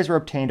the surveys were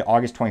obtained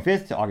August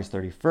 25th to August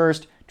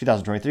 31st,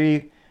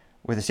 2023,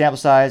 with a sample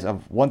size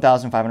of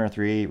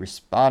 1,503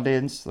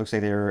 respondents. Looks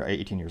like they're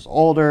 18 years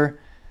older.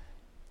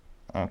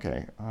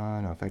 Okay,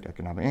 no effect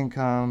economic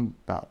income,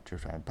 about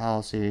different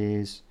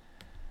policies.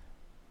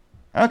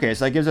 Okay,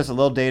 so that gives us a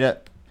little data.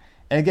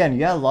 And again, you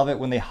gotta love it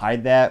when they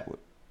hide that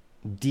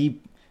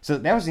deep. So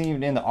that wasn't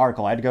even in the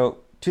article. I had to go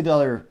to the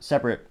other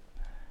separate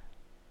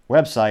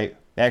website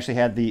that actually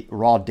had the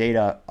raw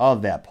data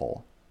of that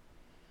poll.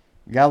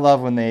 You gotta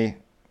love when they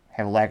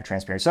have a lack of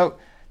transparency. So,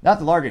 not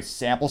the largest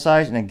sample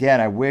size. And again,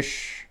 I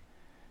wish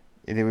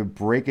they would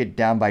break it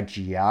down by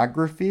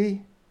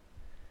geography.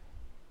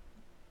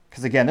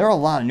 Because again, there are a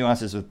lot of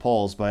nuances with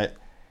polls, but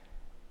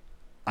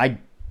right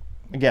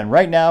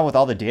now with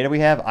all the data we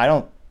have,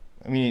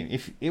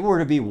 if it were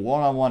to be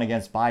one-on-one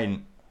against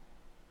Biden,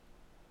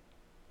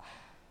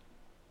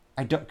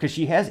 because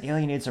she has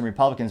alienated some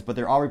Republicans, but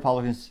they're all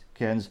Republicans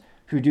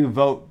who do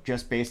vote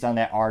just based on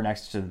that R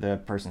next to the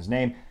person's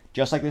name,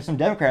 just like there's some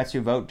Democrats who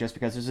vote just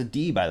because there's a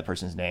D by the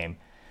person's name.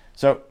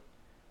 So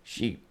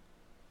she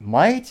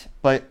might,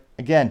 but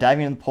again,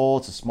 diving in the poll,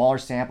 it's a smaller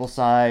sample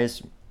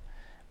size.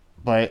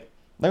 But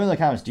let me know in the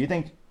comments, do you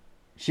think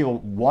she will,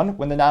 one,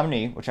 win the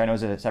nominee, which I know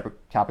is a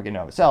separate topic in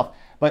and of itself,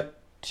 but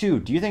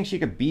two, do you think she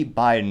could beat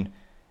Biden?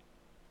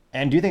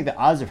 And do you think the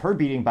odds of her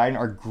beating Biden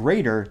are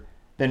greater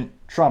than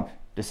Trump,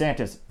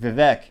 DeSantis,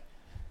 Vivek,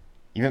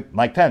 even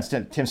Mike Pence,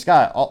 Tim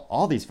Scott,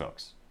 all these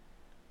folks?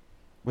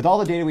 With all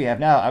the data we have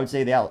now, I would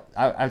say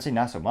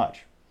not so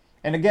much.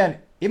 And again,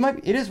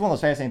 it is one of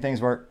those fascinating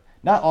things where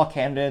not all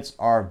candidates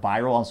are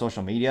viral on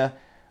social media.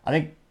 I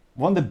think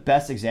one of the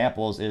best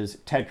examples is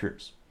Ted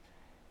Cruz.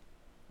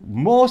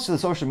 Most of the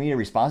social media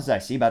responses I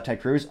see about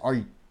Ted Cruz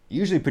are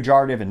usually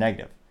pejorative and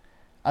negative.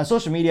 On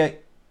social media,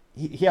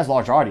 he has a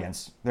large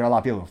audience. There are a lot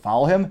of people who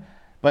follow him,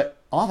 but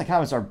a lot of the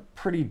comments are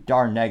pretty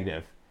darn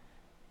negative.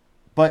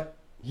 But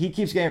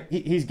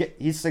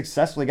he's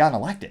successfully gotten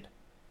elected.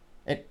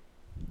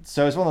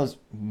 So it's one of those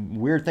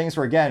weird things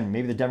where, again,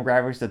 maybe the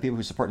demographics of the people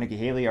who support Nikki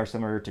Haley are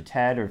similar to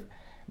Ted, or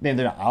maybe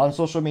they're not on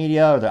social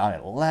media or they're on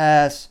it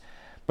less.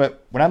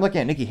 But when I'm looking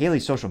at Nikki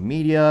Haley's social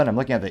media and I'm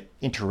looking at the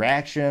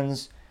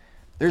interactions,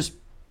 there's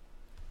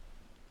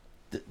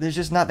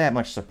just not that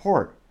much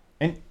support.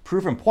 And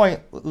proof in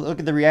point, look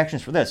at the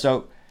reactions for this.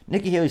 So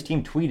Nikki Haley's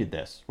team tweeted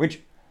this,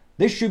 which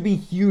this should be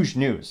huge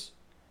news.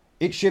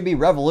 It should be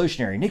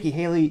revolutionary. Nikki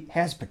Haley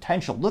has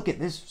potential. Look at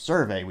this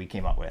survey we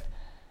came up with.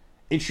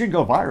 It should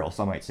go viral,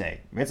 some might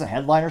say. It's a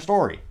headliner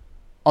story.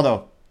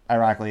 Although,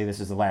 ironically, this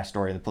is the last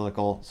story of the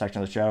political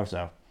section of the show,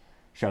 so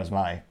shows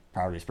my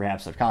priorities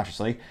perhaps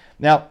subconsciously.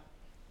 Now,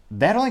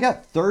 that only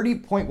got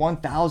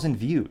 30.1 thousand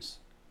views,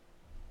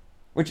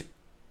 which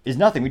is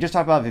nothing. We just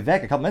talked about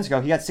Vivek a couple minutes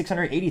ago. He got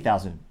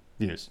 680,000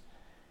 views.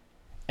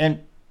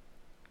 And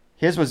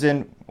his was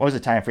in, what was the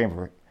time frame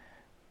for it?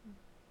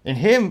 In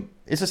him,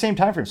 it's the same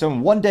time frame. So in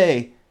one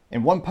day,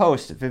 in one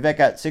post, Vivek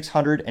got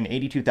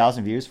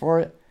 682,000 views for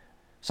it.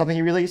 Something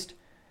he released,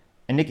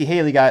 and Nikki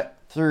Haley got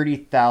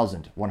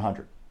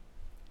 30,100.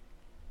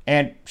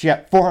 And she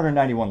got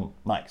 491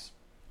 likes.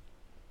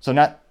 So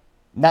not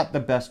the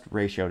best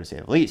ratio, to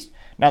say the least.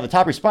 Now, the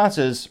top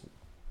responses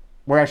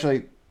were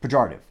actually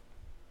pejorative.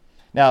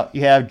 Now,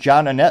 you have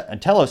John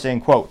Antello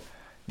saying, quote,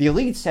 "The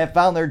elites have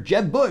found their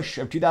Jeb Bush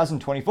of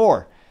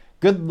 2024.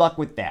 Good luck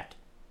with that."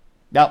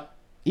 Now,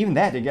 even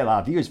that didn't get a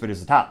lot of views, but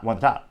it's one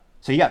of the top.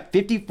 So you got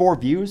 54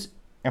 views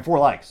and 4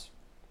 likes,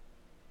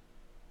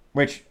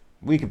 which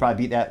we could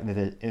probably beat that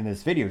in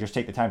this video. Just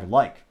take the time to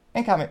like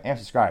and comment and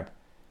subscribe.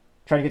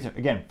 Trying to get to,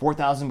 again,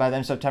 4,000 by the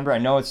end of September. I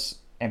know it's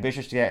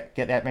ambitious to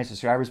get that many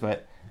subscribers,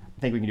 but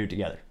I think we can do it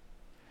together.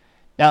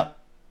 Now,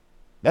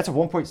 that's a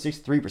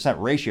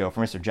 1.63% ratio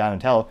for Mr. John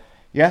Antello.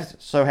 You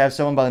also have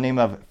someone by the name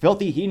of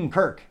Filthy Heaton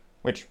Kirk,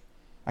 which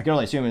I can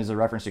only assume is a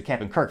reference to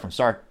Captain Kirk from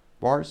Star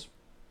Wars.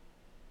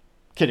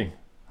 Kidding.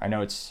 I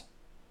know it's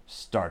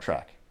Star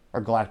Trek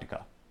or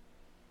Galactica.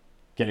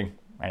 Kidding.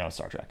 I know it's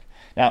Star Trek.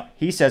 Now,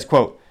 he says,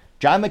 quote,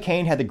 "John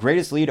McCain had the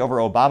greatest lead over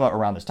Obama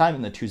around this time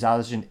in the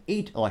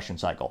 2008 election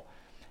cycle.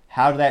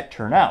 How did that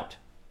turn out?"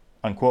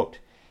 Unquote.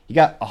 He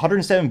got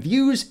 107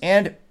 views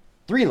and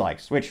 3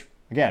 likes, which,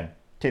 again,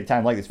 take the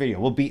time to like this video.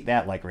 We'll beat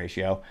that like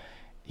ratio.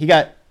 He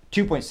got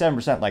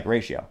 2.7% like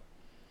ratio.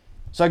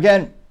 So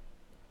again,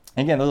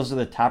 those are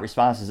the top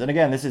responses. And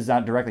again, this is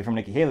not directly from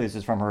Nikki Haley. This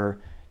is from her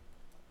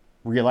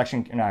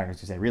re-election. No, I was going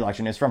to say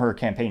re-election. It's from her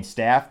campaign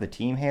staff, the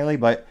Team Haley.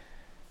 But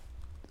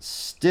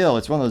still,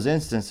 it's one of those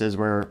instances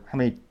where,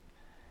 Team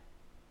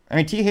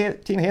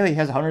Haley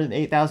has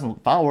 108,000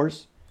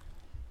 followers.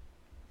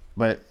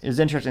 But it's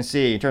interesting to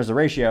see, in terms of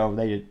ratio,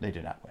 they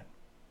did not win.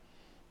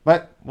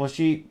 But, let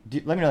me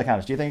know in the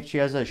comments. Do you think she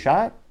has a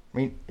shot? I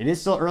mean, it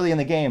is still early in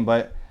the game,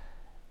 but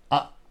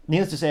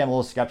needless to say, I'm a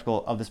little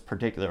skeptical of this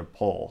particular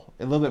poll.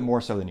 A little bit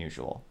more so than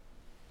usual.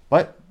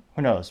 But,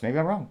 who knows? Maybe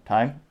I'm wrong.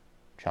 Time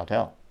shall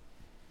tell.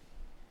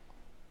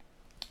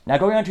 Now,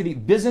 going on to the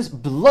business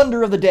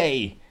blunder of the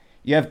day.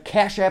 You have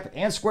Cash App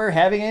and Square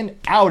having an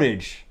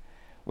outage,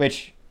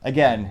 which,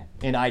 again,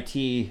 in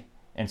IT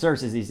and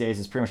services these days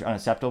is pretty much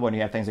unacceptable when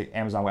you have things like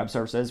Amazon Web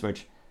Services,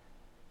 which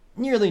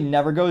nearly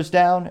never goes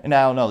down. And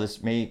I don't know,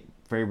 this may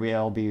very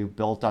well be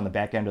built on the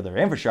back end of their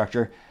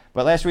infrastructure,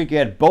 but last week you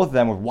had both of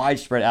them with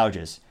widespread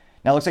outages.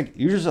 Now it looks like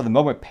users of the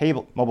mobile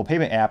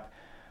payment app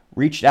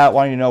reached out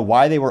wanting to know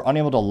why they were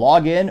unable to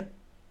log in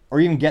or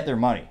even get their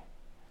money.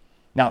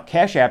 Now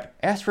Cash App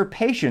asked for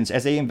patience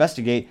as they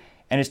investigate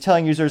and is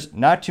telling users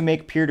not to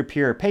make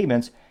peer-to-peer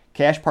payments,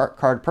 cash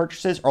card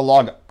purchases, or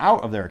log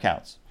out of their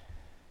accounts.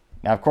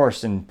 Now, of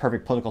course, in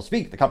perfect political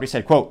speak, the company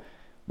said, quote,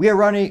 we are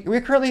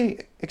currently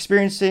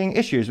experiencing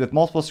issues with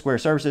multiple Square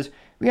services.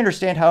 We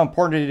understand how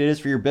important it is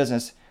for your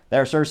business that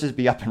our services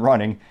be up and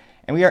running,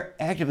 and we are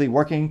actively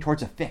working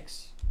towards a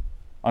fix,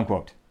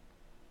 unquote.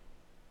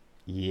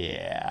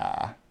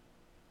 Yeah.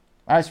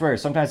 I swear,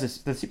 sometimes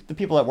the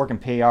people that work in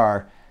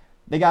PR,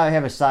 they got to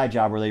have a side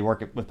job where they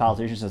work with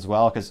politicians as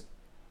well, because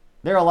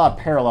there are a lot of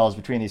parallels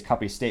between these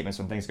company statements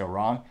when things go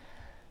wrong.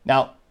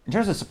 Now, in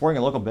terms of supporting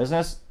a local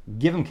business,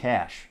 give them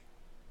cash,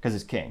 because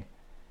it's king.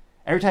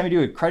 Every time you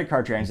do a credit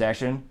card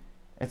transaction,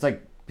 it's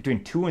like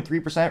between 2 and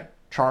 3%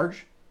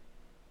 charge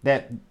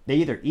that they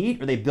either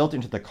eat or they built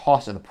into the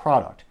cost of the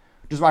product.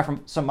 Which is why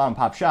from some mom and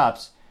pop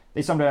shops,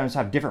 they sometimes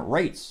have different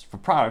rates for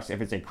products if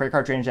it's a credit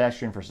card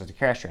transaction versus a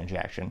cash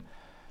transaction.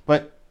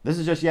 But this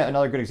is just yet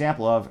another good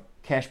example of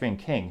cash being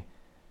king,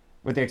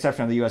 with the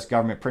exception of the U.S.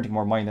 government printing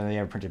more money than they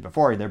ever printed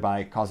before,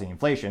 thereby causing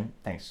inflation.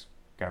 Thanks,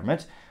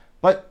 government.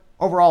 But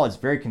overall, it's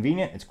very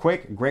convenient, it's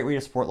quick, a great way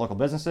to support local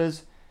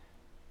businesses.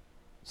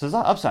 So there's a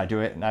lot of upside to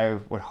it, and I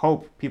would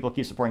hope people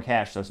keep supporting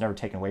cash so it's never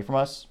taken away from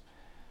us.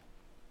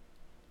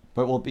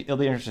 But it'll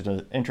be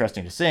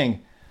interesting to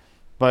sing.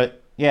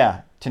 But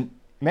yeah,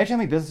 imagine how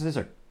many businesses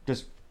are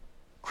just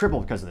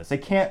crippled because of this. They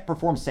can't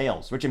perform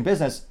sales, which in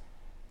business,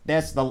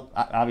 that's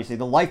obviously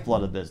the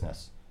lifeblood of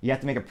business. You have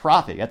to make a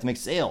profit. You have to make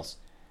sales.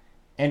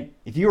 And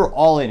if you were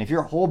all in, if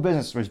your whole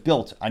business was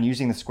built on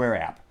using the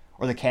Square app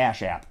or the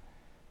Cash app,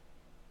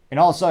 and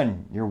all of a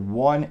sudden your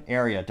one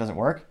area doesn't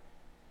work,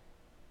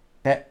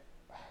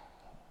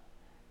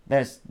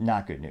 that's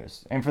not good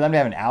news. And for them to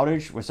have an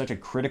outage with such a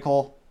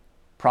critical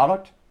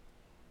product,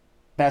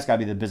 that's got to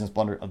be the business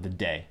blunder of the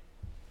day.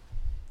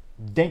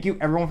 Thank you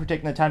everyone for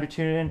taking the time to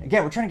tune in.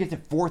 Again, we're trying to get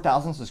to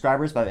 4,000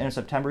 subscribers by the end of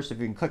September, so if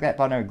you can click that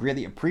button, I would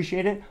greatly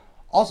appreciate it.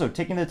 Also,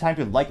 taking the time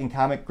to like and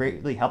comment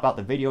greatly help out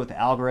the video with the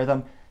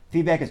algorithm.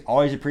 Feedback is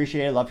always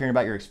appreciated. Love hearing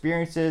about your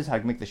experiences, how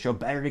you can make the show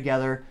better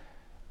together.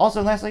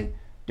 Also, lastly,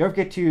 don't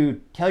forget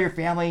to tell your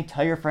family,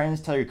 tell your friends,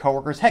 tell your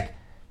coworkers, heck,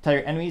 tell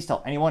your enemies,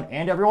 tell anyone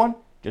and everyone.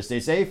 Just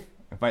stay safe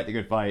and fight the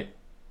good fight.